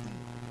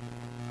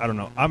I don't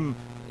know. I'm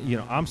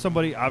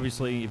somebody.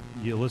 Obviously, if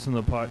you listen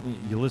to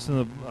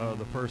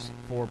the first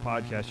 4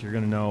 podcasts, you're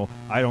gonna know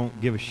I don't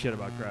give a shit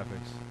about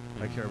graphics.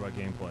 I care about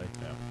gameplay.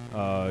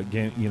 Yeah.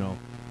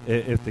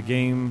 If the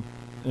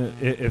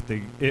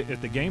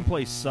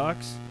gameplay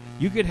sucks,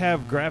 you could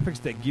have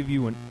graphics that give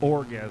you an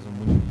orgasm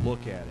when you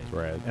look at it.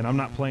 Right. And I'm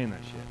not playing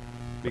that shit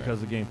because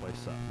the gameplay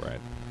sucks. Right.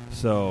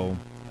 So,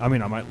 I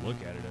mean, I might look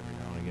at it every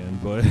now and again,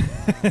 but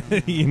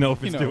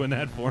if it's doing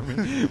that for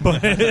me.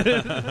 But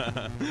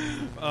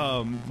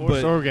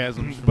Forced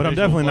orgasms. for but I'm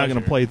visual definitely not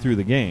going to pleasure. play through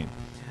the game.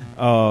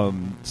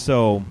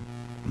 So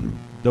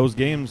those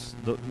games,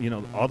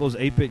 all those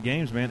 8-bit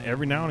games, man.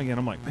 Every now and again,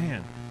 I'm like,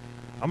 man,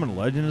 I'm in a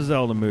Legend of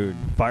Zelda mood.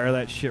 Fire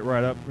that shit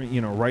right up,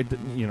 right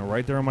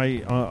there on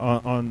my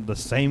on the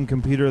same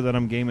computer that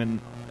I'm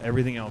gaming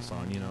everything else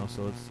on,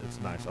 So it's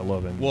nice. I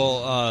love it.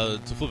 Well,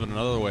 to flip it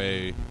another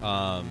way,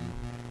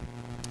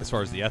 as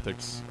far as the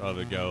ethics of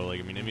it go, like,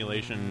 I mean,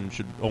 emulation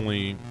should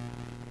only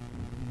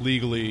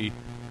legally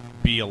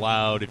be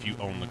allowed if you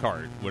own the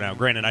cart. Well, now,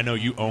 granted, I know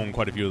you own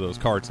quite a few of those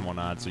carts and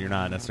whatnot, so you're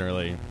not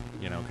necessarily,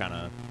 kind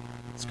of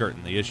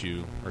skirting the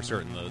issue or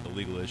skirting the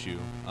legal issue.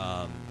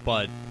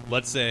 But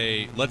let's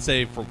say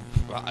for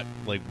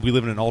like we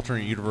live in an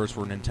alternate universe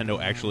where Nintendo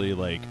actually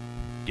like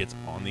gets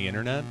on the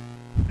internet.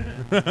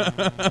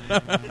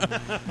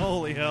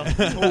 Holy hell!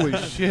 Holy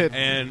shit!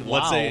 And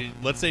wow.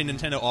 let's say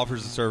Nintendo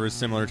offers a service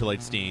similar to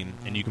like Steam,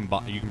 and you can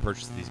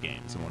purchase these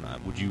games and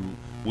whatnot.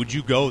 Would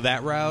you go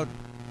that route,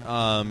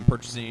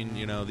 purchasing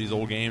these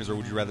old games, or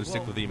would you rather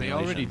stick with the emulation?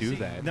 They already do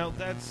that. Now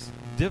that's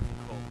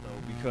difficult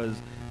though, because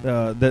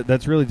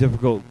that's really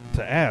difficult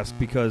to ask,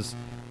 because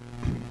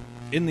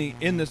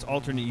in this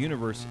alternate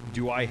universe,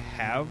 do I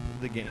have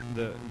the game?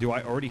 Do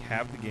I already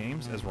have the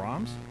games as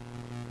ROMs?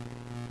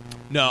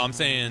 No, I'm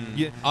saying...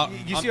 You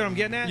see what I'm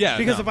getting at? Yeah.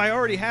 Because no. if I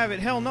already have it,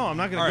 hell no, I'm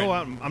not going to go right.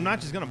 out and I'm not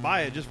just going to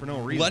buy it just for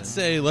no reason. Let's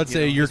say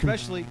you're...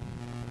 Especially...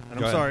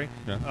 And I'm sorry.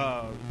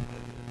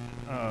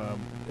 Yeah.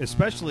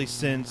 Especially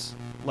since,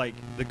 like,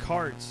 the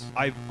carts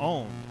I've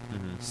owned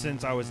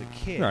since I was a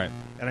kid. Right.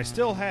 And I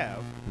still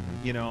have,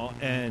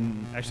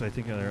 and actually I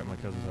think they're at my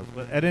cousin's house.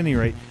 But at any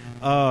rate,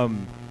 I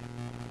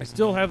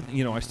still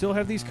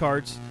have these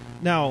carts.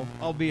 Now,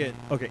 albeit,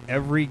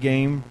 every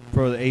game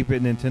for the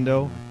 8-bit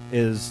Nintendo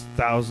is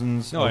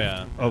thousands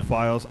of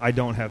files. I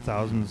don't have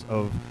thousands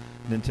of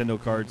Nintendo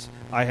carts.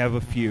 I have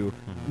a few.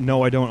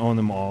 No, I don't own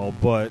them all,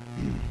 but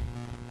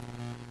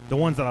the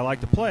ones that I like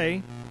to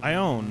play, I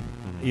own.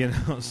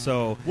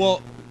 So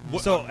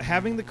so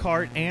having the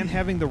cart and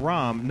having the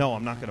ROM, no,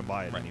 I'm not going to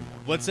buy it anymore.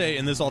 Let's say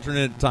in this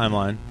alternate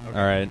timeline, all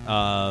right,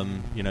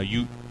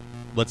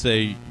 let's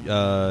say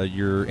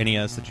your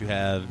NES that you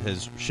have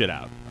has shit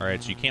out. All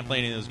right, so you can't play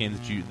any of those games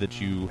that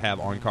you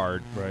have on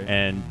card, right?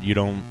 And you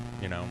don't,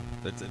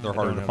 they're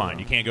harder to find.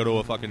 You can't go to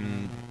a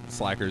fucking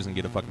Slackers and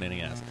get a fucking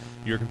NES.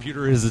 Your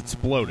computer has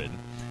exploded,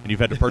 and you've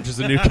had to purchase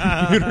a new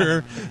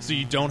computer, so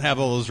you don't have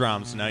all those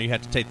ROMs. So now you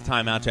have to take the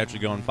time out to actually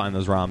go and find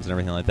those ROMs and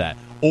everything like that.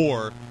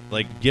 Or,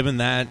 like, given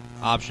that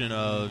option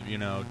of,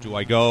 do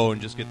I go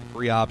and just get the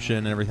free option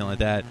and everything like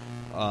that,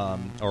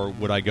 or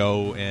would I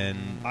go and...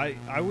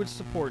 I would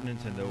support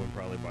Nintendo and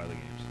probably buy the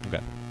games.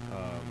 Okay.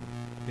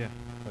 Yeah.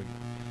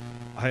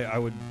 I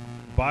would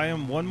buy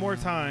them one more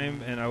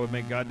time, and I would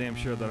make goddamn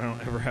sure that I don't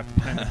ever have to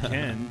buy them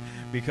again,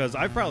 because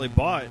I probably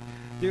bought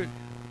the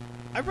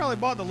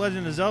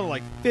Legend of Zelda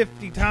like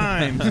 50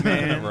 times,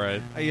 man.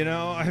 Right.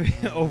 I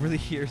mean, over the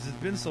years, it's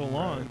been so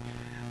long.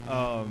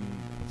 Right.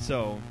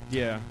 So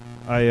yeah,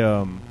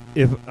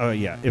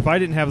 if I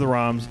didn't have the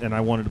ROMs and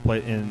I wanted to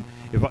play, and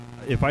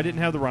if I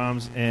didn't have the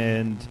ROMs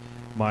and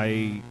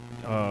my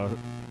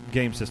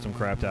game system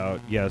crapped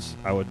out, yes,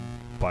 I would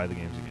buy the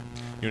games again.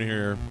 You want to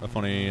hear a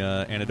funny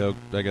anecdote,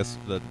 I guess,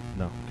 that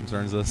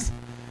concerns this?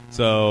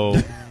 So,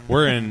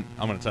 I'm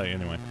going to tell you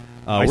anyway.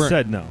 I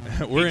said no.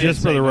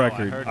 Just for the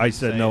record, I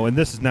said no, and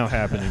this is now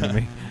happening to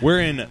me. We're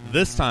in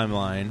this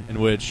timeline in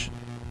which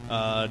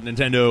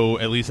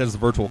Nintendo at least has the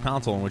virtual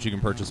console in which you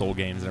can purchase old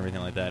games and everything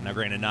like that. Now,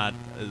 granted, not...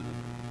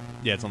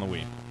 it's on the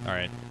Wii. All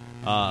right.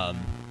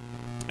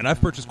 And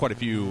I've purchased quite a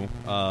few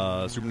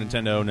Super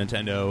Nintendo,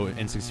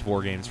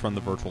 N64 games from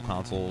the virtual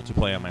console to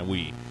play on my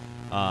Wii.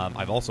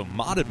 I've also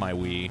modded my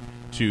Wii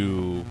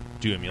to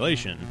do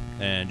emulation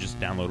and just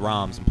download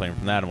ROMs and play them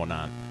from that and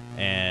whatnot.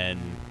 And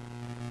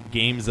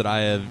games that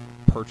I have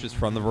purchased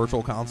from the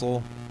virtual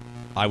console,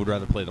 I would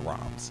rather play the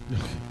ROMs.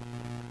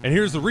 And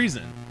here's the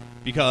reason.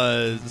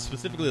 Because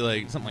specifically,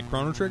 like something like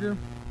Chrono Trigger,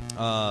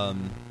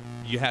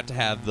 you have to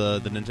have the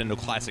Nintendo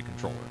Classic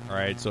controller, all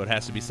right? So it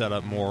has to be set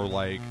up more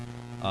like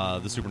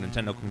the Super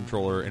Nintendo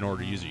controller in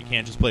order to use it. You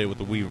can't just play it with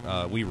the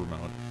Wii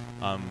remote.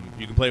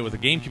 You can play it with a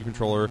GameCube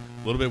controller,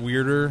 a little bit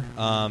weirder,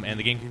 and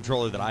the game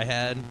controller that I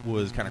had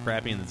was kind of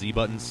crappy, and the Z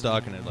button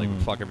stuck, and it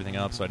would fuck everything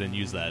up, so I didn't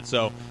use that.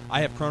 So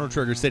I have Chrono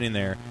Trigger sitting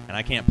there, and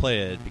I can't play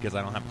it because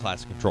I don't have a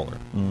classic controller.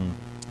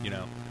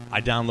 I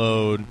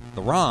download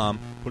the ROM,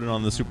 put it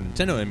on the Super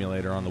Nintendo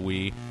emulator on the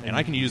Wii, and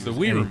I can use the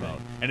Wii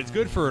remote. And it's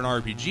good for an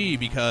RPG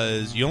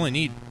because you only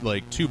need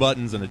like 2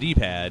 buttons and a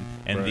D-pad,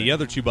 and the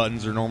other 2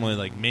 buttons are normally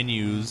like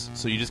menus,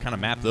 so you just kind of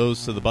map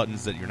those to the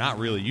buttons that you're not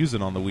really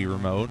using on the Wii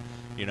remote.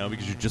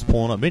 Because you're just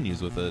pulling up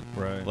menus with it.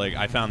 Right. Like,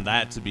 I found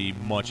that to be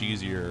much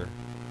easier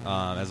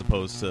as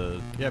opposed to...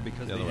 Yeah,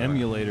 because the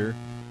emulator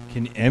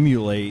can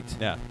emulate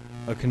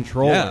a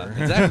controller.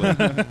 Yeah,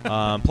 exactly.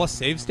 Plus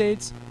save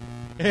states.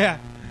 Yeah.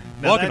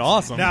 Fucking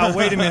awesome. Now,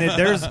 wait a minute.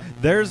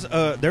 There's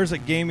a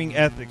gaming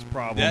ethics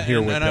problem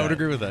here with that. And I would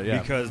agree with that, yeah.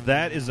 Because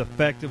that is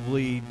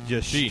effectively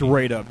just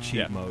straight up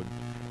cheat mode.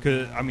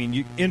 Because, I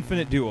mean,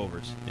 infinite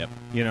do-overs.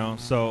 Yep.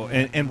 So,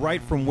 and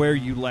right from where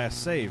you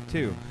last saved,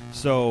 too.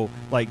 So,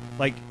 like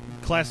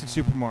classic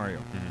Super Mario,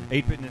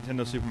 8-bit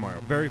Nintendo Super Mario,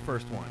 very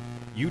first one.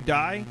 You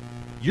die,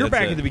 You're That's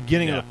back it. at the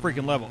beginning Yeah. of the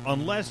freaking level,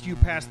 unless you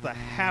pass the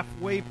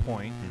halfway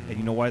point. And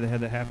you know why they had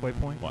the halfway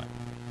point? Why?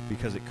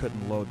 Because it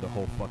couldn't load the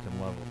whole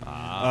fucking level.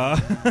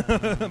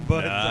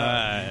 But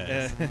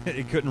Nice.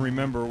 it couldn't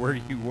remember where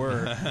you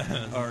were,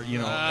 or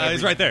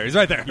he's right there. He's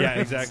right there. Yeah,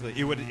 exactly.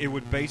 It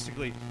would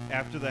basically,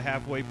 after the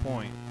halfway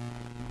point.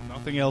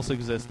 Nothing else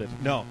existed.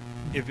 No,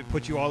 if it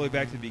put you all the way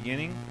back to the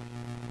beginning,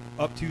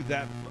 up to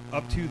that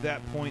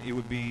point, it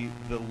would be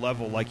the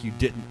level like you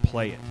didn't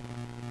play it,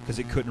 because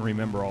it couldn't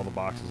remember all the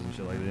boxes and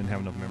shit. Like, they didn't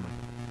have enough memory.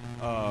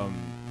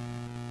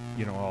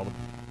 All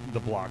the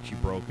blocks you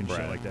broke and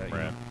shit like that. you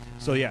know?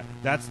 So yeah,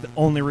 that's the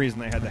only reason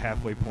they had the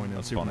halfway point in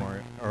That's Super funny.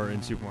 Mario or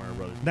in Super Mario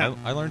Brothers. Now,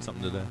 I learned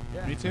something today.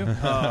 Me too.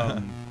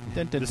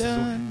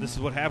 This is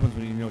what happens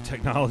when you know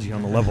technology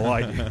on the level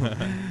I do.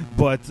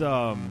 But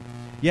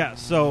yeah,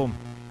 so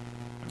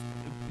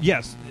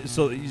yes,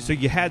 so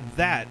you had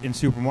that in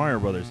Super Mario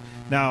Brothers.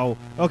 Now,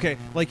 okay,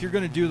 like you're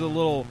going to do the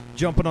little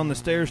jumping on the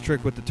stairs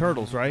trick with the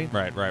turtles, right?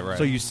 Right.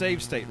 So you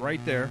save state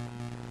right there,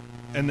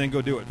 and then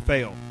go do it.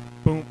 Fail,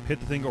 boom, hit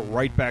the thing, go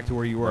right back to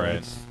where you were. Right.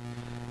 It's,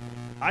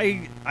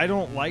 I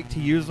don't like to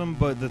use them,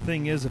 but the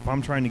thing is, if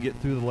I'm trying to get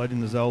through the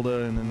Legend of Zelda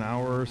in an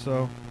hour or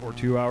so, or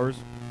 2 hours,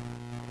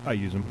 I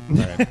use them.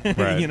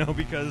 Right.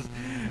 Because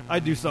I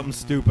do something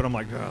stupid. I'm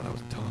like, oh, that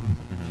was dumb.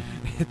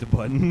 Hit the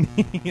button.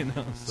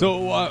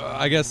 So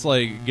I guess,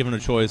 like, given a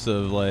choice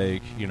of,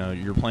 like,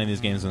 you're playing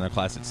these games in their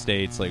classic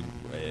states, like,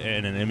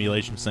 in an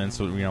emulation sense,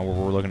 so, where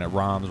we're looking at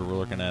ROMs, or we're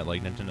looking at,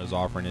 like, Nintendo's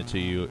offering it to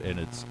you in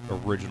its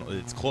original,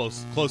 it's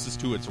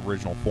closest to its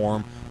original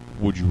form.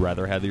 Would you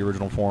rather have the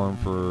original form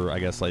for, I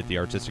guess, like, the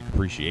artistic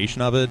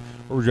appreciation of it,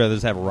 or would you rather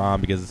just have a ROM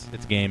because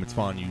it's a game, it's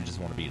fun, you just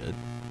want to beat it?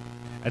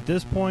 At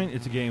this point,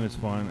 it's a game. It's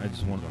fun. I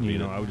just want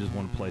beat it. I would just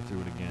want to play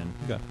through it again.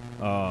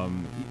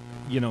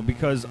 Okay.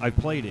 Because I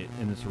played it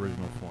in its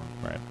original form,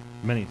 Right.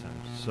 many times.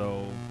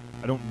 So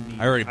I don't need.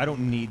 I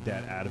don't need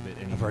that out of it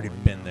anymore. I've already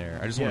been there.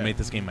 I just want to make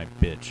this game my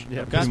bitch.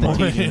 Yeah, I've got pretty the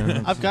much.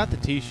 T-shirt. I've got the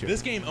T-shirt.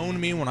 This game owned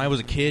me when I was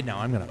a kid. Now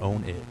I'm going to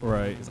own it.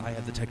 Right. Because I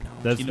have the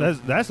technology.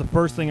 That's the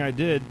first thing I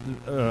did.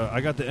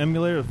 I got the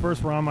emulator, the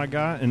first ROM I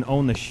got, and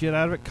owned the shit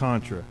out of it.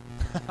 Contra,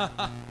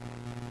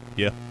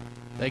 Yeah.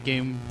 That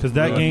game, because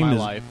that ruined game my is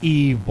life.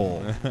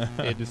 evil.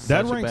 It is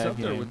That such a ranks bad up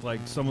there game. with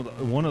like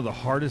one of the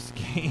hardest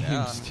games,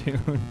 Yeah.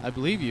 dude. I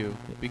believe you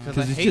because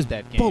I Because it's hate just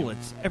that game.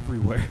 bullets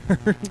everywhere.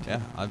 Yeah,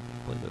 I've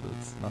played it.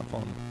 It's not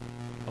fun.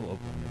 I love playing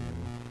it.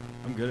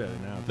 I'm good at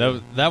it now.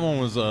 That one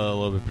was a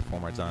little bit before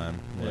my time.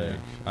 Yeah.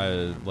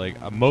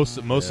 Most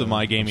of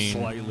my gaming.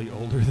 slightly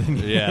older than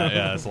you.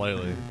 Yeah,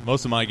 slightly.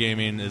 Most of my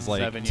gaming is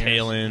like 7 years.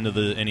 tail end of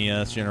the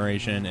NES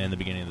generation and the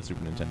beginning of the Super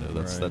Nintendo.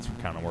 That's Right. that's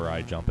kind of where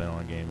I jump in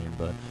on gaming.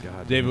 But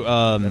God, Dave,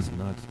 that's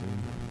nuts,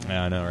 dude.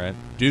 yeah, I know, right?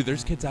 Dude,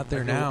 there's kids out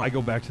there now. I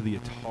go back to the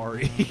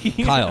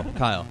Atari.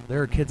 Kyle,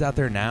 there are kids out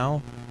there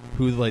now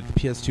who like the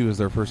PS2 is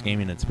their first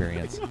gaming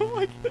experience.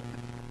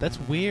 That's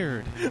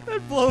weird.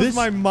 That blows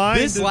my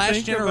mind. This to last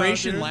think about,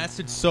 generation dude.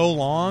 lasted so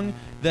long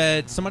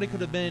that somebody could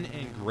have been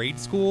in grade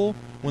school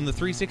when the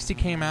 360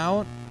 came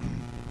out,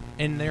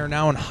 and they are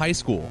now in high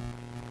school,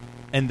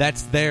 and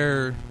that's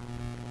their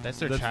That's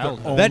their That's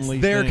childhood. their that's only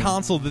their thing.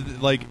 console.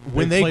 That, like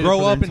when They've they played it grow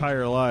for their up and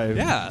entire life.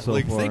 yeah, so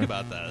like far. think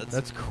about that.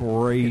 That's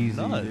crazy,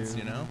 nuts,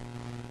 dude.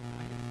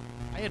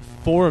 I had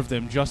 4 of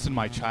them just in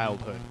my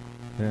childhood.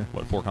 Yeah.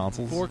 What 4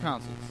 consoles? 4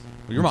 consoles.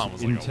 Well, your mom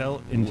was like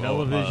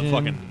Intellivision.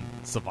 fucking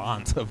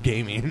savant of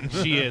gaming.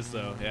 She is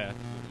though. Yeah.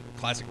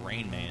 Classic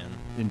Rain Man.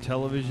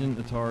 Intellivision,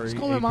 Atari, Just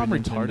call my mom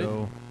 8-bit retarded.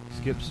 Nintendo,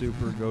 Skip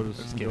Super, go to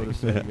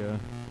Sega.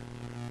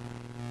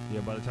 Yeah,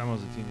 by the time I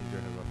was a teenager,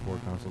 I had about 4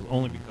 consoles.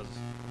 Only because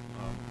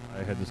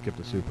I had to skip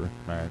the Super.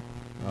 All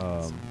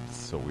right. It's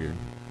so weird.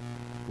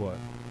 What?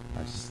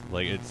 I just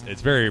like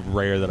it's very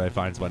rare that I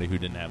find somebody who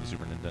didn't have a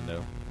Super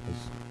Nintendo.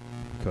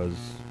 Because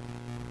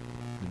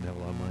didn't have a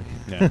lot of money.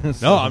 Yeah.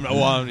 So- No, I'm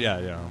well,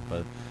 yeah,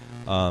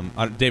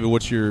 but David,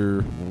 what's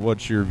your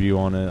view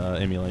on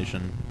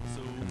emulation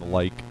and the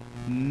like?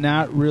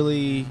 Not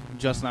really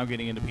just now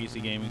getting into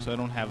PC gaming, so I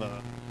don't have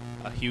a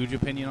huge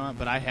opinion on it,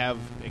 but I have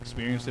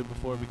experienced it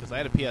before because I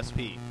had a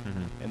PSP.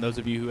 Mm-hmm. And those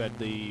of you who had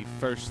the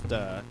first,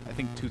 I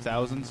think,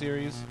 2000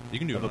 series You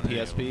can do of it a on any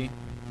of PSP,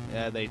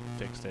 yeah, they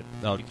fixed it.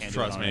 Oh, You can't do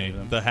trust it on any me, of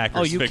them. the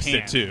hackers you fixed can.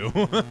 it too.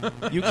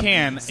 You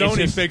can. Sony it's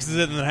just, fixes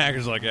it, and the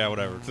hackers are like, yeah,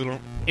 whatever.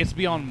 It's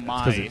beyond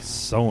Because my. it's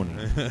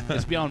Sony.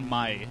 It's beyond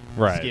my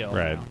Right, skill.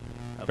 right.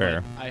 now.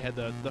 Fair. But I had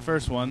the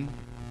first one,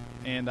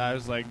 and I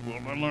was like, well,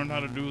 I learned how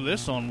to do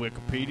this on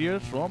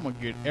Wikipedia, so I'm going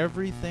to get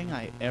everything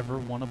I ever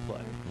want to play.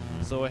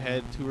 Mm-hmm. So I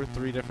had 2 or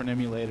 3 different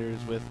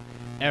emulators with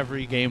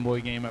every Game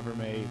Boy game ever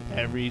made,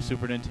 every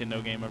Super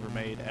Nintendo game ever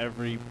made,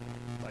 everything.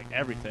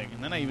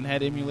 And then I even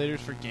had emulators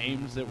for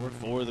games that were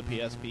for the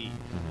PSP.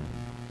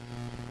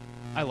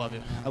 Mm-hmm. I love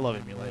it. I love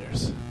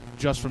emulators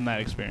just from that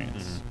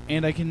experience. Mhm.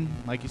 And I can,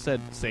 like you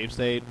said, save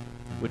state,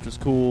 which was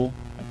cool.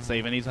 I could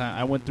save anytime.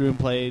 I went through and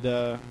played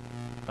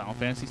Final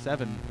Fantasy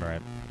VII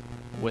Right.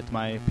 with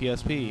my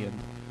PSP, and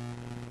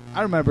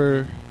I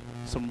remember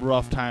some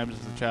rough times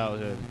as a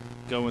childhood,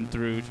 going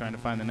through trying to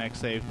find the next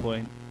save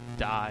point,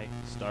 die,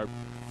 start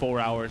 4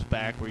 hours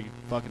back where you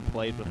fucking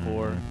played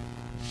before,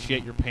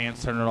 shit your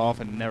pants, turn it off,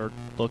 and never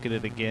look at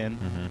it again.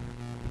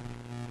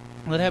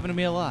 That happened to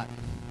me a lot.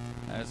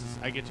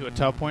 I get to a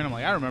tough point, I'm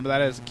like, I remember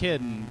that as a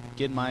kid and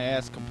getting my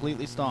ass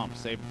completely stomped,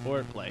 say, before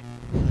it play.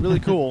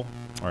 Really cool.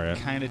 All right.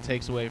 Kind of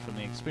takes away from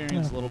the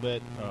experience a little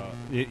bit.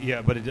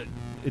 But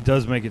it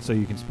does make it so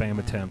you can spam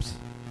attempts.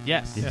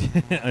 Yes.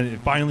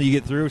 And finally, you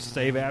get through,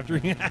 save after.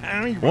 It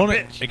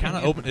kind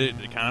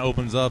of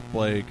opens up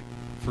like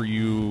for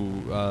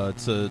you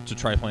to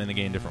try playing the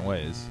game different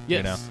ways. Yes.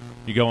 You know,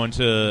 you go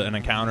into an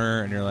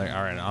encounter and you're like,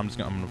 all right, I'm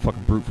gonna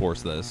fucking brute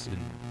force this,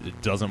 and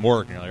it doesn't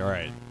work. And you're like, all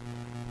right,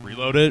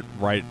 reload it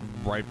right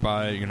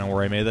by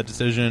where I made that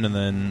decision, and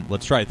then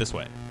let's try it this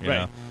way. You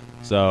know?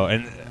 So,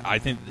 and I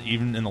think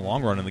even in the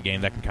long run in the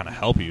game, that can kind of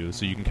help you,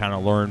 so you can kind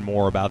of learn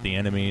more about the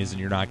enemies,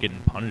 and you're not getting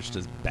punished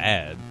as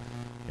bad.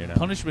 You know?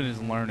 Punishment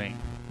is learning.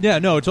 Yeah,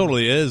 no, it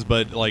totally is,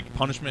 but like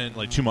punishment,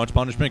 like too much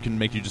punishment can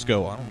make you just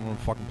go, I don't want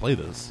to fucking play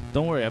this.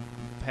 Don't worry, I've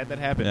had that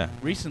happen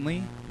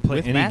recently. Play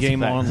with any Mass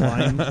game Effect.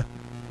 online.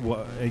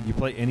 You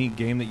play any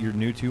game that you're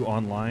new to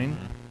online.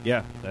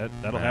 Yeah,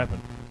 that'll happen.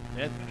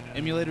 Yeah,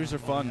 emulators are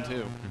fun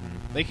too.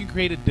 They can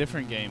create a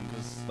different game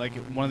because, like,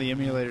 one of the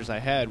emulators I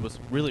had was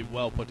really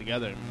well put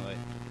together,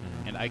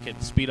 and I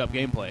could speed up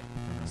gameplay.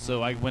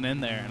 So I went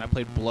in there and I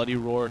played Bloody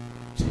Roar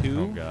 2.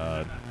 Oh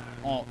god,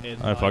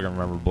 I fucking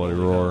remember Bloody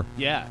Roar.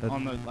 Yeah,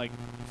 on the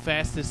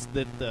fastest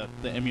that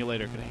the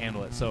emulator could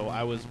handle it. So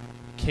I was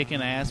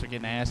kicking ass or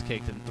getting ass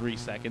kicked in 3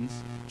 seconds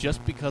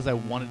just because I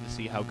wanted to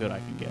see how good I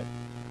can get.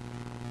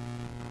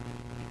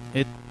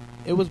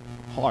 It was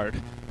hard,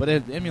 but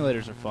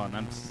emulators are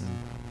fun.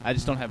 I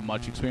just don't have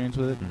much experience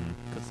with it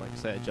because, like I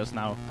said,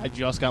 I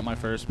just got my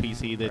first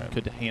PC that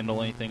could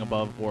handle anything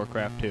above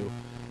Warcraft 2.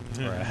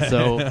 Right.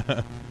 So,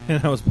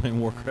 and I was playing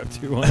Warcraft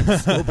 2 on it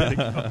so bad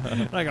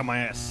ago. I got my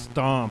ass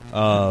stomped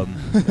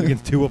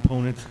against 2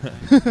 opponents.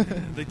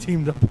 They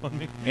teamed up on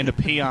me. And a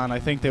peon, I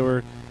think they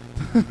were.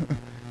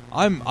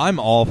 I'm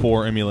all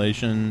for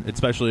emulation,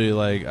 especially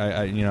like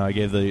I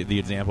gave the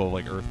example of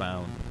like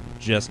Earthbound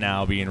just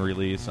now being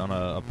released on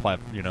a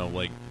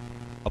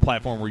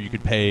platform where you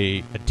could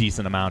pay a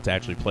decent amount to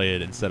actually play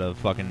it instead of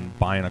fucking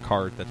buying a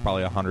cart that's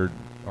probably $100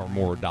 or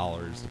more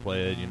to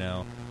play it,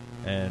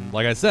 And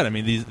like I said, I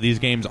mean these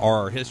games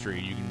are our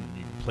history. You can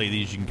play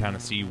these, you can kind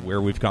of see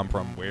where we've come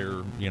from, where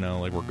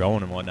like we're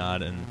going and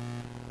whatnot. And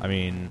I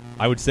mean,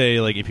 I would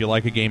say like if you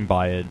like a game,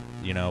 buy it,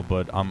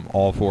 But I'm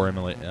all for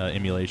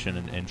emulation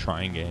and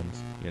trying games,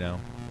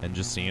 and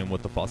just seeing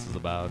what the fuss is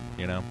about,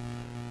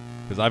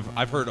 Because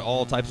I've heard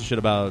all types of shit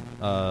about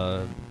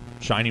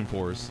Shining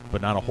Force,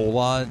 but not a whole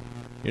lot,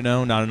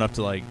 not enough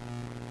to like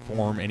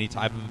form any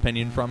type of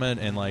opinion from it.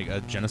 And like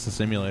a Genesis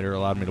emulator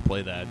allowed me to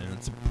play that, and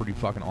it's a pretty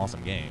fucking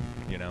awesome game,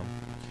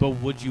 But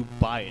would you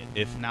buy it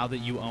if now that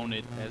you own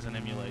it as an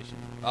emulation?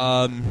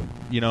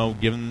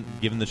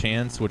 Given the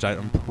chance, which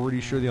I'm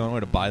pretty sure the only way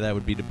to buy that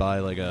would be to buy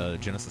like a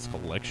Genesis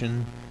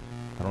collection.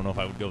 I don't know if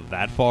I would go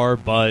that far,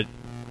 but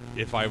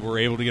if I were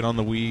able to get on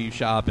the Wii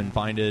shop and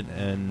find it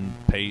and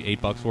pay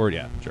 $8 for it,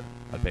 yeah, sure,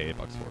 I'd pay $8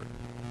 for it.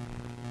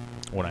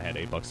 When I had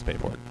 $8 to pay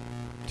for it,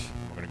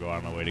 I'm gonna go out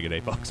of my way to get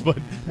 $8, but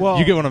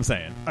you get what I'm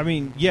saying. I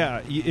mean,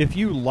 yeah, if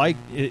you like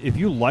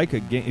a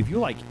game, if you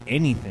like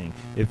anything,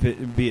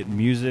 be it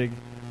music,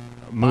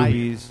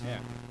 movies,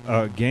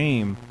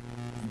 game,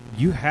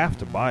 you have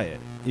to buy it.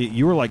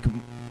 You're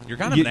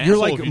kind of an you're asshole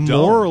like if you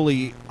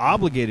morally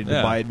obligated to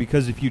Yeah. buy it,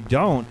 because if you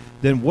don't,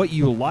 then what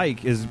you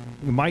like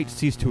might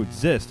cease to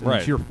exist, and it's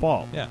Right. your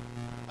fault. Yeah.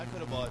 I could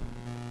have bought.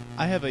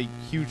 I have a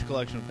huge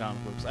collection of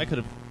comic books. I could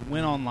have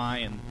went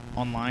online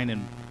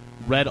and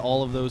read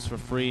all of those for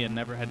free and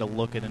never had to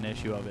look at an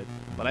issue of it.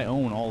 But I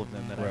own all of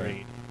them that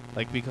I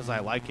read, because I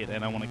like it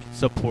and I want to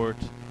support.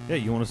 Yeah,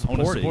 you want to I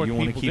wanna support it. support You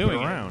want to people keep it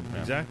doing it. around. Yeah.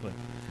 Exactly.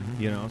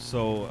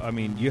 So I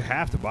mean, you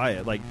have to buy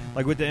it. Like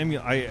with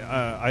the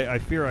I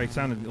fear I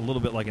sounded a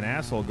little bit like an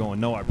asshole going,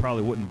 no, I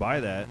probably wouldn't buy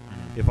that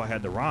if I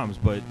had the ROMs.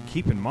 But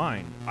keep in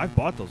mind, I've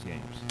bought those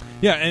games.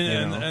 Yeah,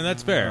 and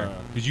that's fair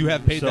because you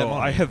have paid that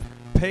money. I have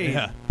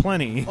paid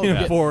plenty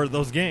for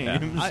those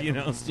games.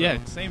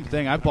 Same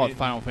thing. I bought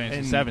Final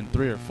Fantasy VII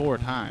 3 or 4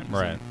 times.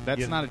 Right. And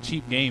that's not a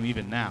cheap game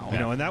even now.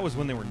 And that was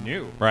when they were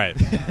new. Right.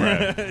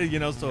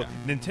 So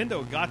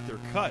Nintendo got their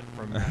cut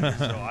from that.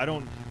 So I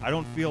don't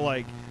feel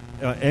like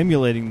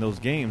emulating those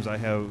games. I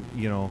have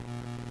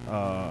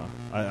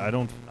I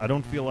don't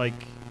feel like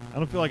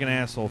an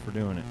asshole for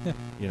doing it.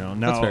 That's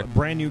Now fair.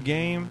 brand new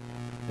game,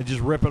 and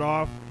just rip it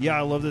off. Yeah,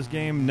 I love this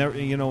game. Never,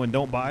 and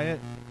don't buy it.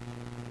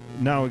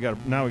 Now we got a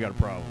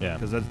problem. Yeah.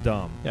 Because that's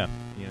dumb. Yeah.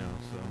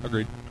 So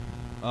Agreed.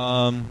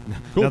 Now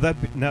Cool.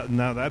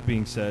 that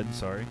being said,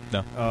 sorry.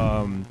 No.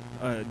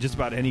 Just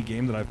about any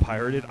game that I've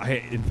pirated,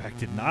 I in fact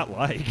did not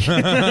like. So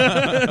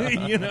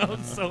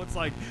it's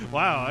like,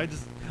 wow,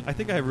 I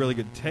think I have really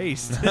good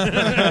taste. Or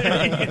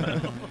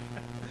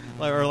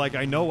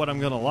I know what I'm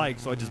gonna like,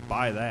 so I just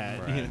buy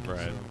that. Right.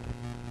 So,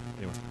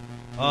 anyway.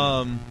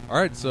 All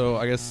right, so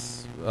I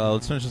guess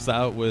let's finish this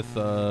out with.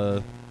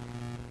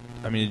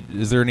 I mean,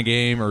 is there any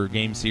game or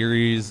game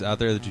series out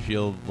there that you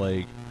feel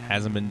like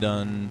hasn't been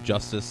done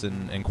justice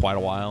in quite a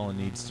while and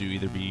needs to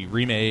either be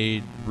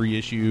remade,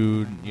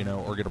 reissued,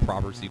 or get a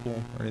proper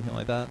sequel or anything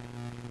like that.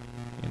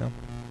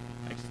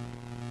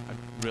 I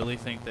really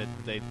think that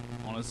they,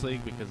 honestly,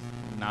 because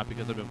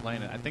I've been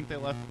playing it, I think they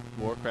left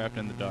Warcraft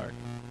in the dark,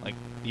 like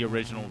the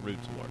original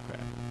roots of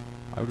Warcraft.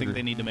 I think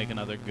they need to make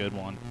another good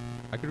one.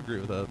 I could agree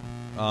with that.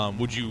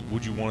 Would you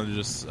want to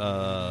just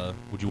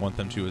would you want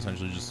them to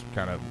essentially just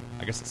kind of,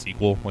 I guess, a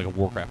sequel like a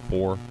Warcraft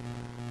 4?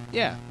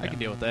 Yeah, I can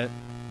deal with that.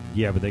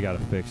 Yeah, but they got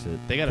to fix it.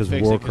 They got to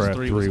fix it Warcraft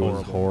because 3 was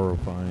was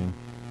horrifying.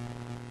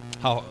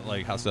 How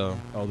so?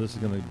 Oh, this is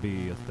going to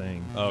be a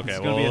thing. Okay,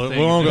 It's well, gonna be a we thing.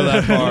 won't go that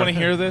You far. want to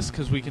hear this?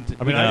 Because we can.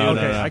 I mean,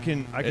 No,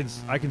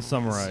 I can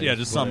summarize. Yeah,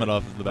 just sum it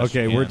up the best.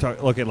 Okay, you we're can.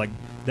 talking. Okay, like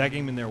that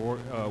game in there,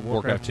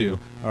 Warcraft 2.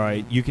 All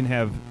right, you can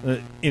have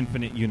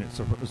infinite units.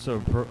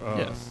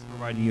 Yes.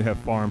 Providing you have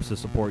farms to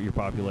support your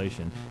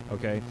population.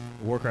 Okay,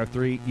 Warcraft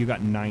 3, you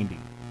got 90,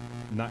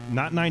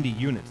 not 90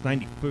 units,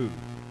 90 food.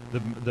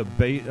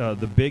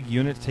 The big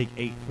units take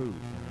 8 food,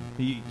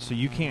 so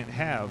you can't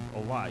have a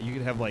lot. You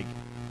could have like,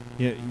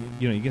 you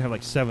can have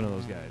like 7 of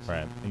those guys,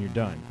 right, and you're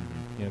done.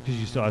 Because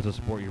you still have to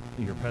support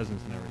your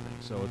peasants and everything.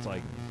 So it's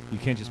like you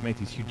can't just make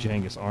these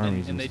humongous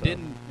armies. And they stuff.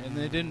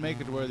 didn't make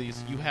it to where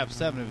you have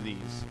 7 of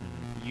these,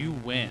 you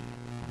win.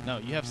 No,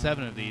 you have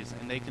 7 of these,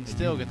 and they can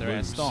still get their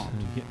ass stomped.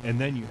 And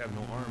then you have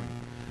no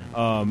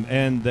army.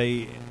 And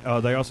they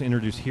also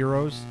introduced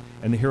heroes,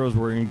 and the heroes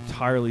were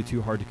entirely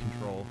too hard to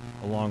control,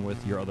 along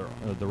with your other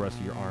the rest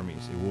of your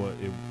armies. It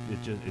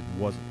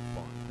wasn't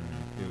fun.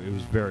 It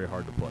was very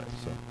hard to play.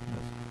 So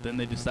then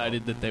they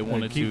decided that they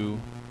wanted to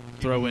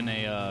throw in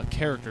a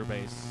character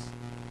base.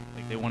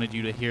 Like they wanted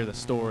you to hear the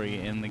story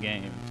in the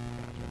game.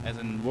 As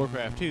in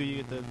Warcraft 2,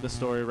 you get the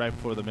story right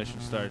before the mission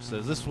starts. It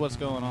says, this is what's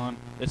going on.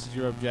 This is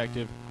your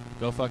objective.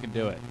 Go fucking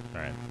do it.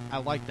 All right. I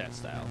like that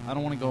style. I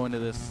don't want to go into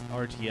this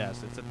RTS.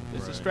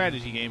 It's a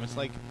strategy game. It's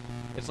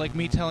like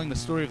me telling the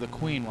story of the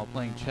Queen while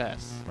playing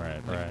chess.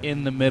 Right.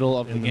 In the middle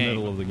of the game.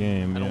 middle of the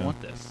game. I don't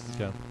want this.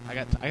 Okay. I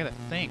got to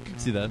think.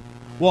 See that?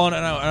 Well, and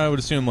I would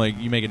assume like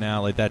you make it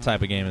now, like that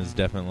type of game is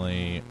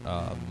definitely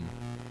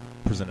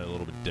presented a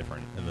little bit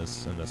different in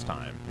this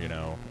time,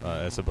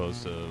 as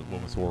opposed to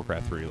what was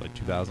Warcraft 3, like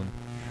 2000,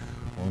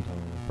 Long time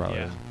ago.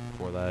 probably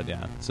before that.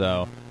 Yeah.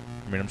 So,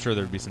 I mean, I'm sure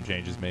there'd be some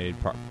changes made,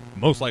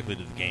 most likely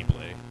to the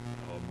gameplay.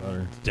 Oh,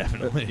 better.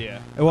 Definitely.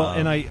 Yeah. Well,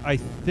 and I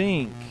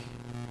think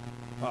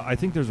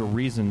there's a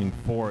reasoning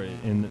for it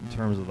in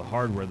terms of the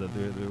hardware that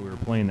we were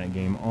playing that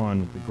game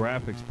on, with the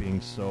graphics being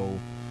so.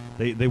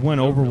 They went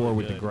overboard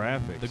with the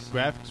graphics. The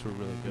graphics were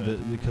really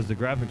good because the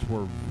graphics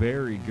were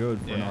very good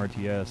for an Yeah.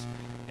 RTS,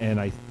 and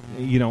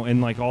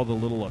and like all the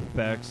little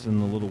effects and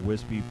the little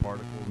wispy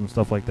particles and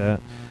stuff like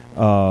that.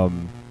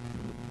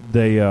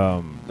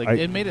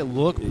 It made it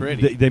look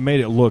pretty. They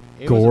made it look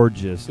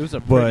gorgeous. It was a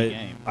but pretty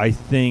game. I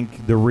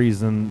think the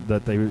reason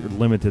that they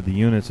limited the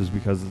units is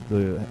because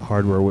the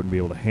hardware wouldn't be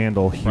able to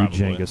handle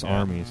humongous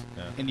armies.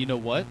 Yeah. And you know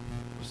what?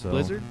 So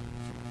Blizzard,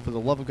 for the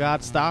love of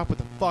God, stop with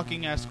the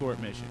fucking escort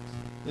missions.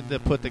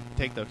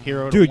 Take the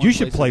hero. To dude, one you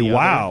should place play to the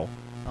WoW. other.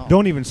 Oh.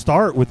 Don't even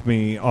start with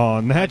me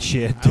on that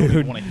shit, I don't even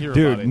dude. wanna hear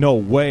Dude, about it. no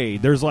way.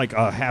 There's like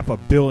a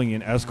 500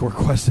 million escort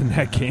quests in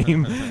that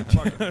game,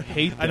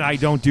 hate and them. I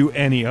don't do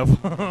any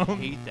of them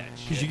hate that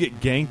shit. because you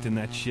get ganked in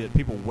that shit.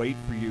 People wait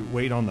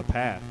on the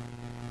path.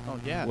 Oh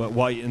yeah.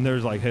 And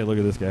there's like, hey, look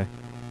at this guy.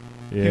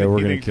 Yeah, He we're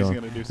gonna thinks kill he's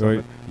him. gonna do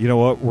something. You know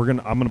what?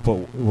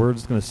 We're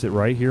just gonna sit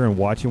right here and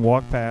watch him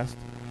walk past,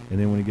 and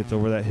then when he gets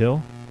over that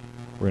hill,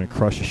 we're gonna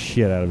crush the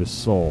shit out of his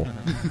soul.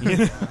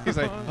 He's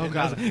like, oh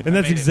god. And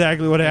that's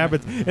exactly what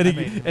happens.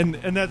 made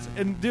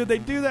And dude, they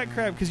do that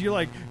crap because you're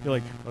like,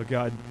 oh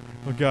god,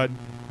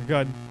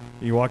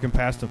 you're walking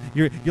past them.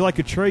 You're like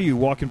Atreyu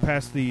walking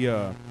past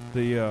the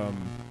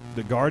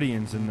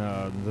Guardians in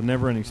the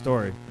Never-Ending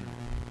Story.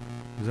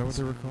 Is that what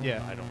they were called?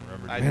 Yeah. I don't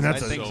remember. Man,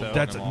 that's I think so.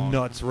 that's a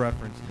nuts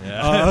reference.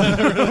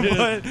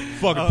 Yeah.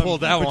 Fucking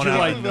pulled that but one you're out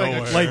like, of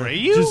nowhere. like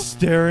Atreyu? just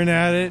staring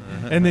at it,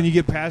 and then you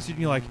get past it,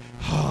 and you're like,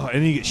 oh,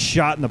 and then you get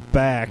shot in the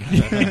back.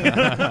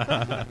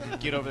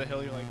 Get over the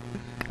hill. You're like,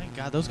 thank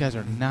God, those guys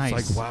are nice.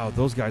 It's like, wow,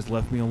 those guys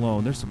left me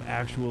alone. There's some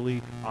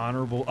actually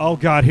honorable. Oh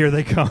God, here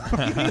they come.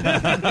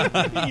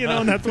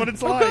 And that's what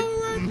it's like.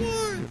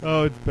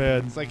 Oh, it's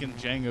bad. It's like in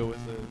Django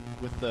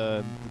with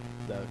the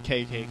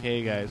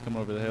KKK guys coming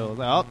over the hill. It's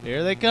like, oh,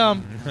 here they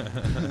come.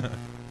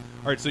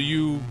 All right, so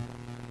you're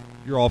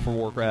all for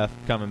Warcraft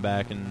coming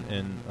back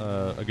and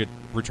a good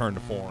return to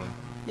form.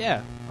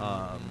 Yeah.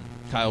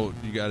 Kyle,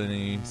 you got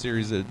any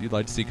series that you'd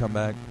like to see come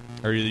back,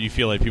 or that you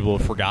feel like people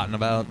have forgotten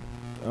about?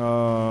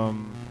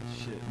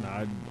 Shit.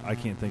 No, I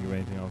can't think of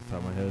anything off the top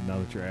of my head now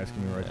that you're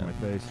asking me right to my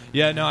face.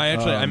 Yeah, no,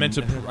 I meant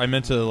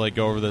to like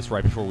go over this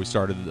right before we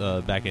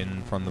started back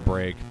in from the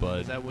break, but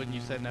Is that when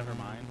you said never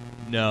mind?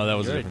 no, that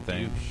was You're a a different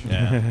thing. douche.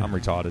 Yeah, I'm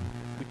retarded.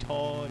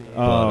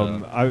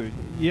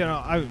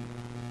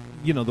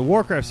 The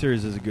Warcraft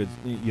series is a good,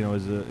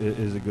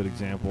 is a good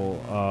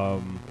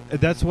example.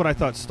 That's what I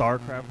thought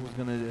StarCraft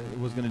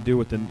was gonna do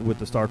with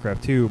the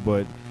StarCraft 2,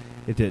 but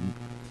it didn't.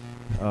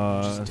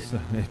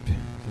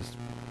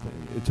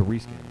 it's a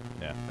reskin.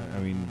 Yeah. I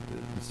mean,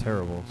 it's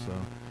terrible. So,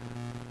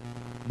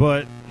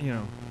 but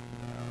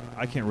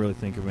I can't really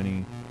think of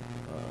any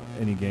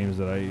games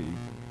that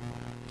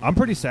I'm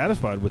pretty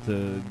satisfied with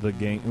the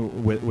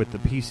game with the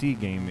PC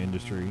game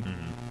industry.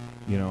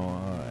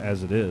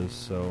 As it is.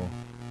 So.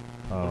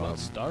 What about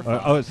Star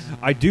Fox?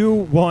 I do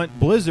want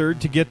Blizzard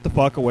to get the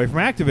fuck away from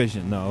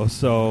Activision, though.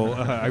 So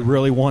I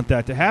really want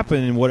that to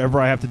happen. And whatever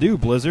I have to do,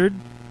 Blizzard,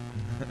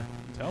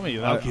 Tell me.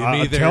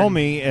 tell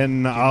me,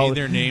 and I'll give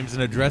me their names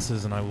and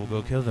addresses, and I will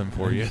go kill them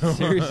for you.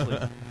 Seriously,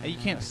 you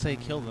can't say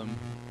kill them,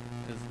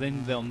 because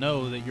then they'll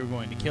know that you're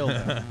going to kill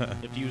them.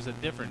 If you use a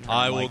different term,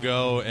 I will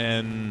go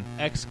and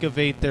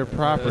excavate their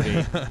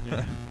property.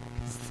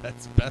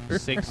 That's better.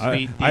 6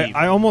 feet deep.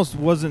 I almost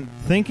wasn't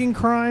thinking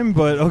crime,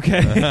 but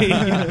okay.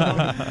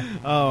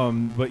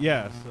 But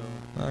yeah.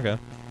 So Okay.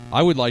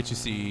 I would like to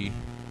see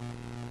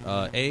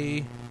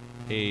a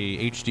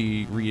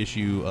HD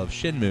reissue of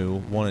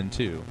Shenmue 1 and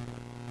 2.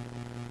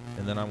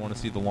 And then I want to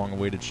see the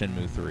long-awaited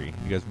Shenmue 3. You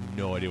guys have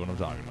no idea what I'm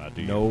talking about,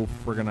 do you? no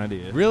friggin'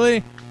 idea.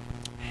 Really?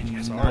 You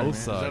guys Sorry, man. both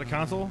Is suck. that a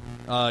console?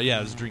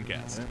 Yeah, it's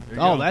Dreamcast. There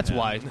you Oh, go. that's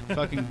why.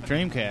 Fucking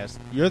Dreamcast.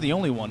 You're the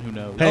only one who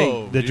knows. Hey,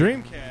 Oh, the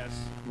dude. Dreamcast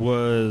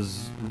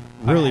was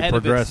really Ahead of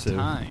its progressive.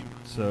 time.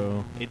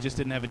 So It just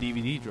didn't have a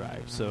DVD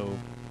drive, so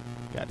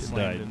got It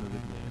slammed died.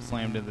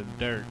 into the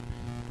dirt.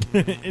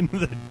 in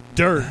the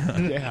dirt.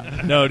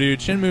 Yeah. No, dude,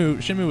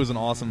 Shenmue was an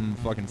awesome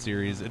fucking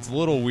series. It's a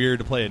little weird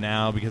to play it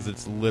now because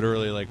it's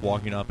literally like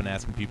walking up and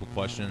asking people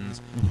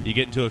questions. You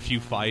get into a few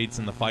fights,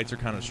 and the fights are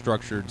kind of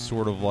structured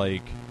sort of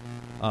like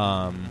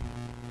a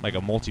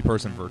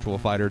multi-person virtual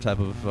fighter type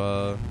of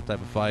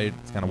fight.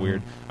 It's kind of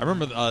weird. I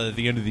remember at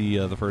the end of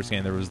the first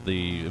game it was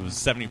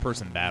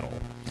 70-person battle.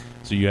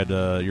 So you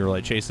were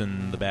like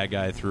chasing the bad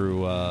guy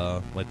through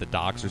like the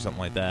docks or something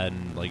like that,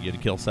 and like you had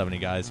to kill 70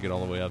 guys to get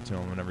all the way up to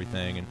him and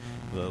everything. And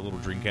the little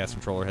Dreamcast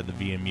controller had the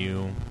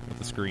VMU with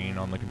the screen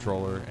on the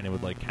controller, and it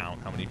would like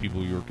count how many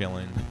people you were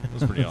killing. It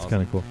was pretty That's awesome.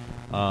 kind of cool.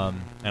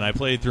 And I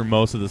played through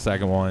most of the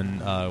second one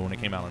when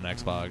it came out on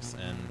Xbox,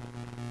 and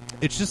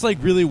it's just like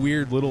really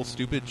weird little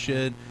stupid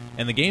shit.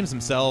 And the games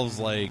themselves,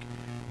 like,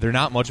 they're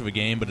not much of a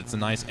game, but it's a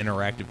nice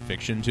interactive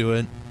fiction to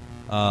it.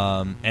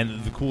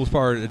 And the coolest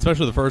part,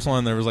 especially the first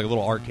one, there was like a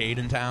little arcade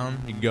in town.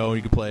 You could go,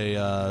 you could play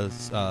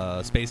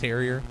Space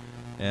Harrier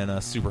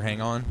and Super Hang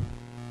On.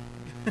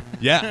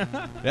 Yeah,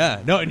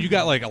 yeah. No, and you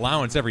got like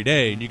allowance every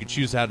day, and you could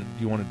choose how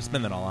you wanted to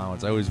spend that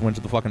allowance. I always went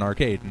to the fucking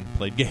arcade and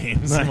played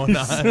games and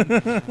whatnot.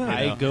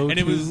 I go and to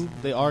it was,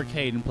 the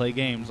arcade and play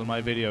games on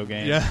my video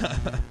game. yeah.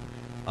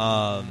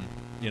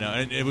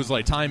 And it was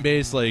like time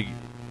based, like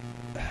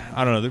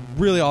I don't know, they're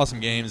really awesome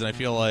games, and I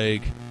feel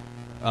like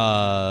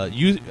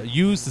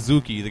Yu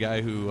Suzuki, the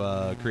guy who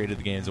created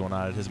the games and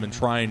whatnot, has been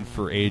trying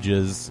for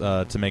ages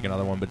to make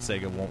another one, but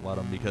Sega won't let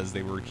him because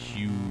they were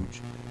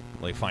huge,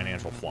 like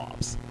financial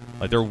flops.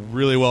 Like they're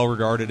really well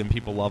regarded and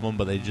people love them,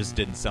 but they just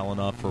didn't sell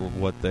enough for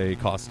what they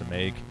cost to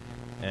make.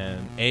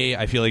 And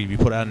I feel like if you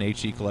put out an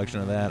HD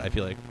collection of that, I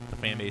feel like the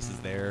fan base is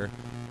there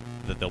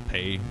that they'll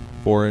pay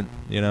for it.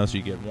 So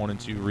you get 1 and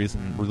 2 release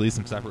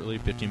them separately,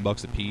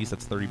 $15 a piece.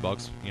 That's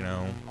 $30.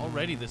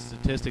 Already the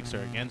statistics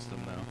are against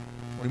them, though.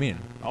 What do you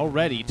mean?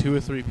 Already 2 or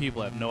 3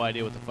 people have no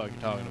idea what the fuck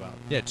you're talking about.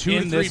 Yeah, 2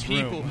 or In 3 this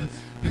people. room.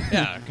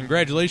 Yeah,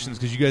 congratulations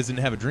because you guys didn't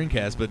have a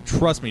Dreamcast. But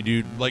trust me,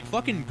 dude. Like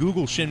fucking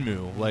Google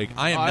Shenmue. Like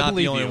I am I not the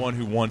believe only you. one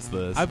who wants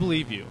this. I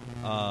believe you.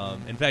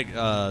 In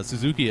fact,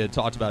 Suzuki had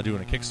talked about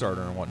doing a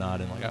Kickstarter and whatnot,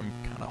 and like I'm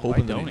kind of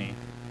hoping Why don't that he?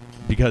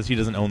 because he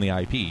doesn't own the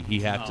IP.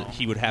 Oh.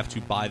 He would have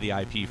to buy the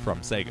IP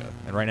from Sega,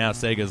 and right now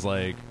Sega's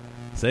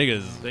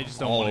They just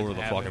don't all want it over to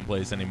the happen. fucking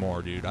place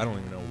anymore, dude. I don't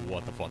even know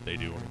what the fuck they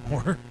do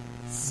anymore.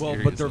 Well,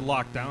 but they're Seriously.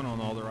 locked down on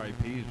all their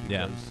IPs because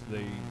Yeah.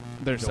 don't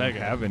They're Sega.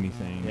 have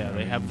anything. Yeah,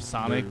 they have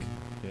Sonic.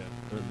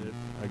 They're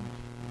like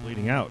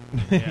bleeding out.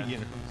 Yeah. You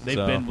know? They've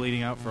So- been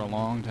bleeding out for a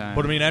long time.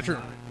 But I mean,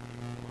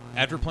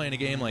 after playing a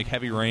game like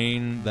Heavy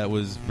Rain, that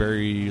was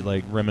very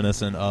like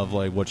reminiscent of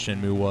like what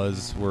Shenmue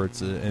was, where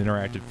it's an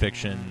interactive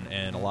fiction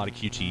and a lot of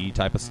QTE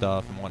type of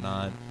stuff and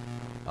whatnot.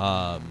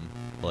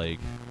 Like,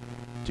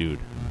 dude,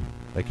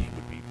 that game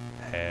would be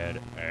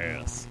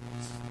badass.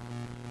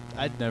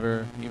 I'd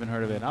never even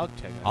heard of it. I'll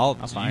check it.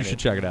 You find should it.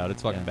 check it out.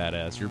 It's fucking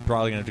badass. You're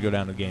probably gonna have to go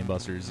down to the Game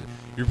Busters.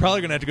 You're probably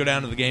gonna have to go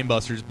down to the Game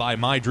Busters, buy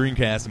my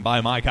Dreamcast, and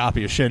buy my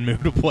copy of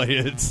Shenmue to play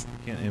it.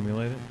 Can't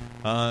emulate it.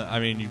 I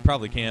mean, you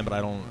probably can, but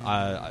I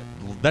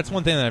don't. That's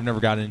one thing that I've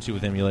never gotten into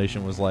with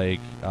emulation was like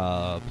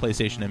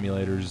PlayStation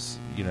emulators,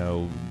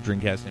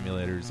 Dreamcast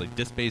emulators, like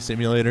disc-based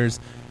emulators.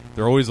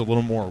 They're always a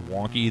little more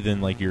wonky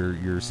than like your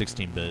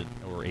 16-bit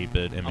or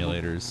 8-bit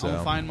emulators. So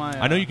I'll find my.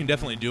 I know you can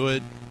definitely do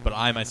it, but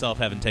I myself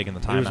haven't taken the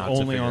It time was out to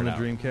only figure on it the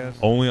out. Dreamcast.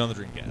 Only on the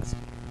Dreamcast.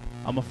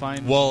 I'm gonna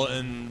find. Well,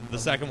 and the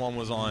second one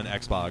was on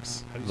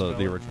Xbox, How do you the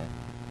spell it? original.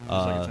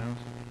 Just like it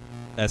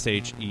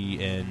sounds?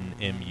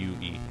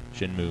 SHENMUE,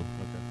 Shenmue.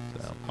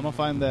 Okay. So. I'm gonna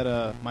find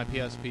that my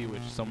PSP,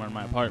 which is somewhere in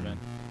my apartment.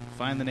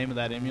 Find the name of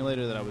that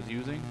emulator that I was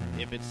using.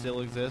 Mhm. If it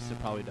still exists, it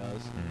probably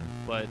does.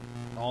 But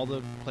all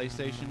the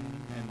PlayStation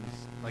and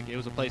like it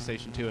was a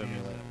PlayStation 2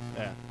 emulator.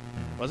 Yeah.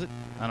 Was it?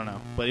 I don't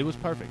know, but it was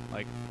perfect.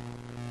 Like,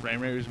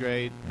 frame rate was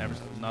great.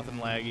 Nothing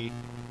laggy.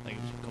 Like,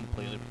 it was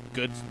completely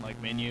good.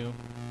 Like, menu.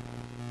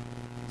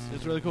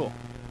 It's really cool.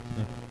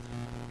 Yeah.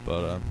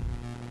 But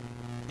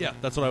yeah,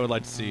 that's what I would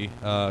like to see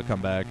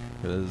come back,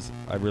 because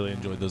I really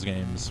enjoyed those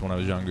games when I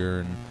was younger,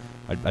 and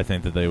I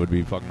think that they would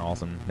be fucking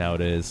awesome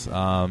nowadays.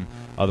 The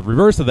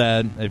reverse of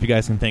that, if you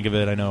guys can think of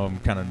it, I know I'm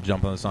kind of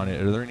jumping this on it.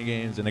 Are there any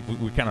games, and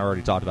we kind of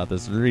already talked about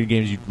this, are there any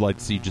games you'd like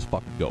to see just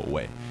fucking go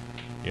away?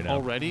 You know?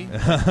 Already?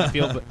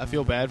 I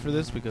feel bad for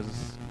this because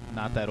it's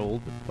not that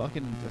old, but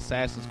fucking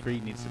Assassin's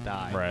Creed needs to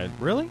die. Right.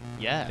 Really?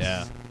 Yes.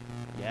 Yeah.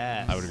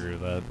 Yes. I would agree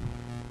with that.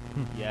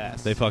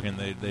 Yes. They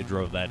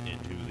drove that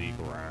into the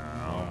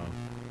ground.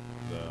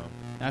 So.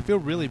 And I feel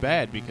really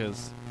bad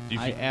because Do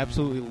you I feel-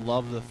 absolutely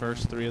love the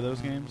first 3 of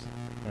those games.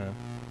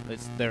 Yeah.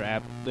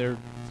 They're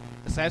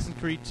Assassin's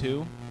Creed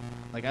 2.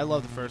 Like, I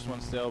love the first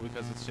one still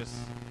because it's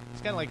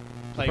kind of like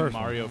playing first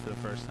one. Mario for the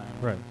first time.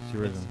 Right. It's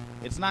the original.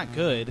 It's not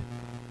good.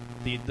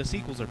 The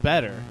sequels are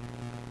better,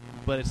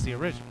 but it's the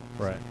original.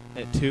 Right.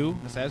 At 2,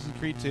 Assassin's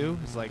Creed 2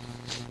 is like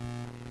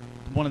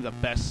one of the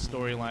best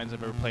storylines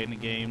I've ever played in a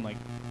game. Like,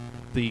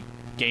 the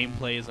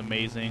gameplay is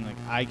amazing. Like,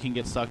 I can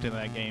get sucked into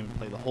that game and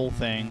play the whole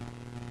thing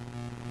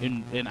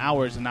in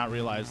hours and not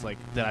realize like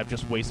that I've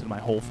just wasted my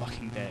whole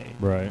fucking day.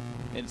 Right.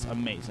 It's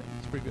amazing.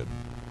 It's pretty good.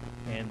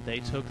 And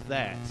they took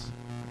that,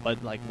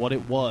 but like what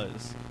it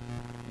was,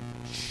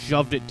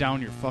 shoved it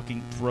down your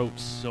fucking throat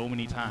so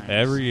many times.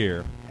 Every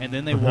year. And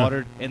then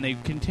they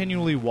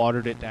continually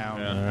watered it down.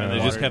 Yeah. And they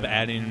just watered kept it down.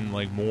 adding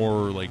like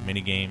more like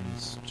mini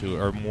games to,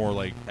 or more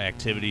like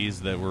activities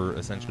that were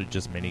essentially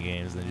just mini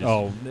games. They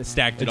just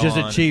stacked it just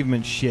on.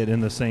 achievement shit in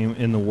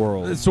the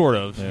world. Sort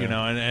of, Yeah. you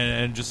know,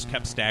 and just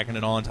kept stacking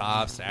it on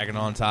top,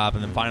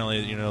 and then finally,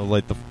 you know,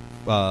 like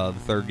the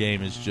third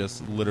game is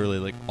just literally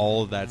like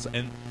all of that.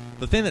 And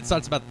the thing that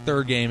sucks about the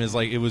third game is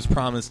like it was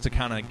promised to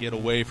kind of get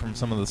away from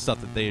some of the stuff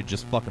that they had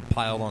just fucking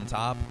piled on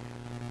top,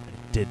 and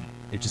it didn't.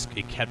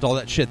 It kept all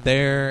that shit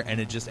there,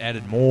 and it just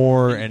added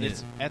more, and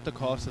it's at the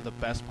cost of the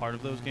best part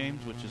of those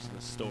games, which is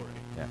the story.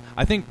 Yeah.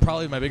 I think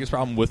probably my biggest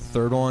problem with the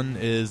third one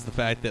is the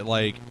fact that,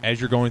 like,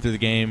 as you're going through the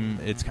game,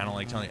 it's kind of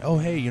like telling you, oh,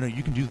 hey, you know,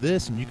 you can do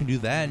this, and you can do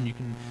that, and you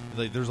can,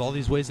 like, there's all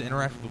these ways to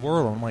interact with the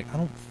world. And I'm like, I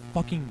don't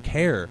fucking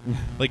care.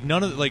 Like,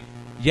 none of the, like,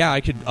 yeah,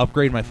 I could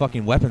upgrade my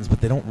fucking weapons,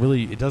 but they don't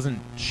really, it doesn't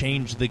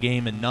change the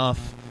game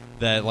enough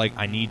that, like,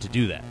 I need to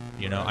do that.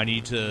 You know, I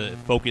need to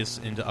focus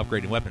into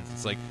upgrading weapons.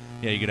 It's like,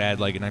 yeah, you could add,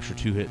 like, an extra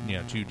 2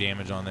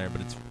 damage on there, but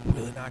it's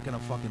really not going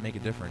to fucking make a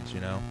difference, you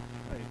know?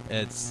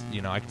 It's,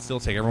 you know, I can still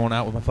take everyone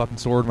out with my fucking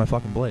sword and my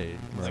fucking blade.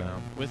 Like, You know?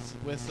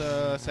 with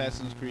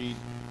Assassin's Creed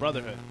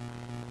Brotherhood,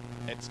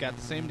 it's got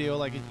the same deal.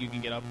 Like, you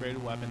can get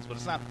upgraded weapons, but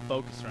it's not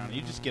focused around it.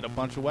 You just get a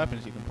bunch of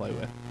weapons you can play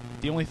with.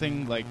 The only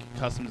thing, like,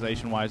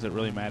 customization-wise that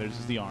really matters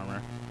is the armor.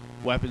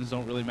 Weapons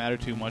don't really matter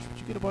too much, but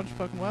you get a bunch of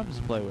fucking weapons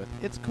to play with.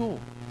 It's cool.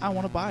 I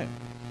want to buy them.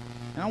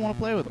 And I want to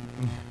play with them.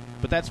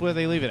 But that's where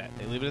they leave it at.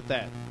 They leave it at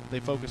that. They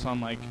focus on,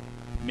 like,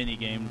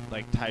 mini-game,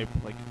 like, type,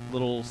 like,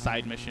 little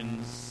side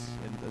missions.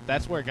 And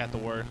that's where it got the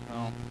worst.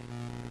 Well,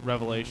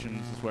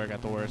 Revelations is where it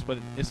got the worst. But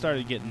it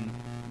started getting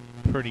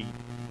pretty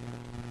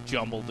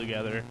jumbled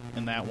together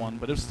in that one.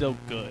 But it was still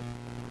good.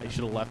 They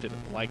should have left it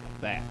like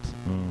that.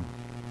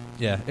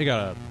 Yeah, it got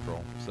out of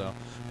control. So,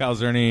 Kyle, is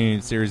there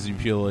any series you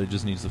feel it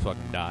just needs to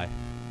fucking die?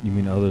 You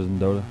mean other than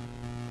Dota?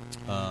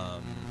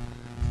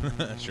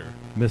 Sure.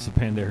 Miss of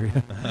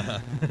Pandaria.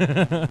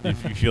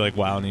 If you feel like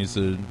WoW needs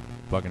to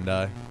fucking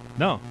die.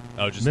 No.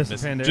 Oh, just Miss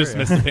miss of Pandaria. Just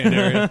miss the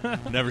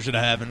Pandaria. Never should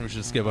have happened. We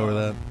should skip over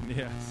that.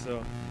 Yeah.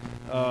 So,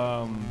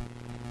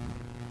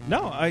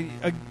 no,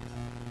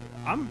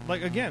 I'm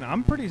like, again,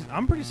 I'm pretty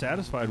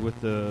satisfied with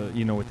the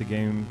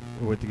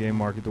game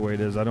market the way it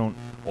is. I don't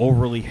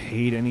overly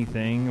hate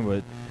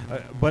anything,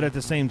 but at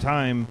the same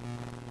time,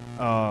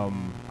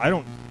 I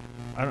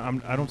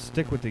don't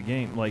stick with the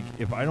game. Like,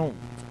 if I don't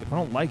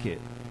like it,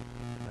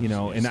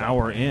 an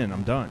hour in,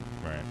 I'm done.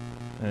 Right.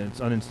 And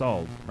it's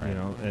uninstalled. Right.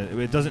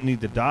 It doesn't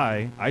need to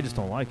die. I just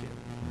don't like it.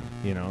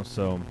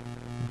 So,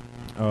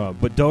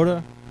 but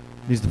Dota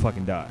needs to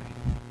fucking die.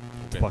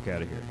 Okay. Fuck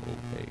out of here.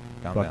 Okay.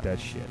 Calm Fuck down. that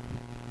shit.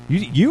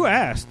 You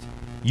asked.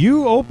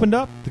 You opened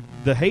up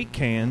the hate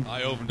can.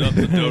 I opened up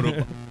the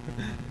Dota,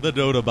 the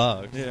Dota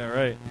box. Yeah,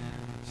 right.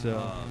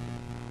 So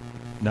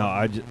no,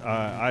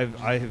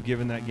 I have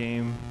given that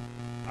game.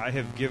 I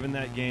have given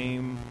that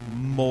game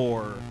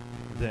more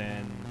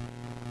than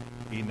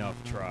enough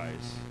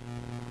tries.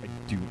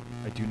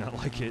 I do not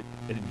like it,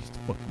 and it needs to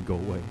fucking go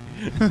away.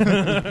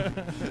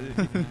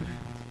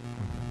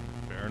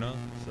 Fair enough.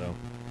 So,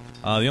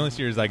 the only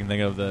series I can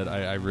think of that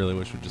I really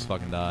wish would just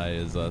fucking die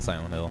is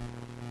Silent Hill.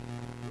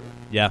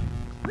 Yeah.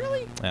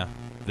 really? Yeah.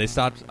 They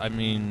stopped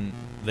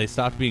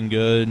being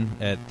good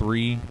at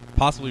 3,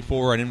 possibly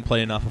 4. I didn't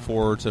play enough of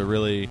 4 to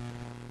really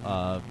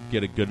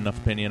get a good enough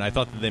opinion. I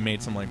thought that they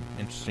made some like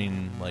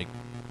interesting like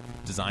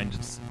design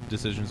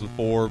decisions with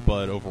 4,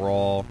 but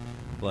overall,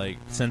 like,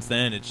 since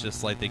then it's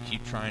just like they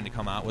keep trying to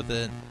come out with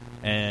it.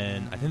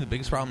 And I think the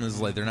biggest problem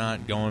is like they're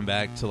not going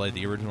back to like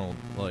the original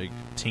like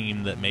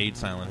team that made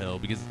Silent Hill,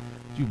 because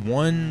dude,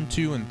 1,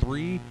 2, and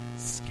 3,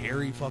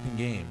 scary fucking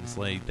games.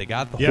 Like, they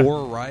got the Yeah.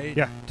 horror right.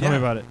 Yeah, tell me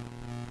about it.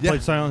 Yeah.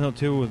 Played Silent Hill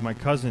 2 with my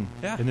cousin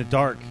Yeah. in the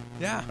dark.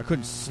 Yeah. I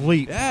couldn't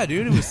sleep. Yeah,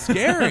 dude, it was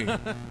scary. It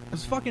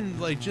was fucking,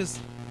 like, just,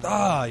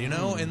 you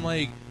know? And,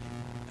 like,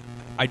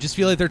 I just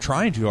feel like they're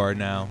trying too hard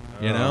now,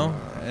 you know?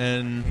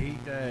 And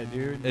hate that,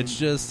 dude. it's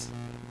just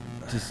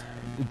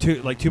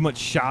too much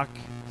shock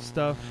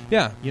stuff.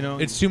 yeah, You know,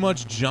 it's too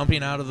much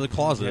jumping out of the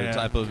closet Yeah.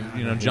 type of, God,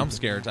 you know, I hate jump it.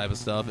 scare type of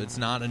stuff. It's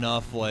not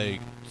enough, like,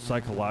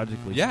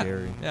 psychologically yeah,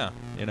 scary. yeah,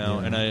 you know.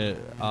 Yeah. And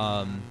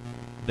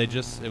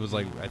it was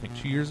like, I think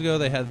 2 years ago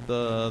they had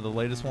the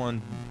latest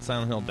one,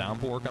 Silent Hill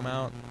Downpour, come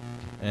out,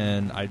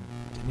 and I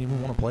didn't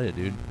even want to play it,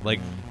 dude. Like,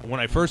 when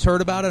I first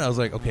heard about it, I was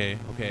like, okay,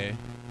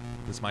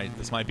 this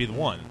might be the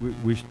one.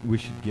 We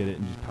should get it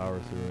and just power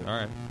through it. All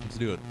right, let's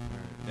do it.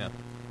 Yeah,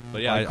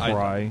 but yeah, I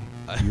cry.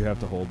 You have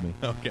to hold me.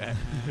 Okay.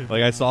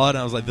 Like, I saw it and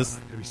I was like, this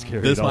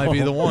Scary this at might be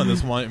all. the one.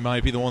 This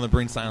might be the one that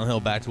brings Silent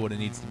Hill back to what it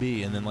needs to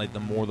be. And then, like, the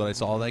more that I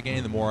saw that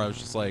game, the more I was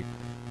just like,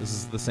 this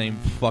is the same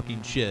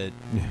fucking shit.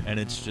 Yeah. And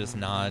it's just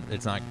not,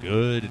 it's not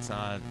good. It's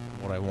not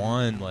what I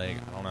want. Like,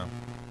 I don't know.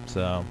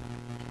 So,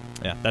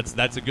 yeah,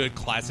 that's a good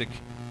classic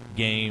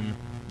game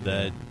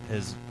that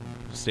has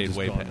stayed Just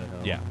way gone past, to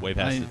hell. yeah, way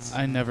past its.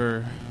 I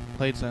never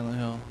played Silent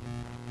Hill.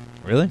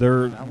 Really?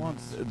 Not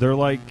once. They're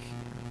like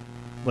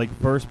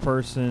first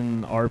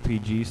person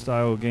RPG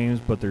style games,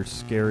 but they're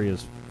scary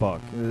as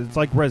fuck. It's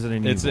like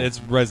Resident Evil. It's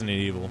Resident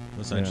Evil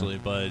essentially,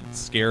 but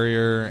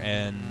scarier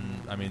and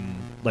I mean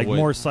like the way-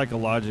 more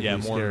psychologically Yeah,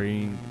 more-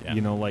 scary. yeah.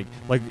 You know, like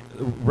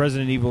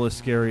Resident Evil is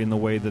scary in the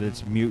way that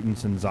it's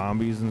mutants and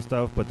zombies and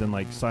stuff, but then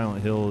like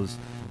Silent Hill is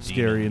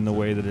scary in the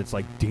way that it's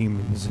like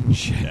demons and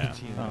shit. Yeah.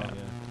 You know? Oh.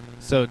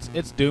 So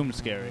it's Doom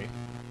scary.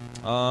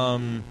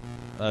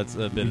 That's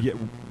a bit Yeah,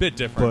 bit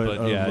different, but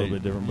but, a yeah, little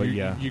bit different, but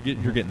yeah.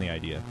 you're getting the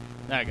idea.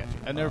 I got you.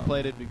 I never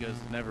played it because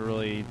never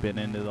really been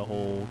into the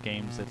whole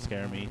games that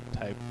scare me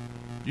type.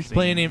 You should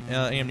play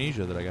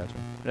Amnesia that I got you.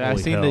 Yeah, I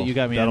Holy seen hell. that you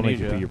got me That'll make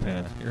Amnesia. you pee your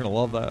pants. You're gonna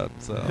love that.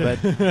 So,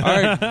 But all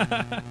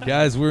right,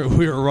 guys,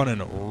 we are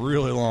running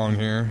really long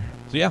here.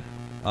 So yeah,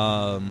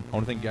 I want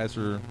to thank you guys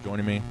for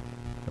joining me,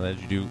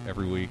 as you do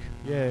every week.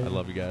 Yeah. I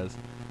love you guys.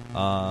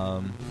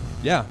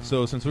 Yeah,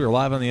 so since we are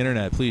live on the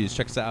internet, please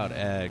check us out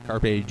at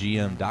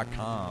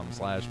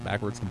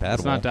carpegm.com/backwardscompatible.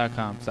 it's not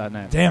 .com, it's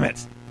 .net. Damn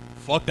it!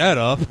 Fuck that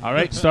up. All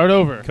right, start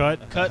over.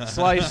 Cut.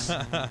 Slice,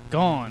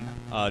 gone.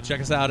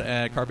 Check us out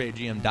at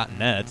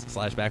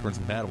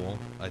carpegm.net/backwardscompatible.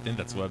 I think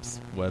that's web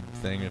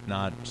thing. If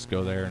not, just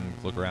go there and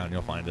look around.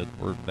 You'll find it.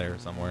 We're there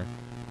somewhere.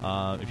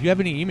 If you have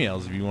any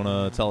emails, if you want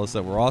to tell us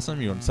that we're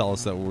awesome, you want to tell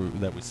us that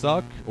we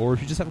suck, or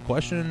if you just have a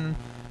question,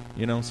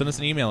 you know, send us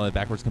an email at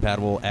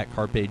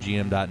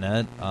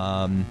backwardscompatible@carpegm.net.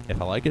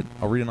 If I like it,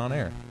 I'll read it on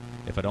air.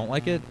 If I don't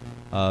like it,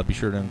 be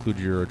sure to include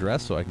your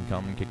address so I can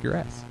come and kick your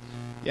ass.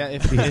 Yeah,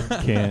 if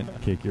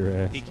Can't kick your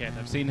ass. he can't.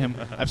 I've seen him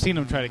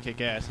try to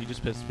kick ass. He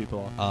just pisses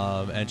people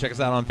off. And check us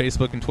out on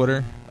Facebook and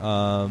Twitter.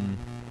 I'll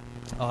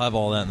have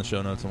all that in the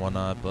show notes and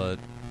whatnot. But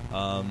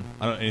I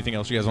don't. Anything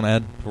else you guys want to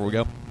add before we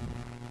go?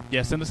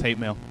 Yeah, send us hate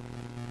mail.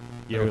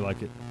 Yeah, we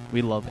like it.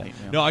 We love hate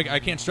mail. No, I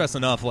can't stress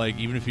enough. Like,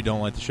 even if you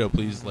don't like the show,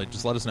 please, like,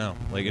 just let us know.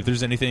 Like, if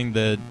there's anything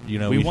that you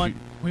know we if want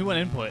you-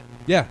 input.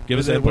 yeah, give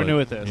us We're input.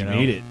 new at this. You We know?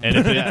 need it. And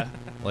if Yeah.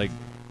 like,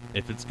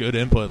 if it's good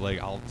input, like,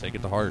 I'll take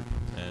it to heart.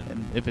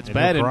 And if it's And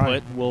bad he'll cry.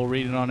 input, we'll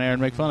read it on air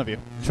and make fun of you.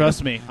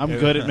 Trust me, I'm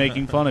good at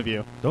making fun of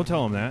you. Don't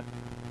tell him that.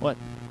 What?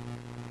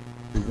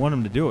 We want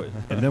him to do it,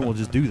 and then we'll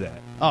just do that.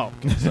 Oh,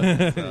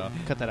 So,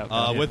 cut that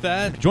out. with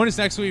that, join us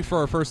next week for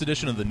our first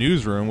edition of the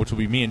Newsroom, which will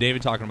be me and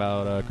David talking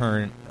about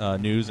current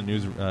news and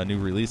new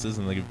releases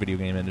in the video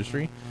game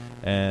industry.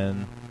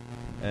 And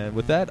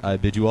with that, I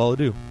bid you all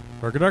adieu.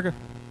 Darka darka.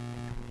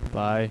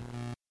 Bye.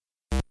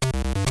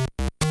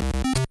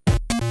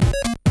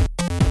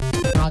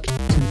 Rock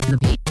to the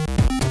beat.